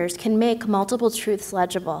interiors can make multiple truths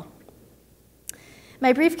legible.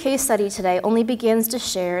 My brief case study today only begins to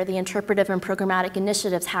share the interpretive and programmatic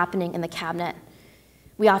initiatives happening in the cabinet.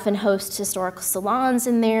 We often host historical salons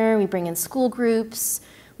in there, we bring in school groups,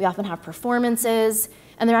 we often have performances,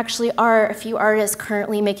 and there actually are a few artists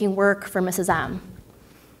currently making work for Mrs. M.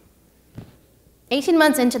 18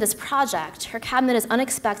 months into this project, her cabinet has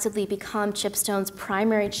unexpectedly become Chipstone's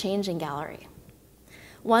primary changing gallery,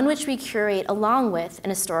 one which we curate along with an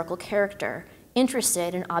historical character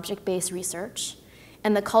interested in object-based research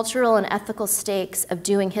and the cultural and ethical stakes of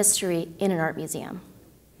doing history in an art museum.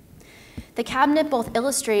 The cabinet both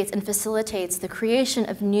illustrates and facilitates the creation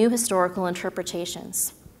of new historical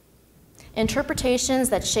interpretations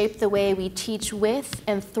that shape the way we teach with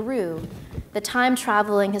and through the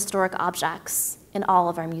time-traveling historic objects in all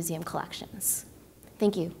of our museum collections.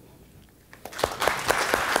 Thank you.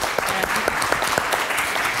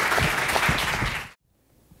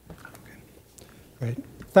 Great.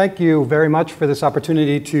 Thank you very much for this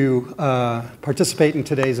opportunity to participate in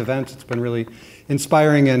today's event. It's been really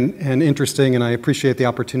inspiring and interesting, and I appreciate the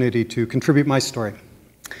opportunity to contribute my story.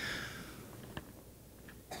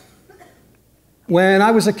 When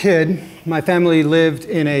I was a kid, my family lived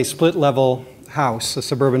in a split-level house, a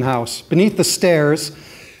suburban house. Beneath the stairs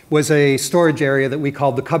was a storage area that we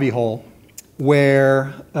called the cubbyhole,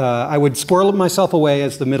 where I would squirrel myself away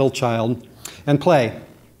as the middle child and play.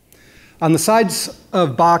 On the sides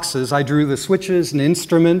of boxes, I drew the switches and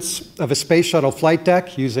instruments of a space shuttle flight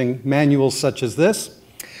deck using manuals such as this.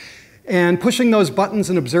 And pushing those buttons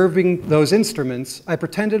and observing those instruments, I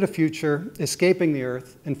pretended a future escaping the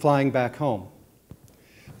Earth and flying back home.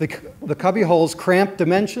 The cubbyhole's cramped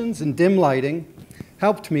dimensions and dim lighting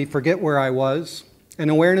helped me forget where I was, and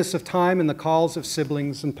awareness of time and the calls of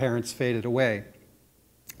siblings and parents faded away.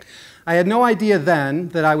 I had no idea then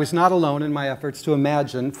that I was not alone in my efforts to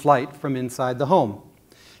imagine flight from inside the home.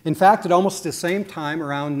 In fact, at almost the same time,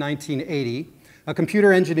 around 1980, a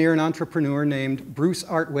computer engineer and entrepreneur named Bruce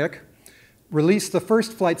Artwick released the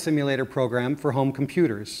first flight simulator program for home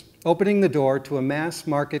computers, opening the door to a mass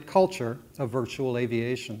market culture of virtual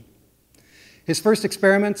aviation. His first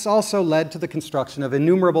experiments also led to the construction of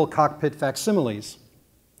innumerable cockpit facsimiles,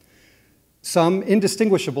 some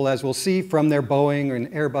indistinguishable, as we'll see, from their Boeing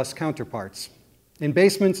and Airbus counterparts, in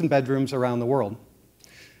basements and bedrooms around the world.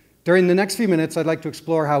 During the next few minutes, I'd like to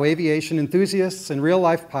explore how aviation enthusiasts and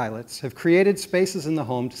real-life pilots have created spaces in the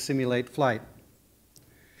home to simulate flight.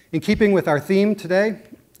 In keeping with our theme today,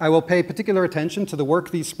 I will pay particular attention to the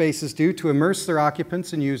work these spaces do to immerse their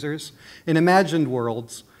occupants and users in imagined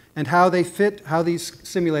worlds and how these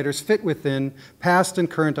simulators fit within past and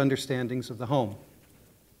current understandings of the home.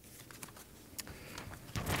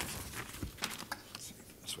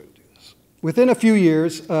 Within a few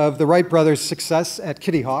years of the Wright brothers' success at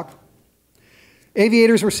Kitty Hawk,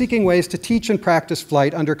 aviators were seeking ways to teach and practice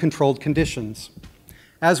flight under controlled conditions.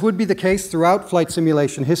 As would be the case throughout flight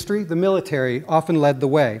simulation history, the military often led the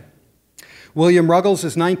way. William Ruggles'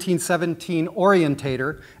 1917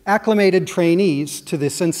 Orientator acclimated trainees to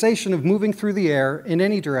the sensation of moving through the air in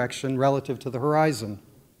any direction relative to the horizon.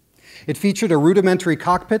 It featured a rudimentary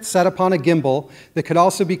cockpit set upon a gimbal that could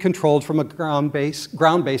also be controlled from a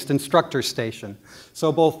ground-based instructor station.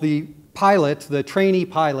 So both the pilot, the trainee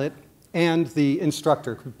pilot, and the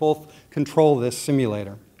instructor could both control this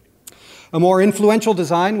simulator. A more influential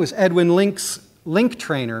design was Edwin Link's Link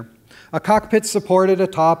Trainer, a cockpit supported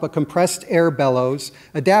atop a compressed air bellows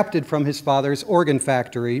adapted from his father's organ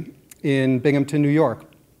factory in Binghamton, New York.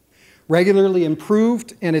 Regularly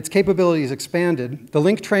improved and its capabilities expanded, the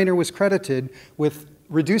Link trainer was credited with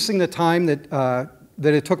reducing the time that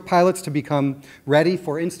it took pilots to become ready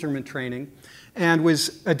for instrument training, and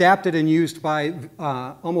was adapted and used by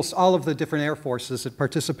almost all of the different air forces that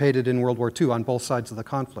participated in World War II on both sides of the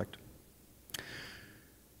conflict.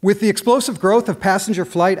 With the explosive growth of passenger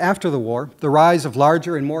flight after the war, the rise of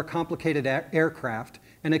larger and more complicated aircraft,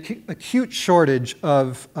 and acute shortage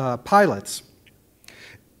of pilots,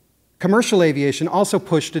 commercial aviation also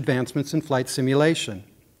pushed advancements in flight simulation.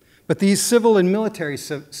 But these civil and military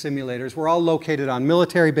simulators were all located on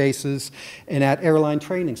military bases and at airline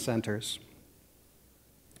training centers.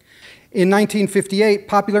 In 1958,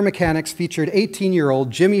 Popular Mechanics featured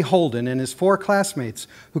 18-year-old Jimmy Holden and his 4 classmates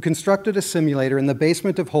who constructed a simulator in the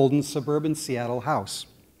basement of Holden's suburban Seattle house.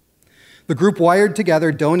 The group wired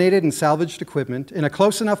together donated and salvaged equipment in a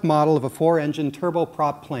close enough model of a 4-engine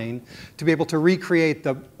turboprop plane to be able to recreate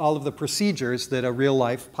all of the procedures that a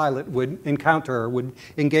real-life pilot would encounter or would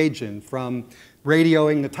engage in, from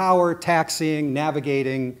radioing the tower, taxiing,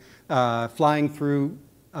 navigating, flying through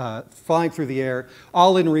the air,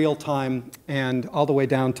 all in real time, and all the way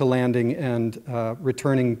down to landing and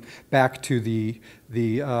returning back to the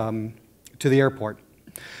airport.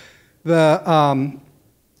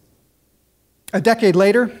 A decade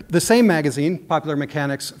later, the same magazine, Popular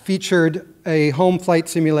Mechanics, featured a home flight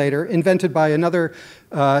simulator invented by another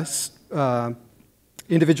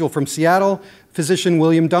individual from Seattle, physician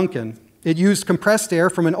William Duncan. It used compressed air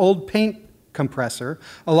from an old paint compressor,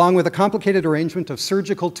 along with a complicated arrangement of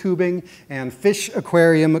surgical tubing and fish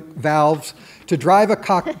aquarium valves to drive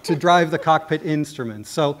the cockpit instruments.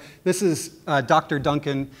 So this is Dr.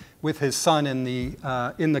 Duncan with his son in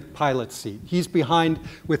the pilot's seat. He's behind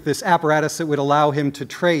with this apparatus that would allow him to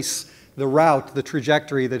trace the route, the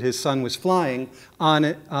trajectory that his son was flying on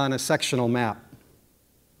a sectional map,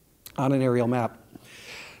 on an aerial map.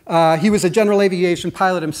 He was a general aviation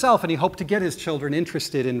pilot himself, and he hoped to get his children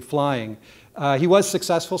interested in flying. He was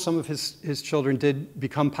successful. Some of his children did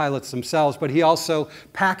become pilots themselves, but he also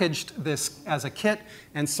packaged this as a kit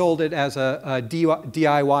and sold it as a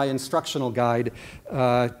DIY instructional guide,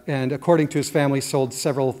 and according to his family, sold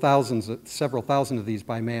several thousand of these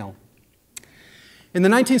by mail. In the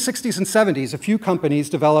 1960s and 70s, a few companies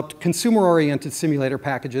developed consumer-oriented simulator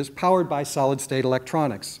packages powered by solid-state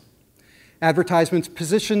electronics. Advertisements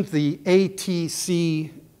positioned the ATC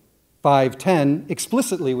 510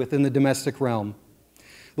 explicitly within the domestic realm,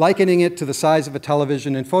 likening it to the size of a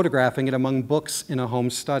television and photographing it among books in a home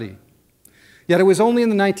study. Yet it was only in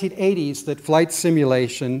the 1980s that flight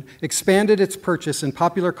simulation expanded its purchase in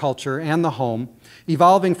popular culture and the home,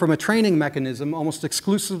 evolving from a training mechanism almost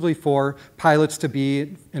exclusively for pilots to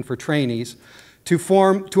be and for trainees, to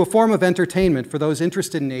a form of entertainment for those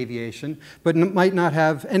interested in aviation, but might not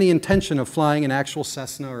have any intention of flying an actual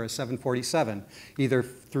Cessna or a 747, either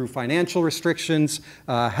through financial restrictions,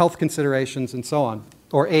 health considerations, and so on,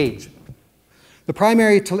 or age. The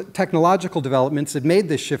primary technological developments that made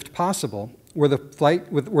this shift possible were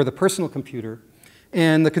the personal computer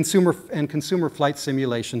and the consumer flight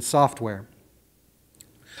simulation software.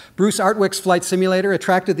 Bruce Artwick's flight simulator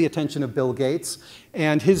attracted the attention of Bill Gates,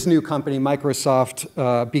 and his new company,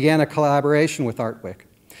 Microsoft, began a collaboration with Artwick.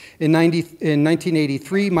 In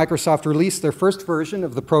 1983, Microsoft released their first version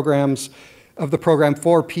of the program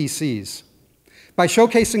for PCs. By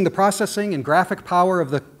showcasing the processing and graphic power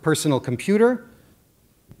of the personal computer,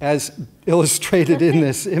 as illustrated in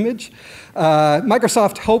this image,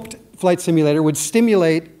 Microsoft hoped Flight Simulator would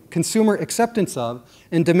stimulate consumer acceptance of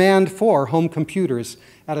and demand for home computers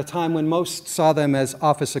at a time when most saw them as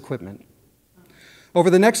office equipment. Over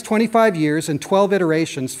the next 25 years and 12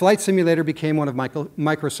 iterations, Flight Simulator became one of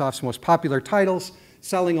Microsoft's most popular titles,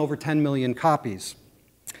 selling over 10 million copies.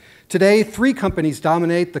 Today, 3 companies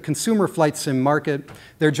dominate the consumer flight sim market.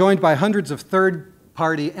 They're joined by hundreds of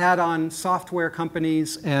third-party add-on software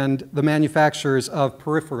companies and the manufacturers of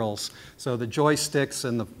peripherals, so the joysticks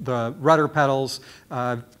and the rudder pedals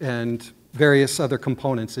and various other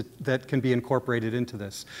components that can be incorporated into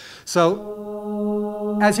this.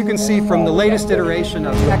 So, as you can see from the latest iteration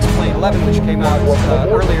of X-Plane 11, which came out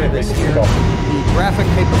earlier this year, the graphic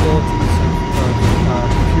capabilities of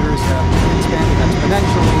computers have expanded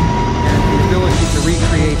exponentially, and the ability to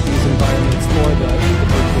recreate these environments for the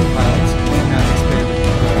virtual pilots has expanded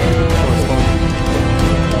correspondingly.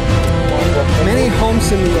 Many home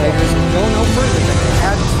simulators go no further than to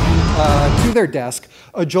add to their desk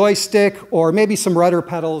a joystick or maybe some rudder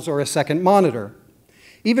pedals or a second monitor.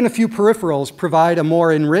 Even a few peripherals provide a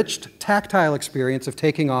more enriched, tactile experience of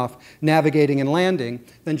taking off, navigating, and landing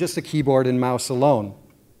than just a keyboard and mouse alone.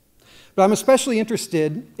 But I'm especially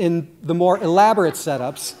interested in the more elaborate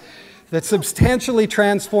setups that substantially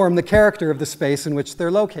transform the character of the space in which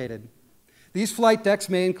they're located. These flight decks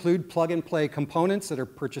may include plug-and-play components that are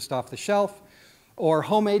purchased off the shelf, or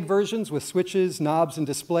homemade versions with switches, knobs, and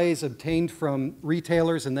displays obtained from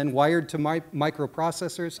retailers and then wired to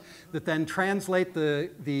microprocessors that then translate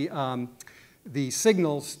the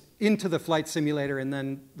signals into the flight simulator, and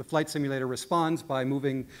then the flight simulator responds by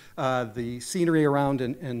moving the scenery around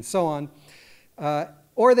and so on.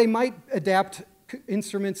 Or they might adapt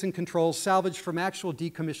instruments and controls salvaged from actual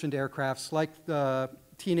decommissioned aircrafts like the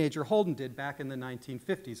teenager Holden did back in the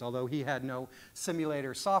 1950s, although he had no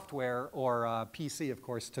simulator software or PC, of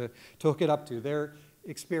course, to hook it up to. Their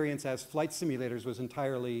experience as flight simulators was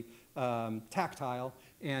entirely tactile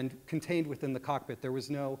and contained within the cockpit. There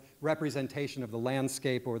was no representation of the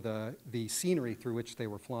landscape or the scenery through which they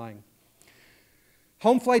were flying.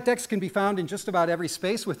 Home flight decks can be found in just about every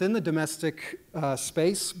space within the domestic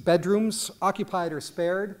space. Bedrooms, occupied or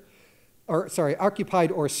spare,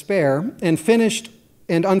 and finished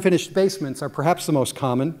and unfinished basements are perhaps the most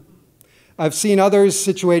common. I've seen others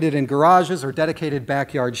situated in garages or dedicated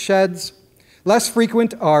backyard sheds. Less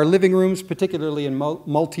frequent are living rooms, particularly in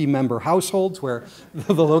multi-member households, where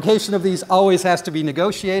the location of these always has to be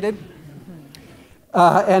negotiated,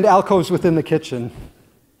 and alcoves within the kitchen.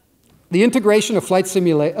 The integration of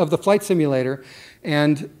the flight simulator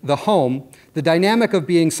and the home, the dynamic of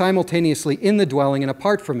being simultaneously in the dwelling and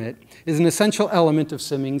apart from it, is an essential element of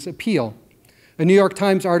simming's appeal. A New York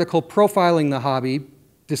Times article profiling the hobby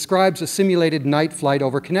describes a simulated night flight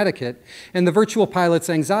over Connecticut and the virtual pilot's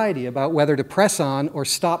anxiety about whether to press on or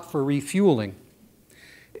stop for refueling.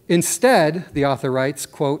 Instead, the author writes,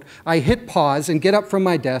 quote, "I hit pause and get up from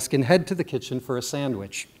my desk and head to the kitchen for a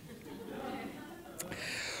sandwich."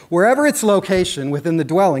 Wherever its location within the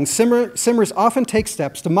dwelling, simmers often take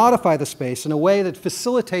steps to modify the space in a way that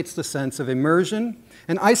facilitates the sense of immersion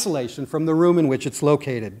and isolation from the room in which it's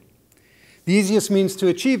located. The easiest means to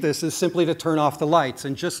achieve this is simply to turn off the lights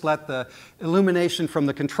and just let the illumination from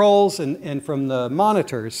the controls and from the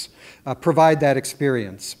monitors provide that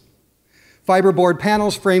experience. Fiberboard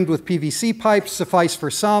panels framed with PVC pipes suffice for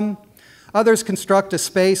some. Others construct a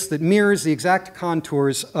space that mirrors the exact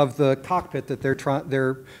contours of the cockpit that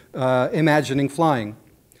they're imagining flying.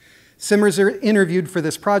 Simmers interviewed for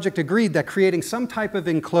this project agreed that creating some type of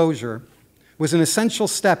enclosure was an essential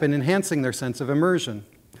step in enhancing their sense of immersion.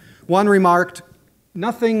 One remarked,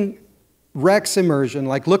 "Nothing wrecks immersion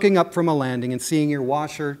like looking up from a landing and seeing your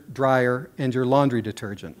washer, dryer, and your laundry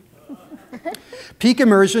detergent." Peak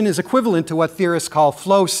immersion is equivalent to what theorists call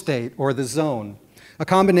flow state or the zone, a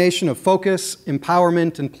combination of focus,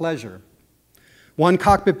 empowerment, and pleasure. One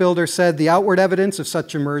cockpit builder said the outward evidence of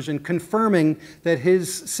such immersion, confirming that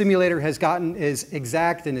his simulator has gotten as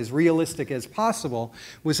exact and as realistic as possible,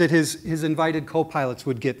 was that his invited co-pilots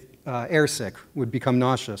would get airsick, would become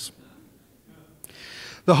nauseous.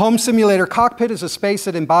 The home simulator cockpit is a space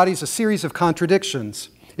that embodies a series of contradictions.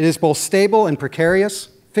 It is both stable and precarious,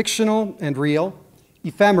 fictional and real,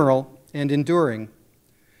 ephemeral and enduring.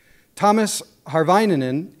 Thomas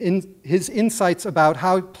Harvainen, in his insights about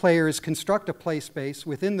how players construct a play space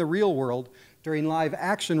within the real world during live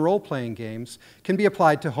action role-playing games, can be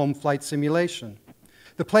applied to home flight simulation.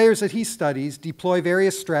 The players that he studies deploy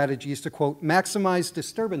various strategies to, quote, minimize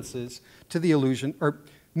disturbances to the illusion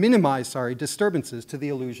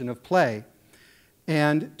of play,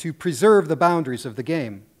 and to preserve the boundaries of the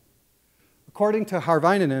game. According to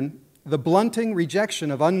Harvainen, the blunting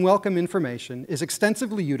rejection of unwelcome information is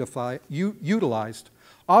extensively utilized,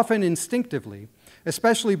 often instinctively,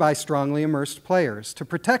 especially by strongly immersed players, to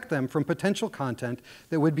protect them from potential content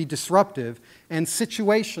that would be disruptive and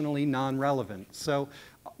situationally non-relevant. So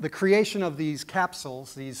the creation of these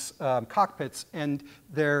capsules, these cockpits, and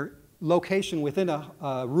their location within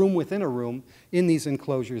a room in these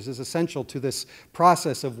enclosures is essential to this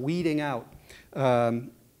process of weeding out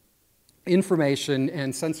information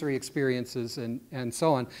and sensory experiences and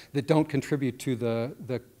so on that don't contribute to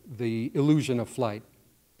the illusion of flight.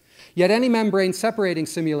 Yet any membrane separating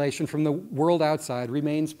simulation from the world outside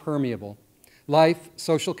remains permeable. Life,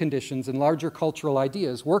 social conditions, and larger cultural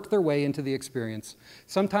ideas work their way into the experience,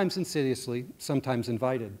 sometimes insidiously, sometimes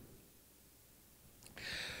invited.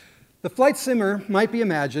 The flight simmer might be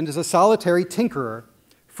imagined as a solitary tinkerer,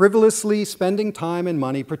 frivolously spending time and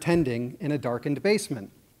money pretending in a darkened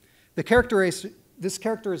basement. This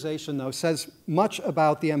characterization, though, says much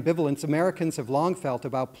about the ambivalence Americans have long felt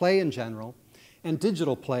about play in general and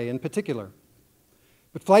digital play in particular.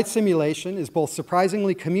 But flight simulation is both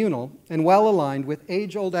surprisingly communal and well aligned with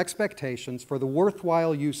age-old expectations for the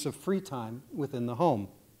worthwhile use of free time within the home.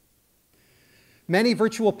 Many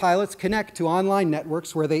virtual pilots connect to online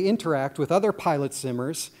networks where they interact with other pilot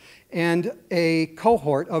simmers and a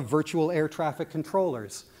cohort of virtual air traffic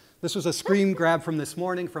controllers. This was a screen grab from this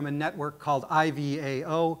morning from a network called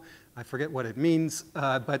IVAO. I forget what it means,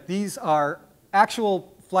 but these are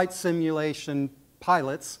actual flight simulation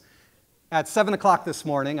pilots. At 7 o'clock this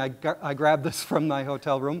morning, I grabbed this from my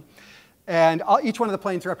hotel room, and each one of the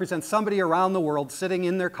planes represents somebody around the world sitting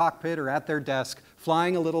in their cockpit or at their desk,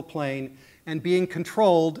 flying a little plane, and being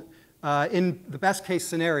controlled in the best case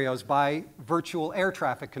scenarios by virtual air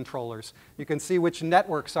traffic controllers. You can see which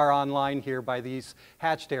networks are online here by these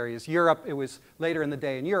hatched areas. Europe, it was later in the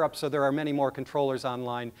day in Europe, so there are many more controllers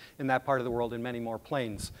online in that part of the world and many more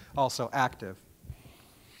planes also active.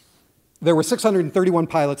 There were 631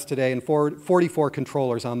 pilots today and 44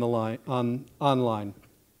 controllers on the line, online.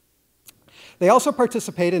 They also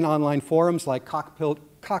participate in online forums like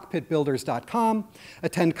cockpitbuilders.com,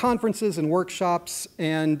 attend conferences and workshops,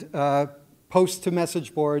 and post to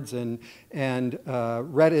message boards and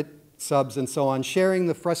Reddit subs and so on, sharing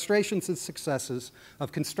the frustrations and successes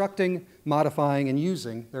of constructing, modifying, and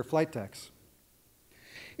using their flight decks.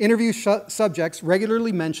 Interview subjects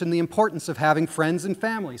regularly mention the importance of having friends and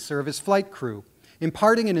family serve as flight crew,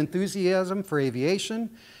 imparting an enthusiasm for aviation,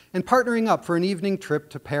 and partnering up for an evening trip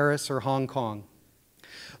to Paris or Hong Kong.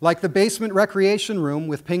 Like the basement recreation room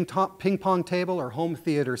with ping pong table or home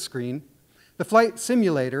theater screen, the flight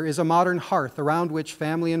simulator is a modern hearth around which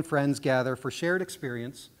family and friends gather for shared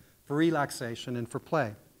experience, for relaxation, and for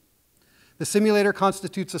play. The simulator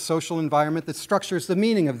constitutes a social environment that structures the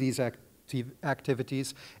meaning of these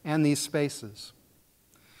activities and these spaces.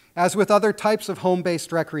 As with other types of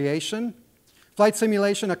home-based recreation, flight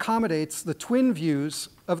simulation accommodates the twin views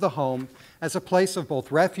of the home as a place of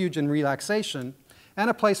both refuge and relaxation, and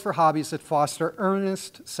a place for hobbies that foster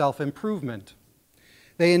earnest self-improvement.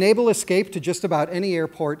 They enable escape to just about any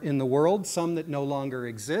airport in the world, some that no longer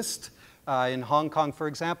exist. In Hong Kong, for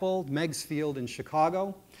example, Meigs Field in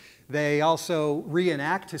Chicago. They also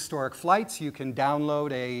reenact historic flights. You can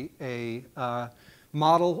download a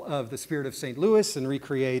model of the Spirit of St. Louis and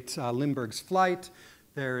recreate Lindbergh's flight.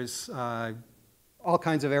 There's all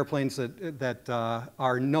kinds of airplanes that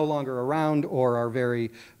are no longer around or are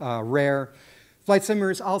very rare. Flight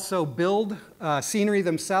simmers also build scenery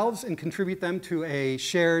themselves and contribute them to a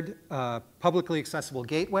shared, publicly accessible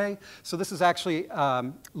gateway. So this is actually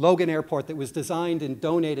Logan Airport that was designed and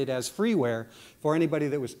donated as freeware for anybody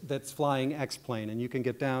that's flying X-plane. And you can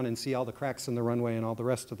get down and see all the cracks in the runway and all the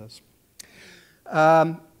rest of this.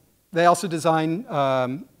 They also design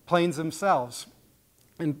planes themselves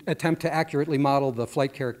and attempt to accurately model the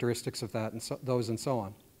flight characteristics of that and those and so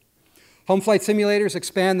on. Home flight simulators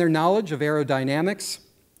expand their knowledge of aerodynamics,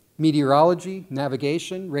 meteorology,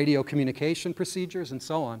 navigation, radio communication procedures, and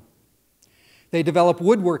so on. They develop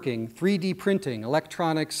woodworking, 3D printing,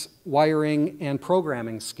 electronics, wiring, and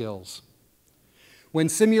programming skills. When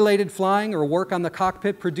simulated flying or work on the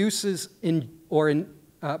cockpit produces and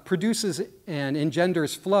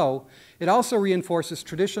engenders flow, it also reinforces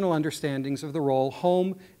traditional understandings of the role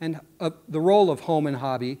of home and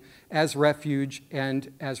hobby as refuge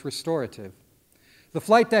and as restorative. The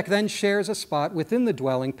flight deck then shares a spot within the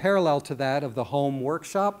dwelling parallel to that of the home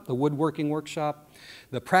workshop, the woodworking workshop,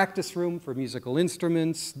 the practice room for musical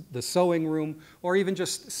instruments, the sewing room, or even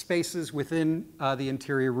just spaces within the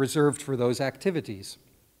interior reserved for those activities.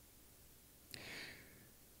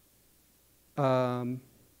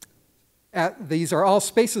 These are all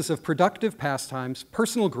spaces of productive pastimes,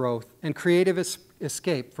 personal growth, and creative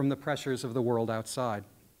escape from the pressures of the world outside.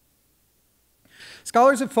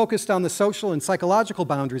 Scholars have focused on the social and psychological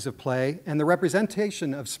boundaries of play and the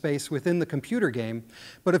representation of space within the computer game,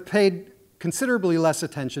 but have paid considerably less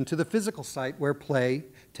attention to the physical site where play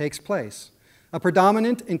takes place. A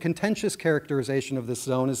predominant and contentious characterization of this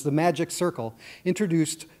zone is the magic circle,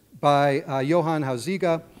 introduced by Johann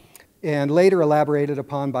Huizinga and later elaborated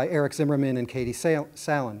upon by Eric Zimmerman and Katie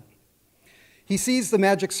Salen. He sees the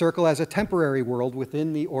magic circle as a temporary world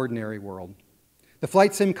within the ordinary world. The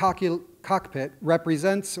flight sim cockpit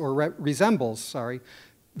resembles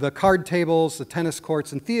the card tables, the tennis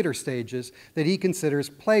courts, and theater stages that he considers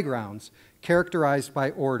playgrounds characterized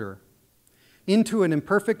by order. Into an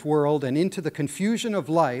imperfect world and into the confusion of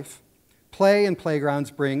life, play and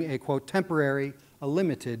playgrounds bring a, quote, temporary, a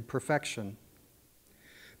limited perfection.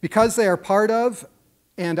 Because they are part of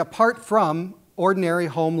and apart from ordinary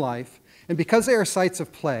home life, and because they are sites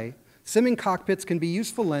of play, simming cockpits can be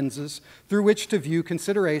useful lenses through which to view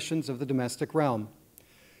considerations of the domestic realm.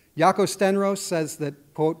 Jaco Stenros says that,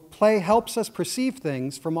 quote, play helps us perceive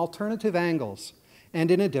things from alternative angles and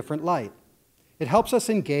in a different light. It helps us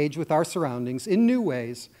engage with our surroundings in new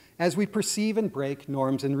ways as we perceive and break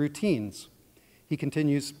norms and routines. He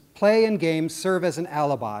continues, play and games serve as an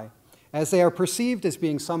alibi. As they are perceived as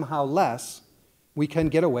being somehow less, we can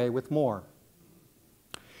get away with more.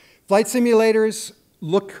 Flight simulators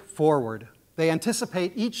look forward. They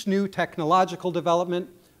anticipate each new technological development.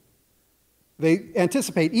 They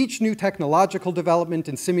anticipate each new technological development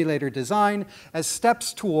in simulator design as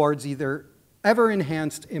steps towards either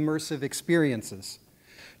ever-enhanced immersive experiences.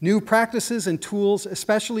 New practices and tools,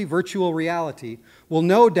 especially virtual reality, will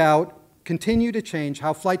no doubt continue to change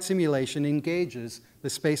how flight simulation engages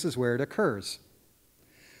the spaces where it occurs.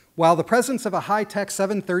 While the presence of a high-tech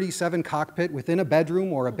 737 cockpit within a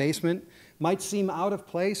bedroom or a basement might seem out of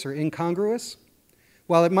place or incongruous,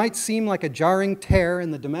 while it might seem like a jarring tear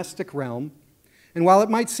in the domestic realm, and while it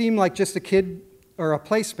might seem like just a kid or a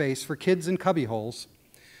play space for kids in cubbyholes,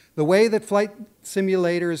 the way that flight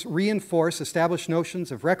simulators reinforce established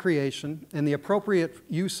notions of recreation and the appropriate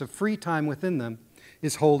use of free time within them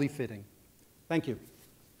is wholly fitting. Thank you.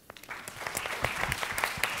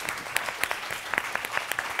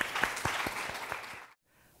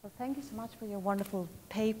 Well, thank you so much for your wonderful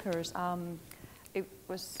papers. It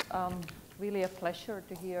was really a pleasure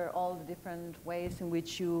to hear all the different ways in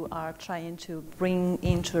which you are trying to bring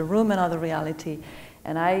into a room another reality.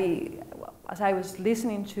 And as I was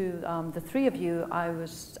listening to the three of you, I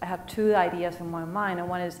had two ideas in my mind. And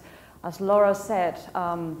one is, as Laura said,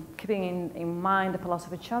 keeping in mind the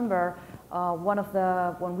philosophy chamber,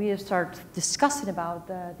 when we start discussing about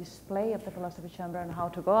the display of the philosophy chamber and how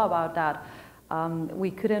to go about that, we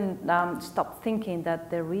couldn't stop thinking that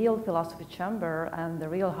the real philosophy chamber and the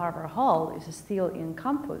real Harvard Hall is still in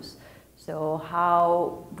campus. So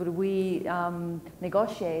how would we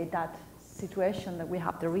negotiate that situation that we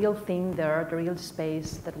have the real thing there, the real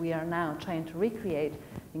space that we are now trying to recreate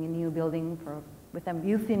in a new building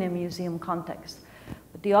within a museum context?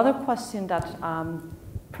 But the other question that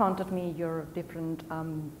prompted me your different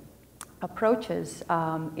approaches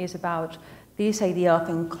is about this idea of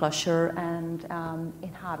enclosure and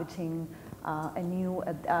inhabiting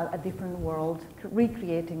a different world,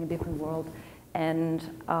 recreating a different world. And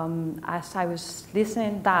as I was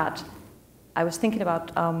listening to that, I was thinking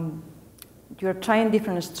about you're trying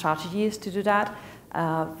different strategies to do that,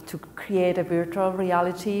 to create a virtual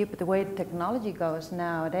reality. But the way technology goes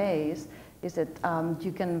nowadays is that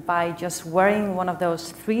you can, by just wearing one of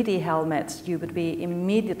those 3D helmets, you would be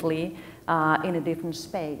immediately in a different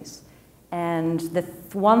space. And the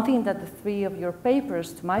one thing that the three of your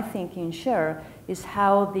papers, to my thinking, share is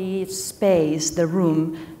how the space, the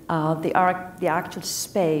room, the actual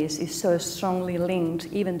space is so strongly linked,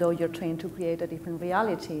 even though you're trying to create a different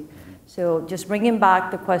reality. So just bringing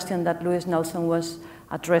back the question that Louis Nelson was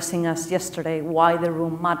addressing us yesterday, why the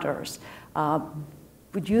room matters.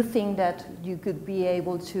 Would you think that you could be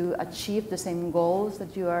able to achieve the same goals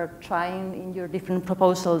that you are trying in your different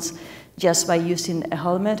proposals just by using a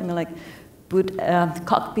helmet? I mean, like, would the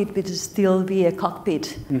cockpit would still be a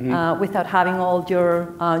cockpit without having all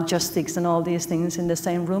your joysticks and all these things in the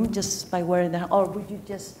same room just by wearing them? Or would you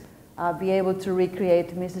just be able to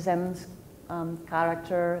recreate Mrs. M's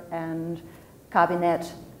character and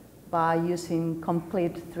cabinet by using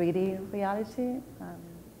complete 3D reality?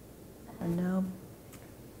 Or no?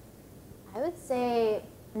 I would say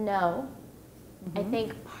no. I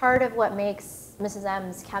think part of what makes Mrs.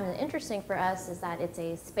 M's cabinet interesting for us is that it's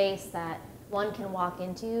a space that one can walk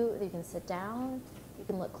into, you can sit down, you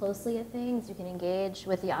can look closely at things, you can engage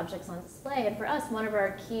with the objects on display. And for us, one of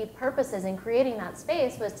our key purposes in creating that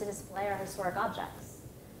space was to display our historic objects.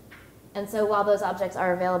 And so while those objects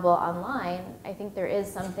are available online, I think there is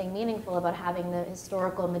something meaningful about having the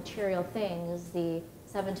historical material things, the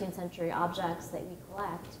 17th century objects that we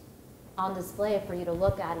collect, on display for you to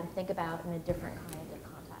look at and think about in a different kind of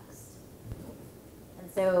context.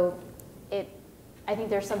 And so I think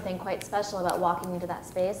there's something quite special about walking into that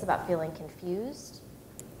space, about feeling confused.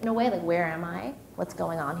 In a way, like, where am I? What's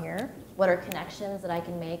going on here? What are connections that I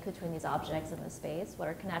can make between these objects in the space? What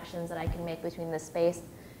are connections that I can make between this space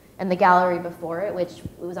and the gallery before it, which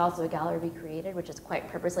was also a gallery we created, which is quite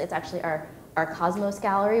purposely. It's actually our Cosmos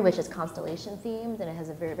gallery, which is constellation themed, and it has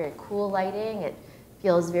a very, very cool lighting. It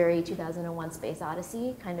feels very 2001 Space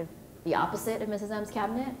Odyssey, kind of the opposite of Mrs. M's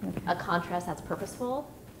cabinet, a contrast that's purposeful.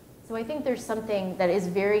 So I think there's something that is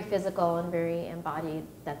very physical and very embodied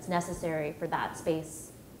that's necessary for that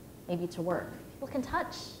space maybe to work. People can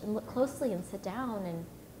touch and look closely and sit down, and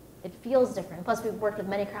it feels different. Plus, we've worked with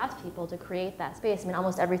many craftspeople to create that space. I mean,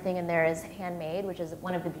 almost everything in there is handmade, which is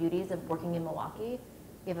one of the beauties of working in Milwaukee.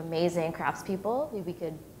 We have amazing craftspeople who we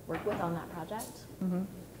could work with on that project.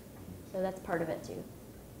 So that's part of it too.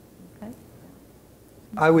 Okay.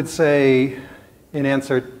 I would say, in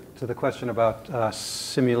answer to the question about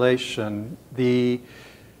simulation, it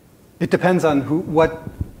depends on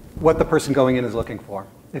what the person going in is looking for.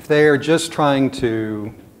 If they are just trying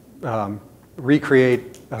to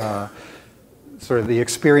recreate sort of the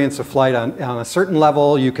experience of flight on a certain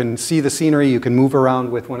level, you can see the scenery, you can move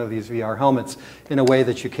around with one of these VR helmets in a way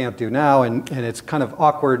that you can't do now, and it's kind of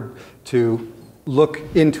awkward to look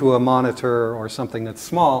into a monitor or something that's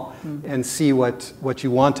small and see what you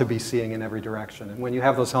want to be seeing in every direction. And when you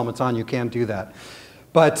have those helmets on, you can't do that.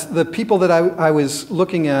 But the people that I was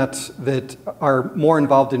looking at that are more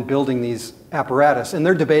involved in building these apparatus, and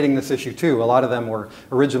they're debating this issue too. A lot of them were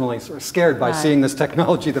originally sort of scared by seeing this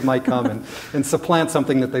technology that might come and supplant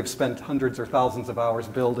something that they've spent hundreds or thousands of hours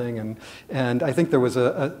building. And I think there was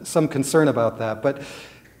some concern about that. But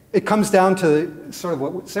it comes down to sort of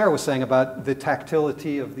what Sarah was saying about the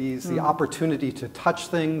tactility of these, the opportunity to touch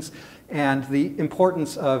things, and the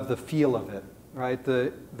importance of the feel of it. Right?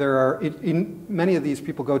 Many of these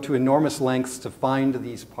people go to enormous lengths to find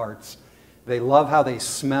these parts. They love how they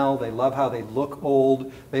smell. They love how they look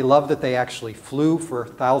old. They love that they actually flew for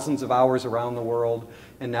thousands of hours around the world,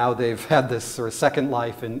 and now they've had this sort of second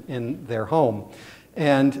life in their home.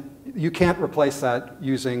 And you can't replace that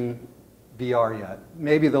using VR yet.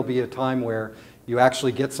 Maybe there'll be a time where you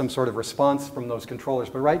actually get some sort of response from those controllers,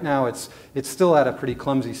 but right now it's still at a pretty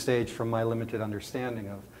clumsy stage from my limited understanding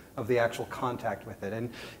of the actual contact with it.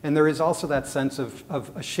 And there is also that sense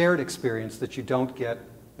of a shared experience that you don't get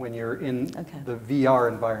when you're in the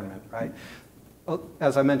VR environment, right?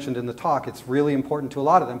 As I mentioned in the talk, it's really important to a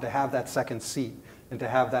lot of them to have that second seat and to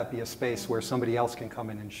have that be a space where somebody else can come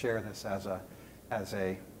in and share this as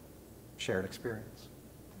a shared experience.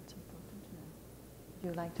 That's important to know. Would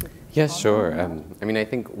you like to? Yes, sure. I mean, I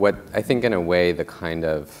think in a way the kind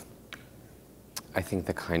of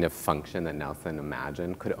function that Nelson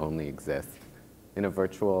imagined could only exist in a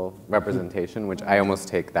virtual representation, which I almost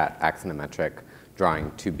take that axonometric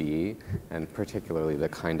drawing to be, and particularly the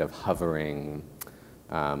kind of hovering,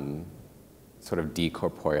 sort of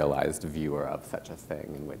decorporealized viewer of such a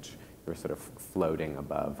thing, in which you're sort of floating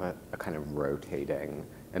above a kind of rotating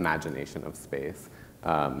imagination of space.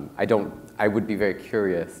 I would be very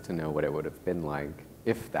curious to know what it would have been like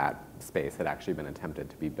if that space had actually been attempted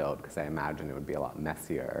to be built, because I imagine it would be a lot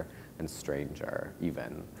messier and stranger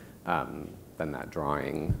even than that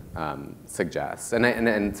drawing suggests.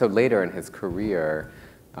 And so later in his career,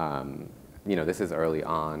 this is early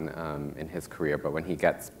on in his career, but when he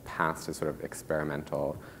gets past his sort of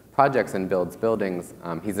experimental projects and builds buildings,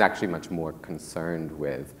 he's actually much more concerned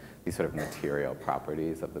with these sort of material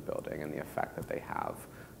properties of the building and the effect that they have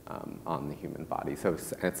on the human body. So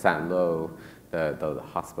at Saint-Lô, the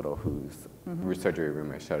hospital whose surgery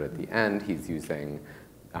room I showed at the end, he's using,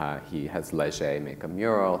 he has Léger make a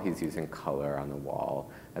mural, he's using color on the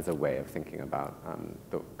wall as a way of thinking about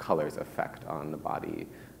the color's effect on the body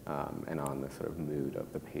and on the sort of mood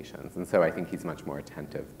of the patients. And so I think he's much more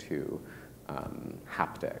attentive to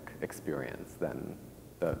haptic experience than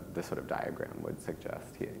the sort of diagram would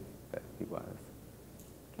suggest that he was.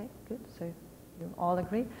 Okay, good. So you all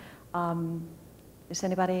agree. Does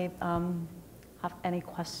anybody have any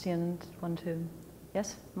questions? Want to?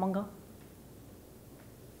 Yes, Mongo?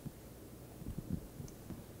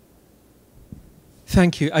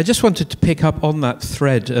 Thank you. I just wanted to pick up on that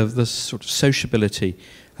thread of the sort of sociability,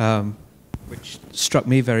 which struck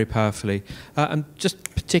me very powerfully. And just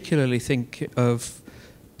particularly think of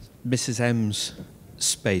Mrs. M's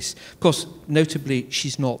space. Of course, notably,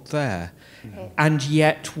 she's not there. Okay. And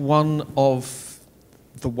yet one of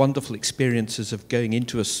the wonderful experiences of going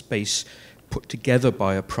into a space put together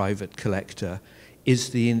by a private collector is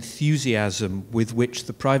the enthusiasm with which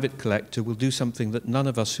the private collector will do something that none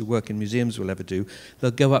of us who work in museums will ever do.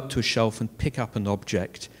 They'll go up to a shelf and pick up an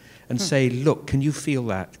object and say, look, can you feel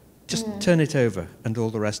that? Just turn it over, and all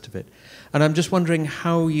the rest of it. And I'm just wondering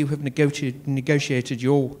how you have negotiated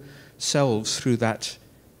yourselves through that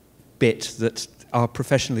bit that our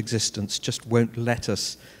professional existence just won't let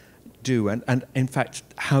us do, and in fact,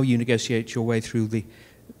 how you negotiate your way through the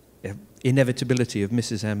inevitability of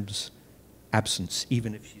Mrs. M's absence,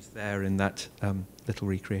 even if she's there in that little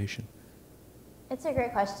recreation. It's a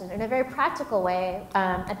great question. In a very practical way,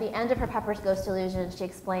 at the end of her Pepper's Ghost Illusion, she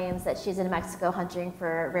explains that she's in Mexico hunting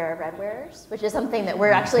for rare red wares, which is something that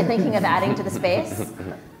we're actually thinking of adding to the space.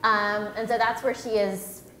 And so that's where she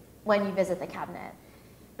is when you visit the cabinet.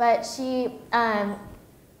 But she,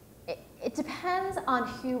 it depends on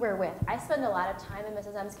who we're with. I spend a lot of time in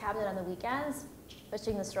Mrs. M's cabinet on the weekends,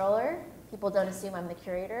 pushing the stroller. People don't assume I'm the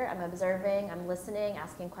curator. I'm observing, I'm listening,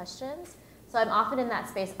 asking questions. So I'm often in that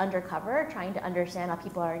space undercover, trying to understand how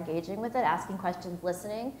people are engaging with it, asking questions,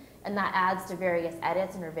 listening, and that adds to various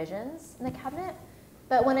edits and revisions in the cabinet.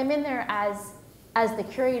 But when I'm in there as the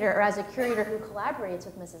curator, or as a curator who collaborates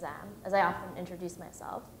with Mrs. M, as I often introduce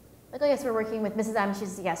myself, like, oh yes, we're working with Mrs. M,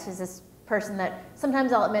 she's this person that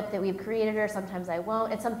sometimes I'll admit that we've created her, sometimes I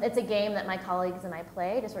won't. It's a game that my colleagues and I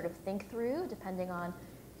play to sort of think through, depending on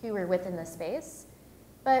who we're with in the space.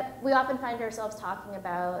 But we often find ourselves talking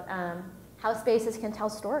about how spaces can tell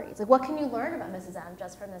stories. Like, what can you learn about Mrs. M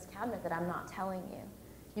just from this cabinet that I'm not telling you?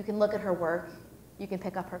 You can look at her work, you can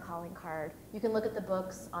pick up her calling card, you can look at the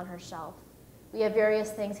books on her shelf. We have various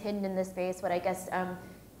things hidden in this space, what I guess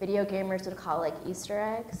video gamers would call like Easter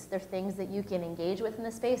eggs. They're things that you can engage with in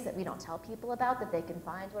the space that we don't tell people about, that they can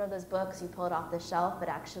find one of those books, you pull it off the shelf, but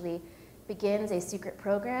actually begins a secret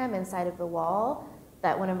program inside of the wall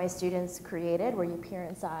that one of my students created, where you peer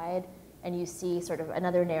inside and you see sort of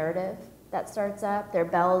another narrative that starts up. There are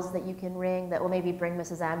bells that you can ring that will maybe bring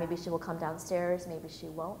Mrs. M, maybe she will come downstairs, maybe she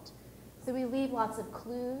won't. So we leave lots of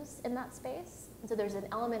clues in that space. And so there's an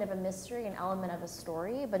element of a mystery, an element of a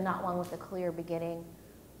story, but not one with a clear beginning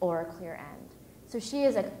or a clear end. So she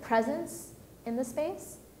is a presence in the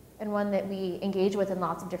space, and one that we engage with in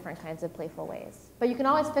lots of different kinds of playful ways. But you can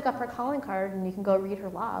always pick up her calling card and you can go read her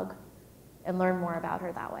log and learn more about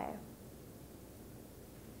her that way.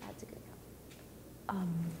 That's a good comment.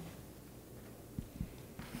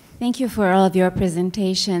 Thank you for all of your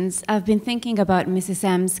presentations. I've been thinking about Mrs.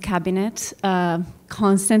 M's cabinet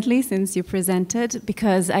constantly since you presented,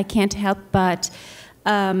 because I can't help but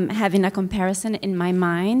having a comparison in my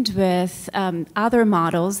mind with other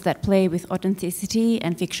models that play with authenticity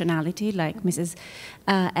and fictionality, like Mrs.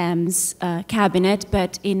 M's cabinet,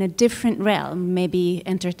 but in a different realm, maybe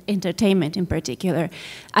entertainment in particular.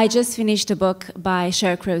 I just finished a book by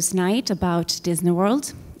Scarecrow's Night about Disney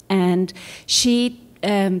World, and she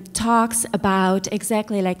talks about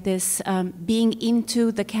exactly like this, being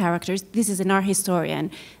into the characters. This is an art historian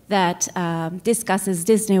that discusses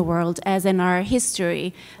Disney World as an art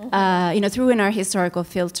history, through an art historical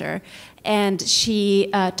filter. And she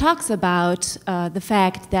talks about the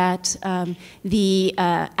fact that the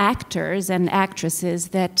actors and actresses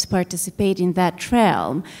that participate in that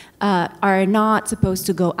realm are not supposed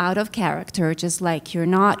to go out of character, just like you're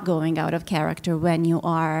not going out of character when you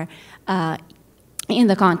are in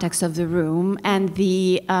the context of the room, and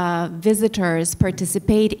the visitors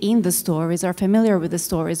participate in the stories, are familiar with the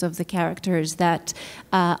stories of the characters that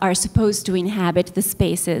are supposed to inhabit the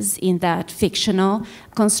spaces in that fictional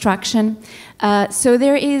construction. So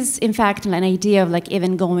there is, in fact, an idea of like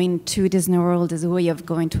even going to Disney World as a way of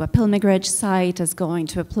going to a pilgrimage site, as going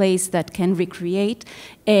to a place that can recreate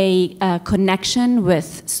a connection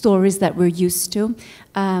with stories that we're used to.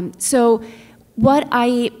 So what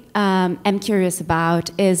I am curious about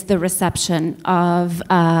is the reception of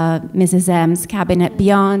Mrs. M's cabinet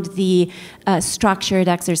beyond the structured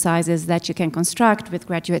exercises that you can construct with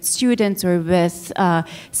graduate students or with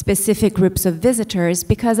specific groups of visitors,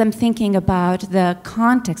 because I'm thinking about the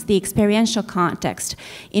context, the experiential context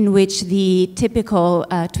in which the typical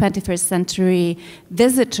 21st century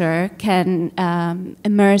visitor can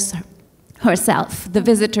immerse herself. The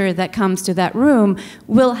visitor that comes to that room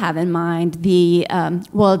will have in mind the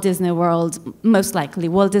Walt Disney World, most likely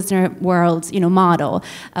Walt Disney World, model.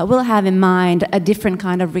 Will have in mind a different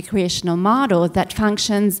kind of recreational model that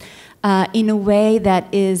functions in a way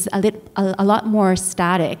that is a lot more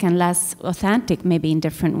static and less authentic, maybe in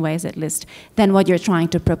different ways at least, than what you're trying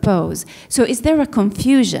to propose. So is there a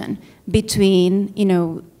confusion between,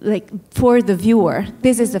 like for the viewer,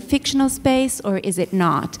 this is a fictional space or is it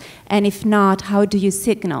not? And if not, how do you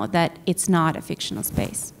signal that it's not a fictional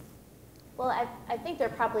space? Well, I think there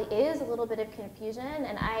probably is a little bit of confusion,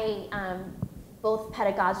 and I, both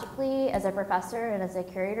pedagogically as a professor and as a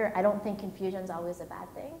curator, I don't think confusion is always a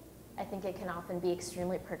bad thing. I think it can often be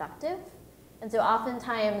extremely productive. And so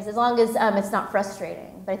oftentimes, as long as it's not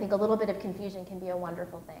frustrating, but I think a little bit of confusion can be a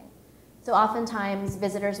wonderful thing. So oftentimes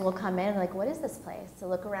visitors will come in like, what is this place? To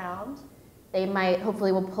look around. They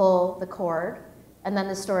hopefully will pull the cord, and then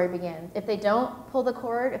the story begins. If they don't pull the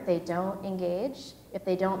cord, if they don't engage, if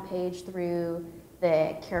they don't page through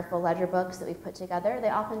the careful ledger books that we've put together, they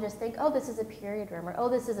often just think, oh, this is a period room, or oh,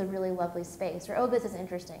 this is a really lovely space, or oh, this is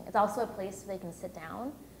interesting. It's also a place where they can sit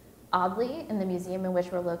down. Oddly, in the museum in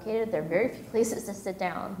which we're located, there are very few places to sit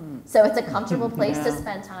down. So it's a comfortable place to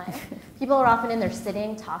spend time. People are often in there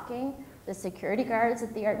sitting, talking. The security guards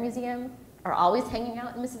at the art museum are always hanging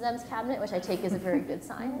out in Mrs. M's cabinet, which I take as a very good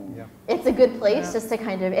sign. Yeah. It's a good place just to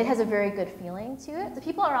kind of, it has a very good feeling to it. So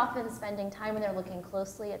people are often spending time when they're looking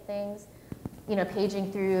closely at things, you know,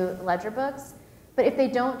 paging through ledger books. But if they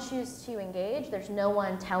don't choose to engage, there's no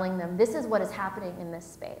one telling them, this is what is happening in this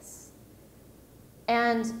space.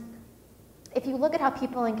 And if you look at how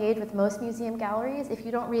people engage with most museum galleries, if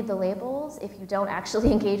you don't read the labels, if you don't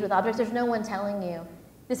actually engage with objects, there's no one telling you,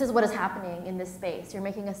 this is what is happening in this space. You're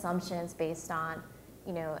making assumptions based on,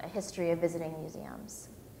 you know, a history of visiting museums.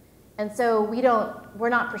 And so we're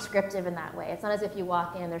not prescriptive in that way. It's not as if you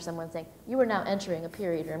walk in and there's someone saying, you are now entering a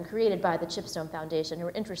period room created by the Chipstone Foundation who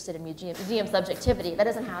are interested in museum subjectivity. That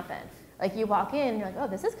doesn't happen. Like you walk in and you're like, oh,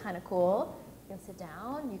 this is kind of cool. You can sit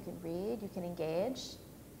down, you can read, you can engage.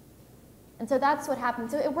 And so that's what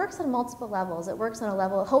happens. So it works on multiple levels. It works on a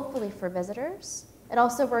level, hopefully, for visitors. It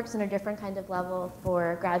also works on a different kind of level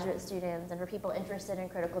for graduate students and for people interested in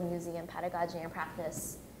critical museum pedagogy and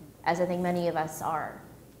practice, as I think many of us are.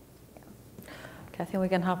 Okay, I think we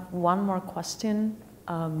can have one more question.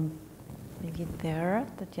 Maybe there,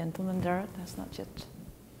 the gentleman there, that's not yet.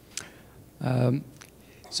 I'm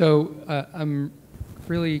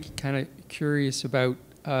really kind of curious about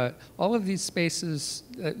all of these spaces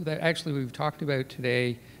that actually we've talked about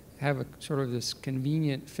today have a sort of this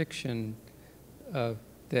convenient fiction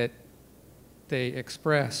that they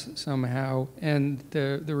express somehow, and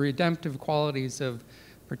the redemptive qualities of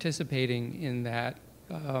participating in that.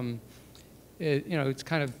 It's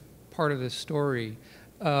kind of part of the story.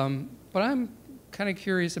 But I'm kind of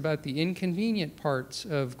curious about the inconvenient parts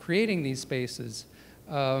of creating these spaces.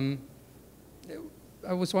 I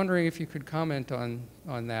was wondering if you could comment on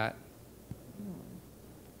that.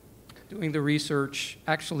 Doing the research,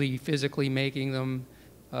 actually physically making them,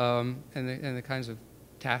 and the kinds of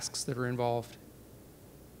tasks that are involved.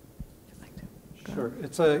 Sure,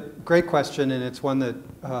 it's a great question, and it's one that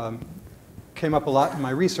came up a lot in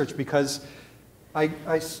my research because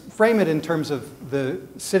I frame it in terms of the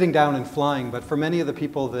sitting down and flying, but for many of the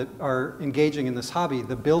people that are engaging in this hobby,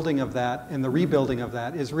 the building of that and the rebuilding of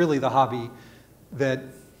that is really the hobby that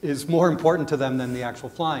is more important to them than the actual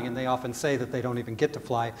flying, and they often say that they don't even get to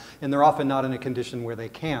fly, and they're often not in a condition where they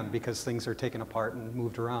can because things are taken apart and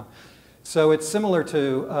moved around. So it's similar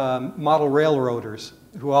to model railroaders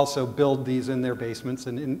who also build these in their basements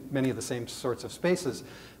and in many of the same sorts of spaces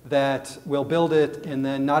that will build it and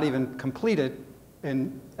then not even complete it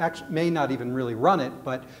and actually may not even really run it,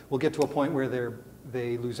 but will get to a point where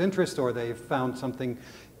they lose interest or they've found something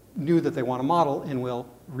new that they want to model and will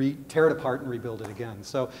tear it apart and rebuild it again.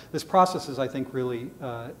 So this process is, I think, really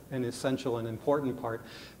an essential and important part.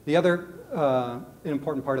 The other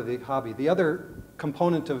important part of the hobby, the other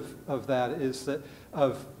component of that is that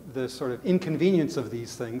of the sort of inconvenience of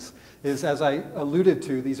these things is, as I alluded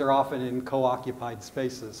to, these are often in co-occupied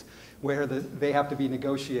spaces where they have to be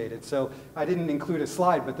negotiated. So I didn't include a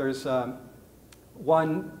slide, but there's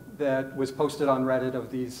one that was posted on Reddit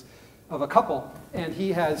of a couple, and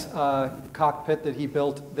he has a cockpit that he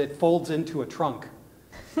built that folds into a trunk.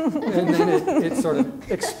 And then it sort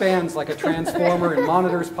of expands like a transformer, and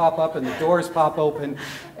monitors pop up and the doors pop open.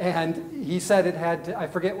 And he said it had to, I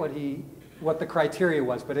forget what the criteria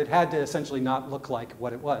was, but it had to essentially not look like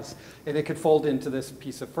what it was. And it could fold into this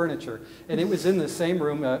piece of furniture. And it was in the same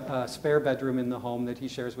room, a spare bedroom in the home that he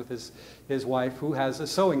shares with his wife, who has a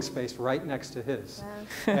sewing space right next to his.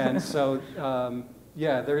 Wow. And so,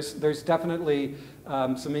 yeah, there's definitely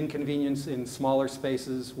some inconvenience in smaller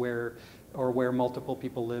spaces where multiple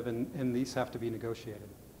people live, and these have to be negotiated.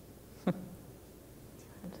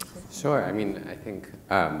 Sure. I mean, I think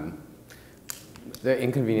the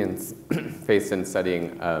inconvenience faced in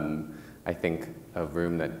studying, I think, a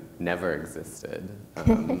room that never existed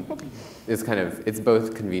is kind of, it's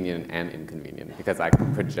both convenient and inconvenient because I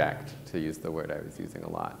can project, to use the word I was using a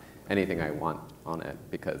lot, anything I want on it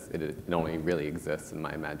because it only really exists in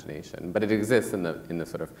my imagination. But it exists in the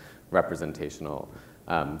sort of representational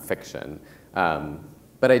fiction.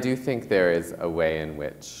 But I do think there is a way in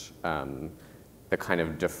which the kind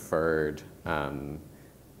of deferred,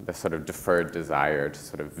 the sort of deferred desire to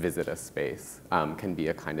sort of visit a space can be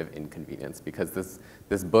a kind of inconvenience because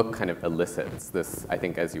this book kind of elicits this, I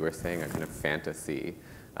think, as you were saying, a kind of fantasy.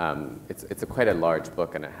 It's quite a large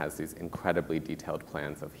book, and it has these incredibly detailed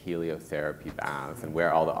plans of heliotherapy baths and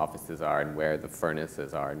where all the offices are and where the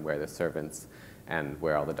furnaces are and where the servants and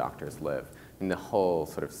where all the doctors live. And the whole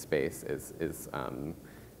sort of space is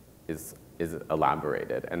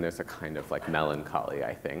elaborated, and there's a kind of like melancholy,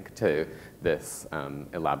 I think, to this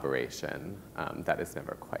elaboration that is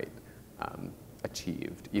never quite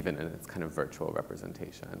achieved, even in its kind of virtual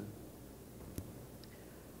representation.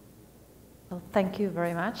 Well, thank you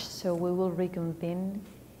very much. So we will reconvene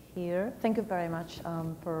here. Thank you very much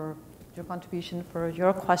for your contribution, for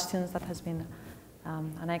your questions. That has been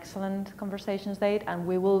an excellent conversation today. And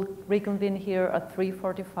we will reconvene here at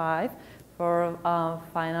 3:45 for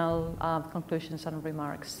final conclusions and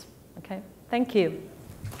remarks. Okay, thank you.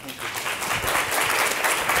 Thank you.